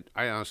stopped.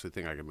 I honestly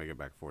think I could make it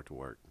back and forth to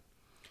work.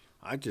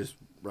 I just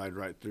ride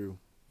right through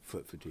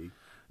foot fatigue.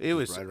 It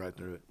was right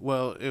through it.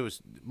 Well, it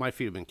was my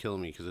feet have been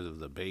killing me because of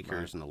the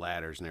bakers and the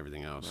ladders and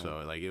everything else. So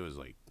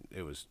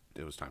it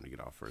was time to get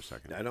off for a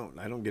second. I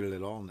don't get it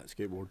at all on that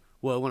skateboard.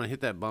 Well, when I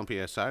hit that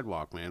bumpy ass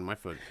sidewalk, man, my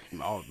foot,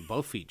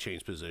 both feet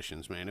changed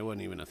positions, man. It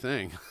wasn't even a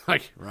thing.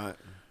 Like right.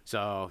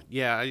 So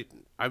yeah,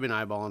 I've been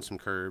eyeballing some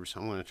curbs.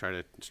 I'm gonna try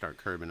to start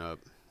curbing up.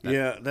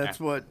 That's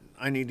what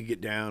I need to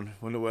get down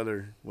when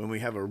we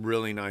have a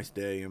really nice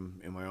day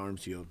and my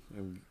arm's healed,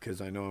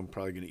 because I know I'm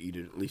probably gonna eat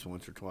it at least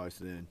once or twice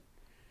then.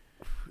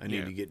 I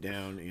need to get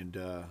down and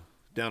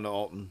down to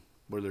Alton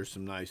where there's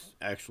some nice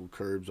actual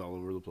curbs all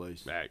over the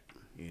place. Right.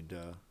 And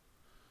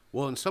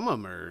well, and some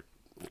of them are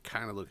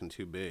kind of looking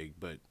too big,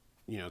 but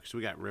you know, because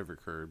we got river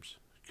curbs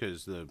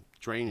because the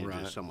drainage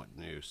is somewhat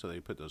new, so they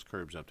put those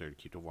curbs up there to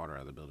keep the water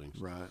out of the buildings.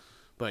 Right.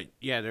 But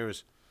yeah,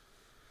 there's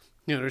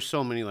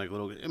so many like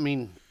little. I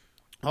mean,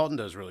 Alton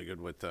does really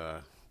good with.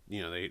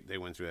 You know, they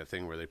went through that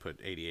thing where they put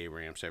ADA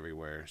ramps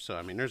everywhere. So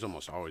I mean, there's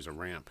almost always a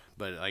ramp.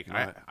 But like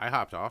I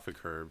hopped off a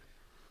curb.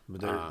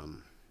 But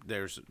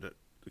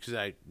because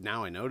I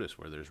notice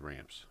where there's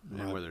ramps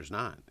and where there's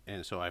not,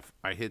 and so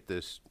I hit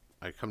this.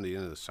 I come to the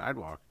end of the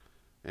sidewalk,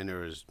 and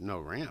there was no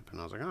ramp, and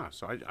I was like, oh,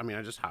 so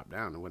I just hopped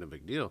down. It wasn't a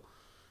big deal,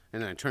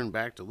 and then I turned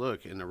back to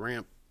look, and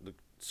the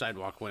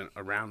sidewalk went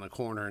around the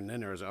corner, and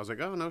then I was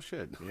like, oh no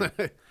shit. Yeah.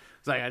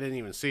 It's like I didn't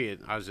even see it.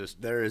 I was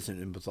just there isn't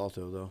in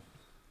Bethalto though.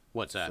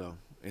 What's that? So,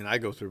 and I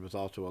go through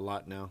Bethalto a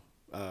lot now.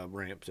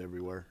 Ramps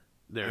everywhere.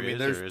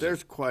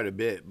 There's quite a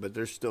bit, but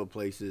there's still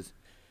places.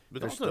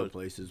 There's still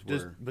places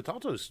where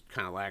Bethalto's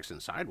kind of lacks in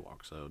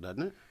sidewalks, though,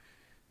 doesn't it?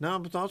 No,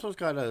 Bethalto's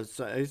got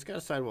a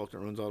sidewalk that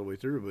runs all the way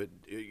through, but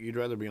you'd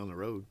rather be on the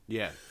road.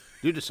 Yeah,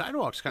 dude, the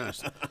sidewalks kind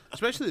of,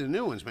 especially the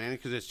new ones, man,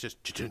 because it's just,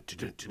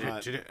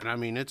 and I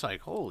mean, it's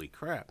like holy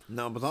crap.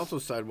 No,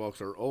 Bethalto's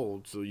sidewalks are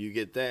old, so you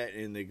get that,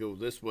 and they go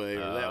this way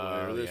or that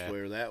way or this way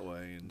or that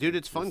way. And dude,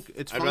 it's fun.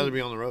 I'd rather be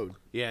on the road.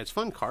 Yeah, it's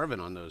fun carving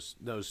on those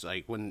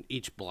like when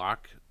each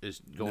block is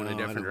going a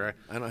different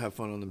direction. I don't have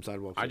fun on them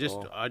sidewalks. I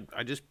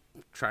just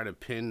try to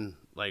pin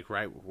like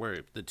right where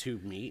the two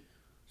meet,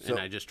 and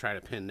I just try to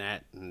pin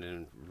that and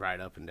then ride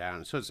up and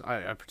down. So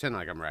I pretend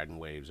like I'm riding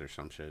waves or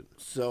some shit.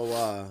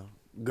 So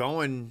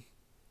going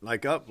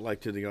like up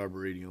to the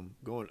Arboretum,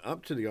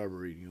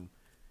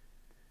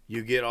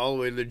 You get all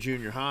the way to the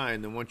junior high,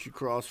 and then once you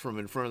cross from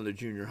in front of the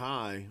junior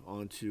high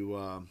onto,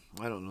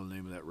 I don't know the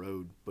name of that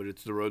road, but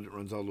it's the road that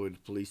runs all the way to the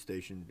police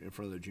station in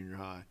front of the junior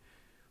high.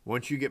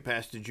 Once you get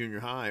past the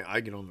junior high, I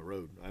get on the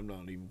road. I'm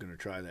not even going to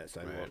try that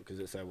sidewalk because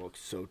that sidewalk's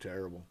so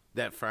terrible.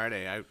 That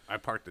Friday, I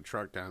parked the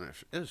truck down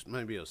there.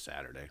 Maybe it was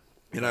Saturday.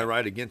 And I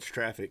ride against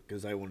traffic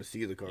because I want to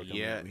see the car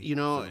coming at me. You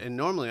know, and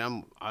normally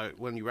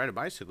when you ride a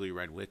bicycle, you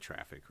ride with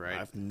traffic, right?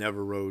 I've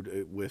never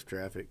rode with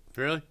traffic.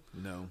 Really?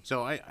 No.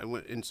 So I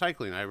went in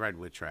cycling. I ride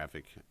with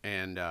traffic,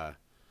 and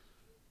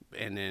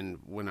then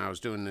when I was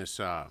doing this,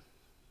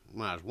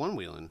 when I was one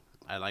wheeling,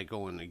 I like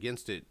going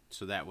against it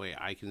so that way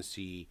I can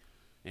see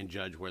and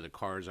judge where the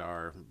cars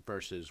are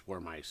versus where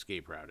my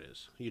escape route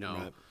is. You know.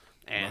 Right.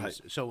 And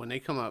so when they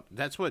come up,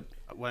 that's what,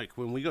 like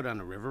when we go down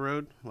the River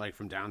Road, like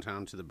from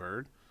downtown to the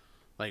Bird.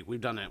 Like,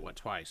 we've done that,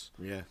 twice?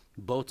 Yeah.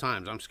 Both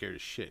times, I'm scared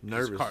as shit.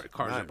 Nervous.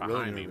 Cars are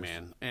behind me,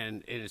 man.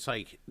 And it's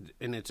like,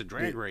 and it's a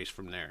drag race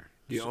from there.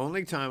 The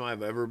only time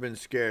I've ever been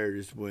scared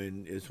is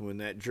when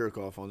that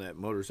jerk-off on that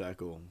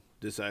motorcycle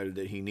decided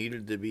that he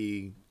needed to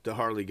be the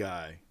Harley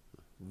guy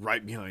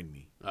right behind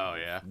me. Oh,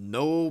 yeah?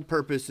 No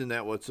purpose in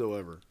that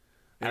whatsoever.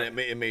 And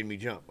it made me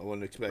jump. I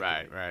wasn't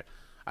expecting it. Right.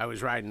 I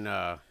was riding,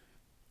 I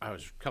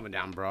was coming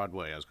down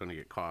Broadway. I was going to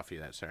get coffee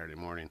that Saturday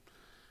morning.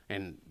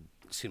 And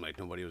it seemed like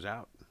nobody was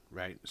out.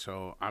 Right,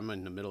 so I'm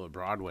in the middle of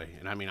Broadway,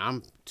 and I mean,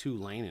 I'm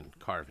 2-laning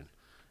carving.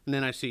 And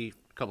then I see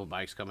a couple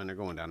bikes coming, they're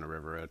going down the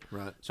River Road.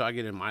 Right. So I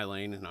get in my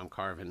lane, and I'm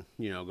carving,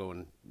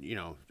 going,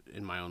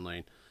 in my own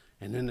lane.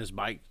 And then this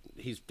bike,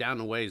 he's down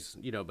the ways,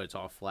 but it's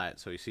all flat,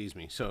 so he sees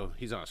me. So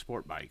he's on a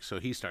sport bike, so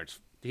he's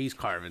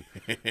carving.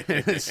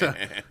 So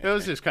it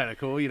was just kind of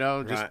cool,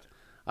 just.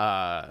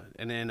 Right.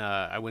 And then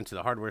I went to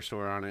the hardware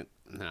store on it,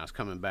 and then I was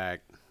coming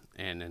back,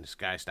 and then this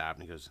guy stopped,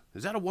 and he goes,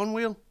 "Is that a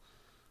one-wheel?"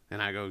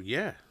 And I go,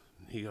 "Yeah."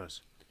 He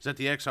goes, "Is that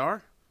the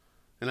XR?"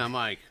 And I'm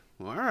like,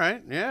 "Well, all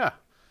right, yeah."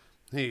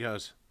 He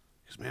goes,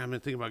 "Man, I've been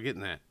thinking about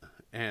getting that."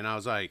 And I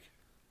was like,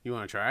 "You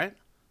want to try it?"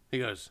 He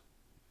goes,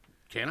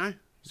 "Can I?"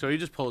 So he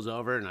just pulls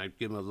over, and I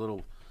give him a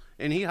little,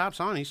 and he hops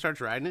on. He starts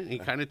riding it, and he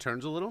kind of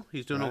turns a little.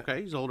 He's doing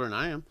okay. He's older than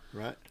I am.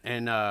 Right.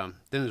 And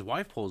then his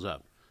wife pulls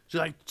up. She's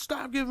like,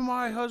 "Stop giving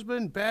my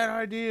husband bad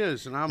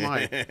ideas." And I'm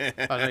like,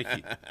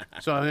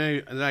 so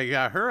then I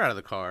got her out of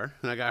the car,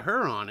 and I got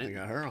her on it.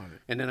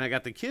 And then I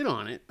got the kid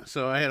on it.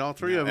 So I had all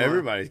three of them.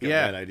 Everybody's got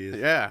bad ideas.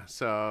 Yeah.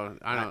 So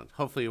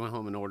hopefully you went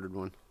home and ordered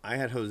one. I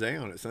had Jose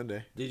on it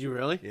Sunday. Did you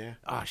really? Yeah.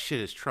 Oh,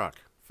 shit, his truck.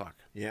 Fuck.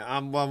 Yeah.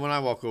 Well, when I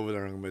walk over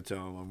there, I'm going to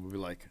tell him, I'm going to be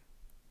like,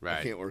 right.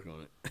 I can't work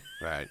on it.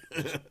 Right.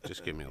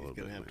 Just give me a little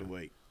bit. He's going to have to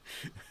wait.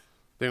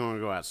 Then we're going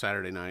to go out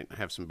Saturday night,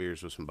 have some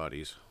beers with some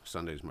buddies.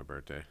 Sunday's my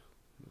birthday.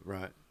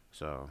 Right.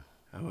 So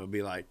I'm going to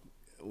be like,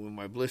 when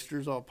my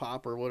blisters all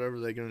pop or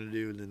whatever they're going to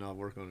do, then I'll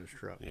work on this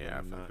truck.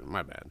 Yeah,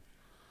 my bad.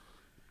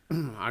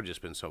 I've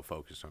just been so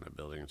focused on that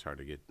building, it's hard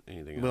to get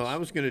anything else. Well, I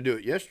was going to do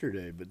it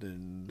yesterday, but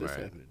then this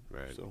happened.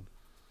 Right. So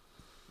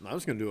I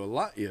was going to do a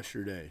lot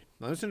yesterday.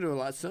 I was going to do a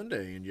lot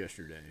Sunday and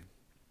yesterday,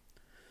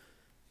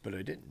 but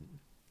I didn't.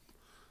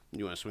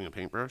 You want to swing a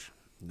paintbrush?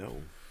 No.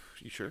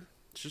 You sure?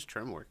 It's just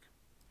trim work.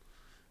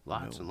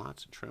 Lots and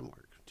lots of trim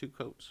work. 2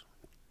 coats.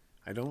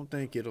 I don't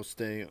think it'll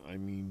stay. I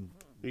mean,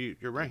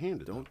 you're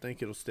right-handed. Don't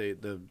think it'll stay.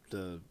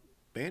 The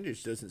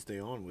bandage doesn't stay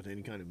on with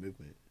any kind of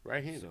movement.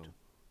 Right-handed. So,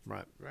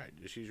 right.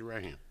 Just use your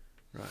right hand.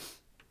 Right.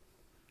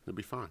 It'll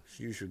be fine. Just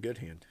use your good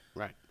hand.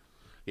 Right.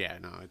 Yeah.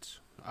 No, it's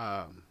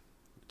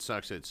it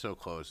sucks. It's so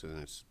close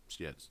and it's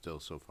still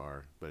so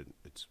far, but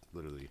it's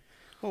literally.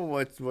 Well,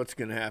 what's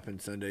going to happen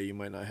Sunday? You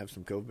might not have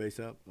some Cove base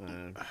up.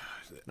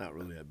 Not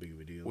really that big of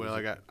a deal. Well,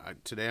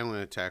 today I'm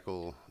going to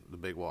tackle the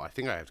big wall. I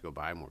think I have to go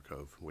buy more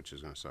Cove, which is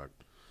going to suck.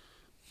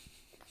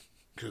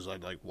 Because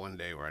I'd like one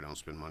day where I don't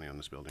spend money on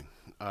this building.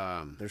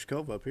 There's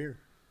Cove up here.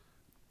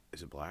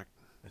 Is it black?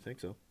 I think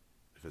so.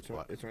 If it's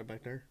black, it's right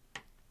back there.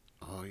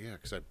 Oh yeah,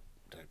 because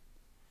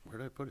where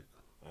did I put it?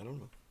 I don't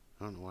know.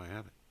 I don't know why I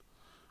have it.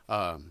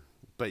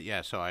 But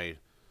yeah, so I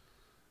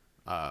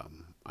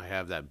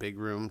have that big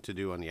room to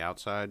do on the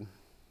outside,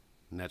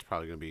 and that's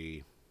probably going to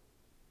be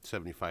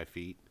 75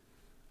 feet.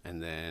 And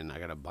then I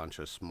got a bunch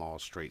of small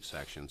straight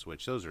sections,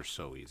 which those are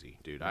so easy,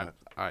 dude.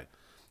 Right.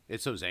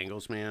 It's those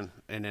angles, man.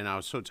 And then I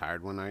was so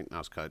tired one night, and I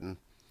was cutting.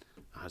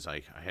 I was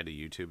like, I had to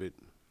YouTube it.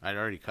 I'd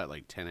already cut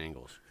like 10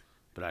 angles,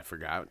 but I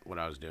forgot what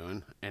I was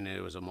doing. And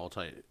it was it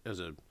was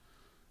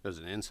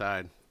an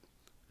inside,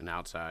 an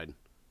outside,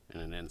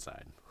 and an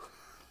inside.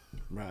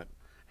 Right.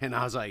 And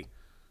I was like,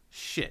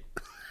 shit.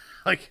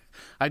 Like,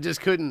 I just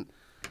couldn't.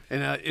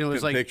 And it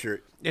was like, picture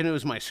it. And it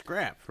was my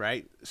scrap,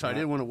 right? So I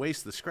didn't want to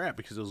waste the scrap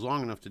because it was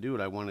long enough to do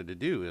what I wanted to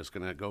do. It was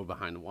going to go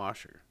behind the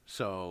washer.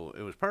 So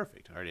it was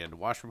perfect. I already had the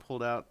washer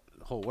pulled out,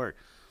 the whole work.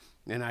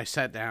 And I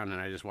sat down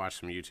and I just watched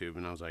some YouTube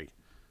and I was like,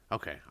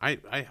 okay, I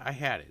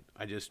had it.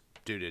 It just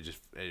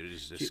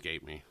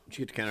escaped me. Did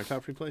you get the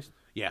countertops replaced?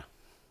 Yeah.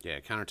 Yeah,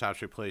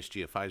 countertops replaced,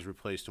 GFI's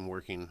replaced and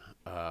working.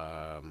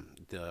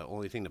 The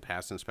only thing to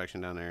pass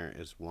inspection down there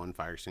is one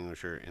fire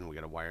extinguisher, and we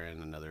got to wire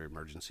in another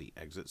emergency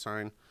exit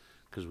sign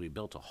because we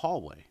built a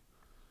hallway.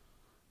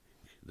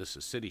 This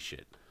is city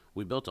shit.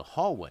 We built a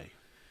hallway.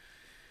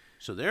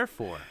 So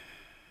therefore,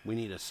 we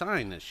need a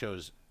sign that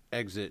shows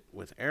exit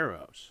with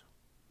arrows.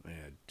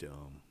 Yeah,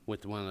 dumb.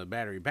 With one of the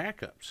battery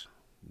backups.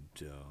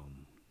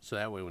 Dumb. So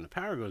that way when the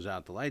power goes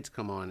out, the lights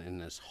come on in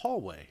this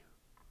hallway.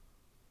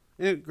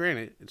 And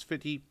granted, it's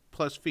 50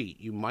 plus feet.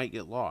 You might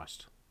get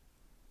lost.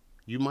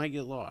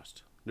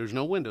 There's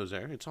no windows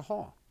there. It's a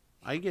hall.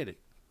 I get it.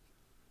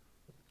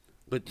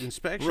 But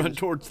inspections... Run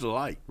towards the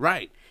light.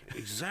 Right.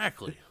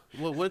 Exactly.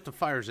 Well, what if the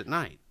fire's at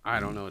night? I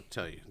don't know what to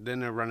tell you. Then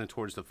they're running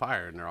towards the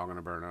fire, and they're all going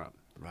to burn up.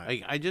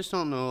 Right. I just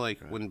don't know, like,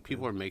 when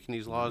people are making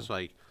these laws,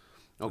 like,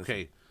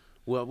 okay,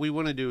 what we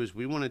want to do is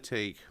we want to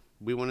take,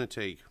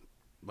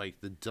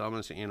 like, the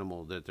dumbest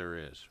animal that there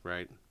is,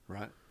 right?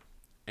 Right.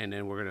 And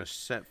then we're going to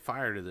set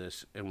fire to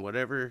this, and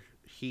whatever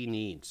he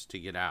needs to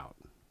get out,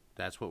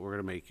 that's what we're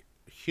going to make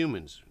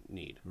humans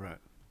need. Right.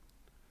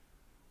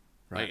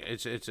 Right.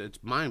 Like, it's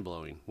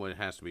mind-blowing what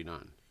has to be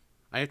done.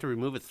 I have to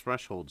remove a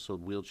threshold so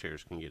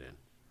wheelchairs can get in.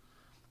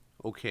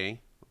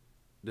 Okay.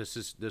 This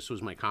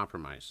was my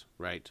compromise,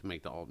 right, to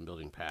make the Alton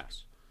building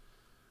pass.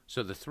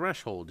 So the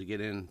threshold to get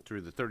in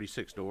through the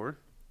 36 door,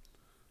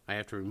 I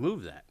have to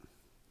remove that.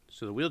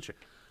 So the wheelchair...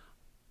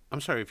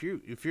 I'm sorry, if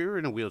you're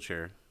in a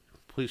wheelchair,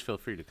 please feel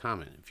free to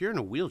comment. If you're in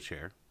a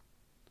wheelchair,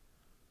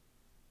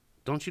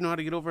 don't you know how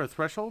to get over a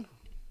threshold?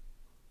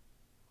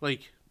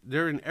 Like,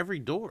 they're in every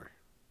door.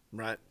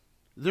 Right.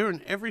 They're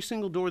in every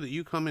single door that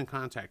you come in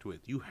contact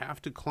with. You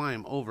have to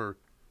climb over.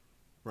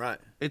 Right.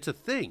 It's a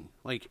thing.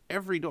 Like,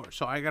 every door.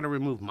 So I got to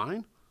remove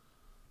mine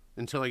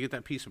until I get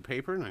that piece of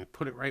paper and I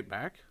put it right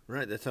back.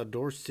 Right. That's how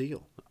doors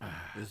seal.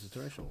 Is the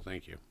threshold.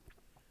 Thank you.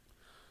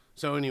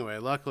 So anyway,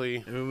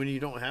 luckily, I mean, when you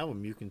don't have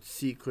them, you can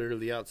see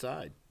clearly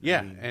outside. Yeah,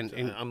 I mean,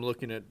 and I'm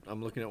looking at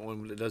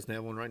one that doesn't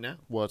have one right now.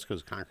 Well, it's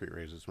because concrete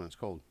raises when it's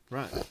cold.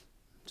 Right.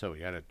 So we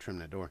got to trim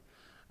that door.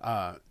 All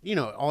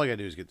I got to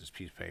do is get this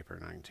piece of paper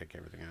and I can take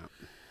everything out.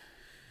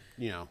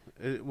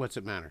 What's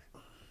it matter?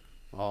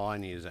 All I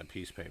need is that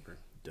piece of paper.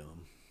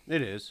 Dumb.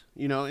 It is.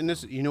 And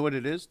this, you know what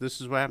it is? This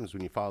is what happens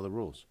when you follow the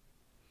rules.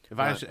 If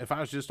I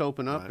was just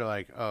open up, they're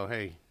like, oh,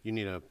 hey, you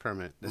need a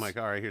permit. I'm like,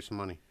 all right, here's some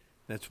money.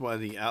 That's why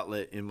the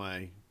outlet in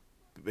my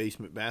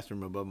basement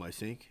bathroom above my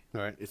sink,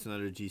 right? It's not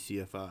a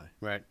GCFI.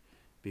 Right.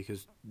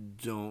 Because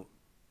don't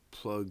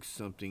plug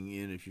something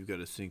in if you've got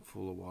a sink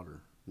full of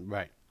water.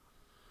 Right.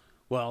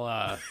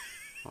 Well,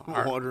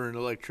 water and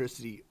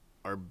electricity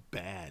are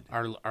bad.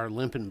 Our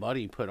limping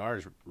buddy put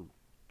ours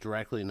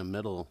directly in the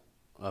middle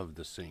of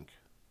the sink.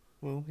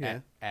 Well,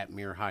 yeah. At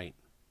mirror height.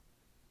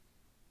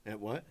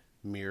 At what?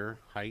 Mirror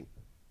height.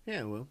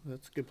 Yeah, well,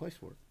 that's a good place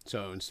for it.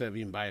 So instead of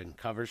even buying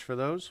covers for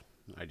those,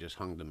 I just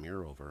hung the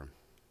mirror over them.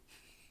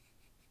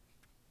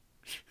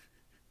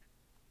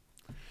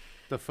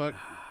 The fuck?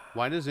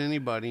 Why does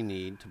anybody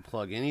need to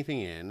plug anything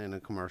in a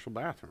commercial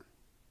bathroom?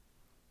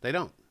 They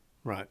don't.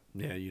 Right.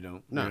 Yeah, you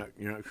don't. No.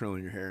 You're not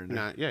curling your hair in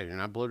there. You're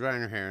not blow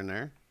drying your hair in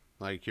there.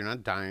 Like, you're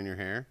not dyeing your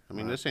hair. I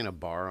mean, This ain't a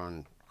bar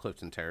on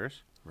Clifton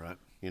Terrace. Right.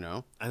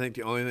 I think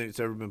the only thing that's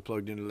ever been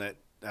plugged into that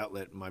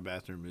outlet in my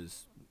bathroom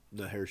is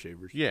the hair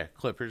shavers. Yeah,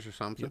 clippers or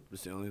something. Yep,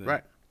 that's the only thing.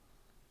 Right.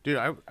 Dude,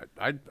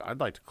 I'd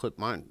like to clip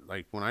mine.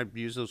 Like, when I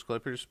use those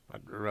clippers,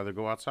 I'd rather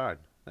go outside.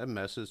 That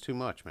mess is too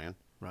much, man.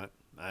 Right.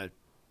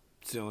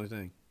 It's the only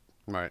thing.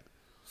 Right.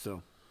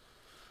 So.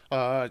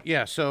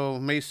 So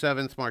May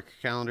 7th, mark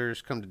your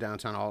calendars. Come to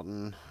downtown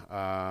Alton.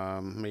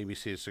 Maybe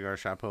see a cigar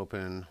shop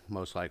open.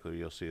 Most likely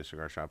you'll see a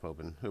cigar shop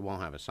open. It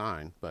won't have a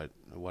sign, but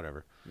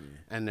whatever. Yeah.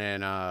 And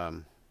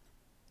then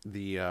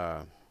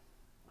the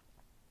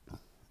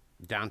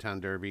Downtown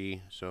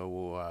Derby. So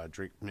we'll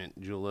drink mint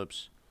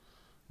juleps.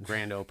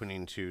 Grand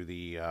opening to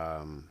the,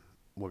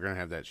 we're going to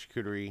have that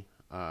charcuterie,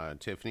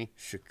 Tiffany.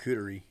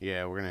 Charcuterie.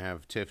 Yeah, we're going to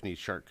have Tiffany's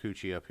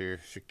charcuterie up here.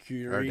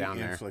 Charcuterie down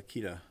and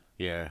flaquita.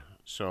 Yeah,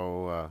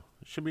 so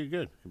it should be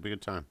good. It'll be a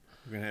good time.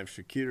 We're going to have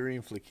charcuterie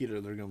and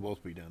flaquita. They're going to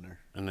both be down there.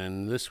 And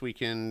then this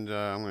weekend,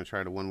 I'm going to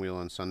try to one wheel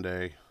on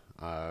Sunday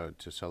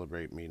to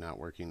celebrate me not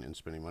working and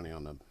spending money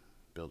on the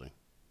building.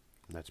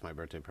 That's my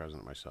birthday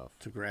present to myself.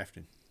 To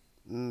Grafton.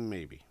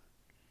 Maybe.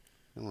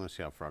 I want to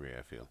see how froggy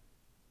I feel.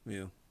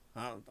 Yeah.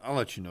 I'll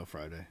let you know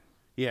Friday.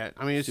 Yeah,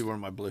 I mean, see where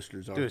my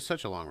blisters are. Dude, it's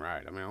such a long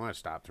ride. I mean, I want to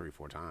stop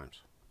 3-4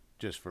 times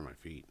just for my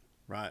feet.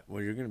 Right.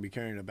 Well, you're going to be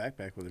carrying a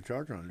backpack with a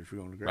charger on it if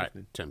you're going to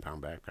Grafton. Right.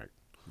 10-pound backpack.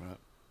 Right.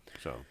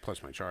 So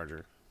plus my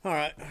charger. All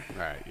right.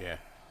 Yeah.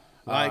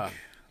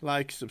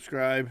 Like,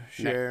 subscribe,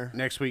 share.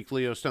 Next week,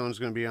 Leo Stone's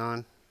going to be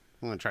on.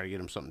 I'm going to try to get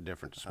him something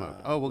different to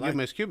smoke. We'll give him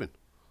his Cuban.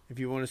 If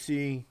you want to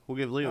see, we'll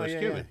give Leo his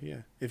Cuban.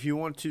 Yeah. If you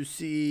want to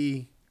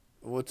see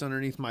what's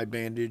underneath my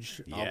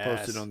bandage, I'll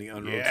post it on the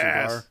Unrolled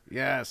Cigar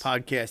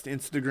podcast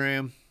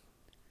Instagram.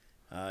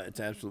 It's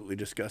absolutely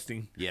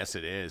disgusting. Yes,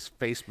 it is.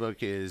 Facebook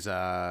is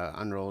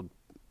Unrolled.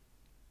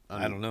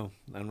 I don't know.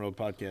 Unrolled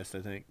podcast,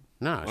 I think.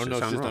 No, it's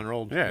just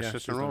Unrolled. Yeah, it's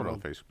just Unrolled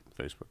on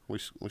Facebook.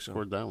 We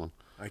scored that one.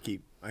 I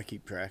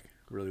keep track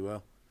really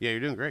well. Yeah, you're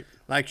doing great.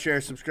 Like,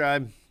 share,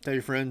 subscribe, tell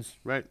your friends.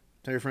 Right.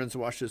 Tell your friends to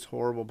watch this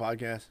horrible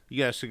podcast. You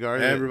got a cigar?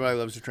 Everybody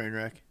loves a train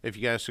wreck. If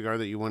you got a cigar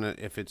that you want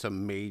to, if it's a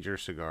major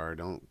cigar,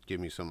 don't give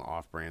me some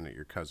off-brand that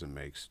your cousin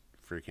makes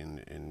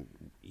freaking in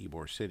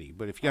Ybor City.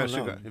 But if you got a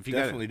cigar, if you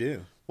definitely got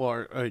do.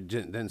 Well,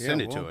 then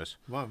send it to us.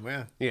 Well,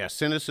 yeah. Yeah,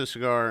 send us a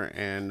cigar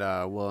and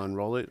we'll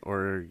unroll it,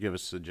 or give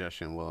us a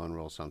suggestion. We'll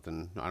unroll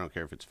something. I don't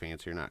care if it's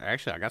fancy or not.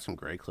 Actually, I got some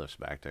Grey Cliffs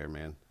back there,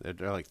 man.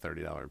 They're like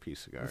 $30 a piece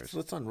cigars.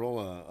 Let's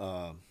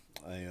unroll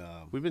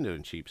We've been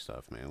doing cheap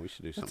stuff, man. We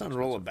should do something. Let's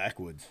unroll a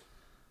backwoods.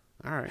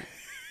 All right.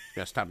 You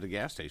got to stop at the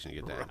gas station to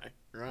get that.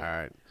 Right. All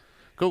right.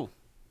 Cool.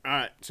 All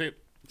right. See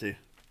you.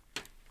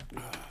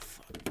 Oh,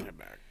 fuck. Get it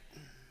back.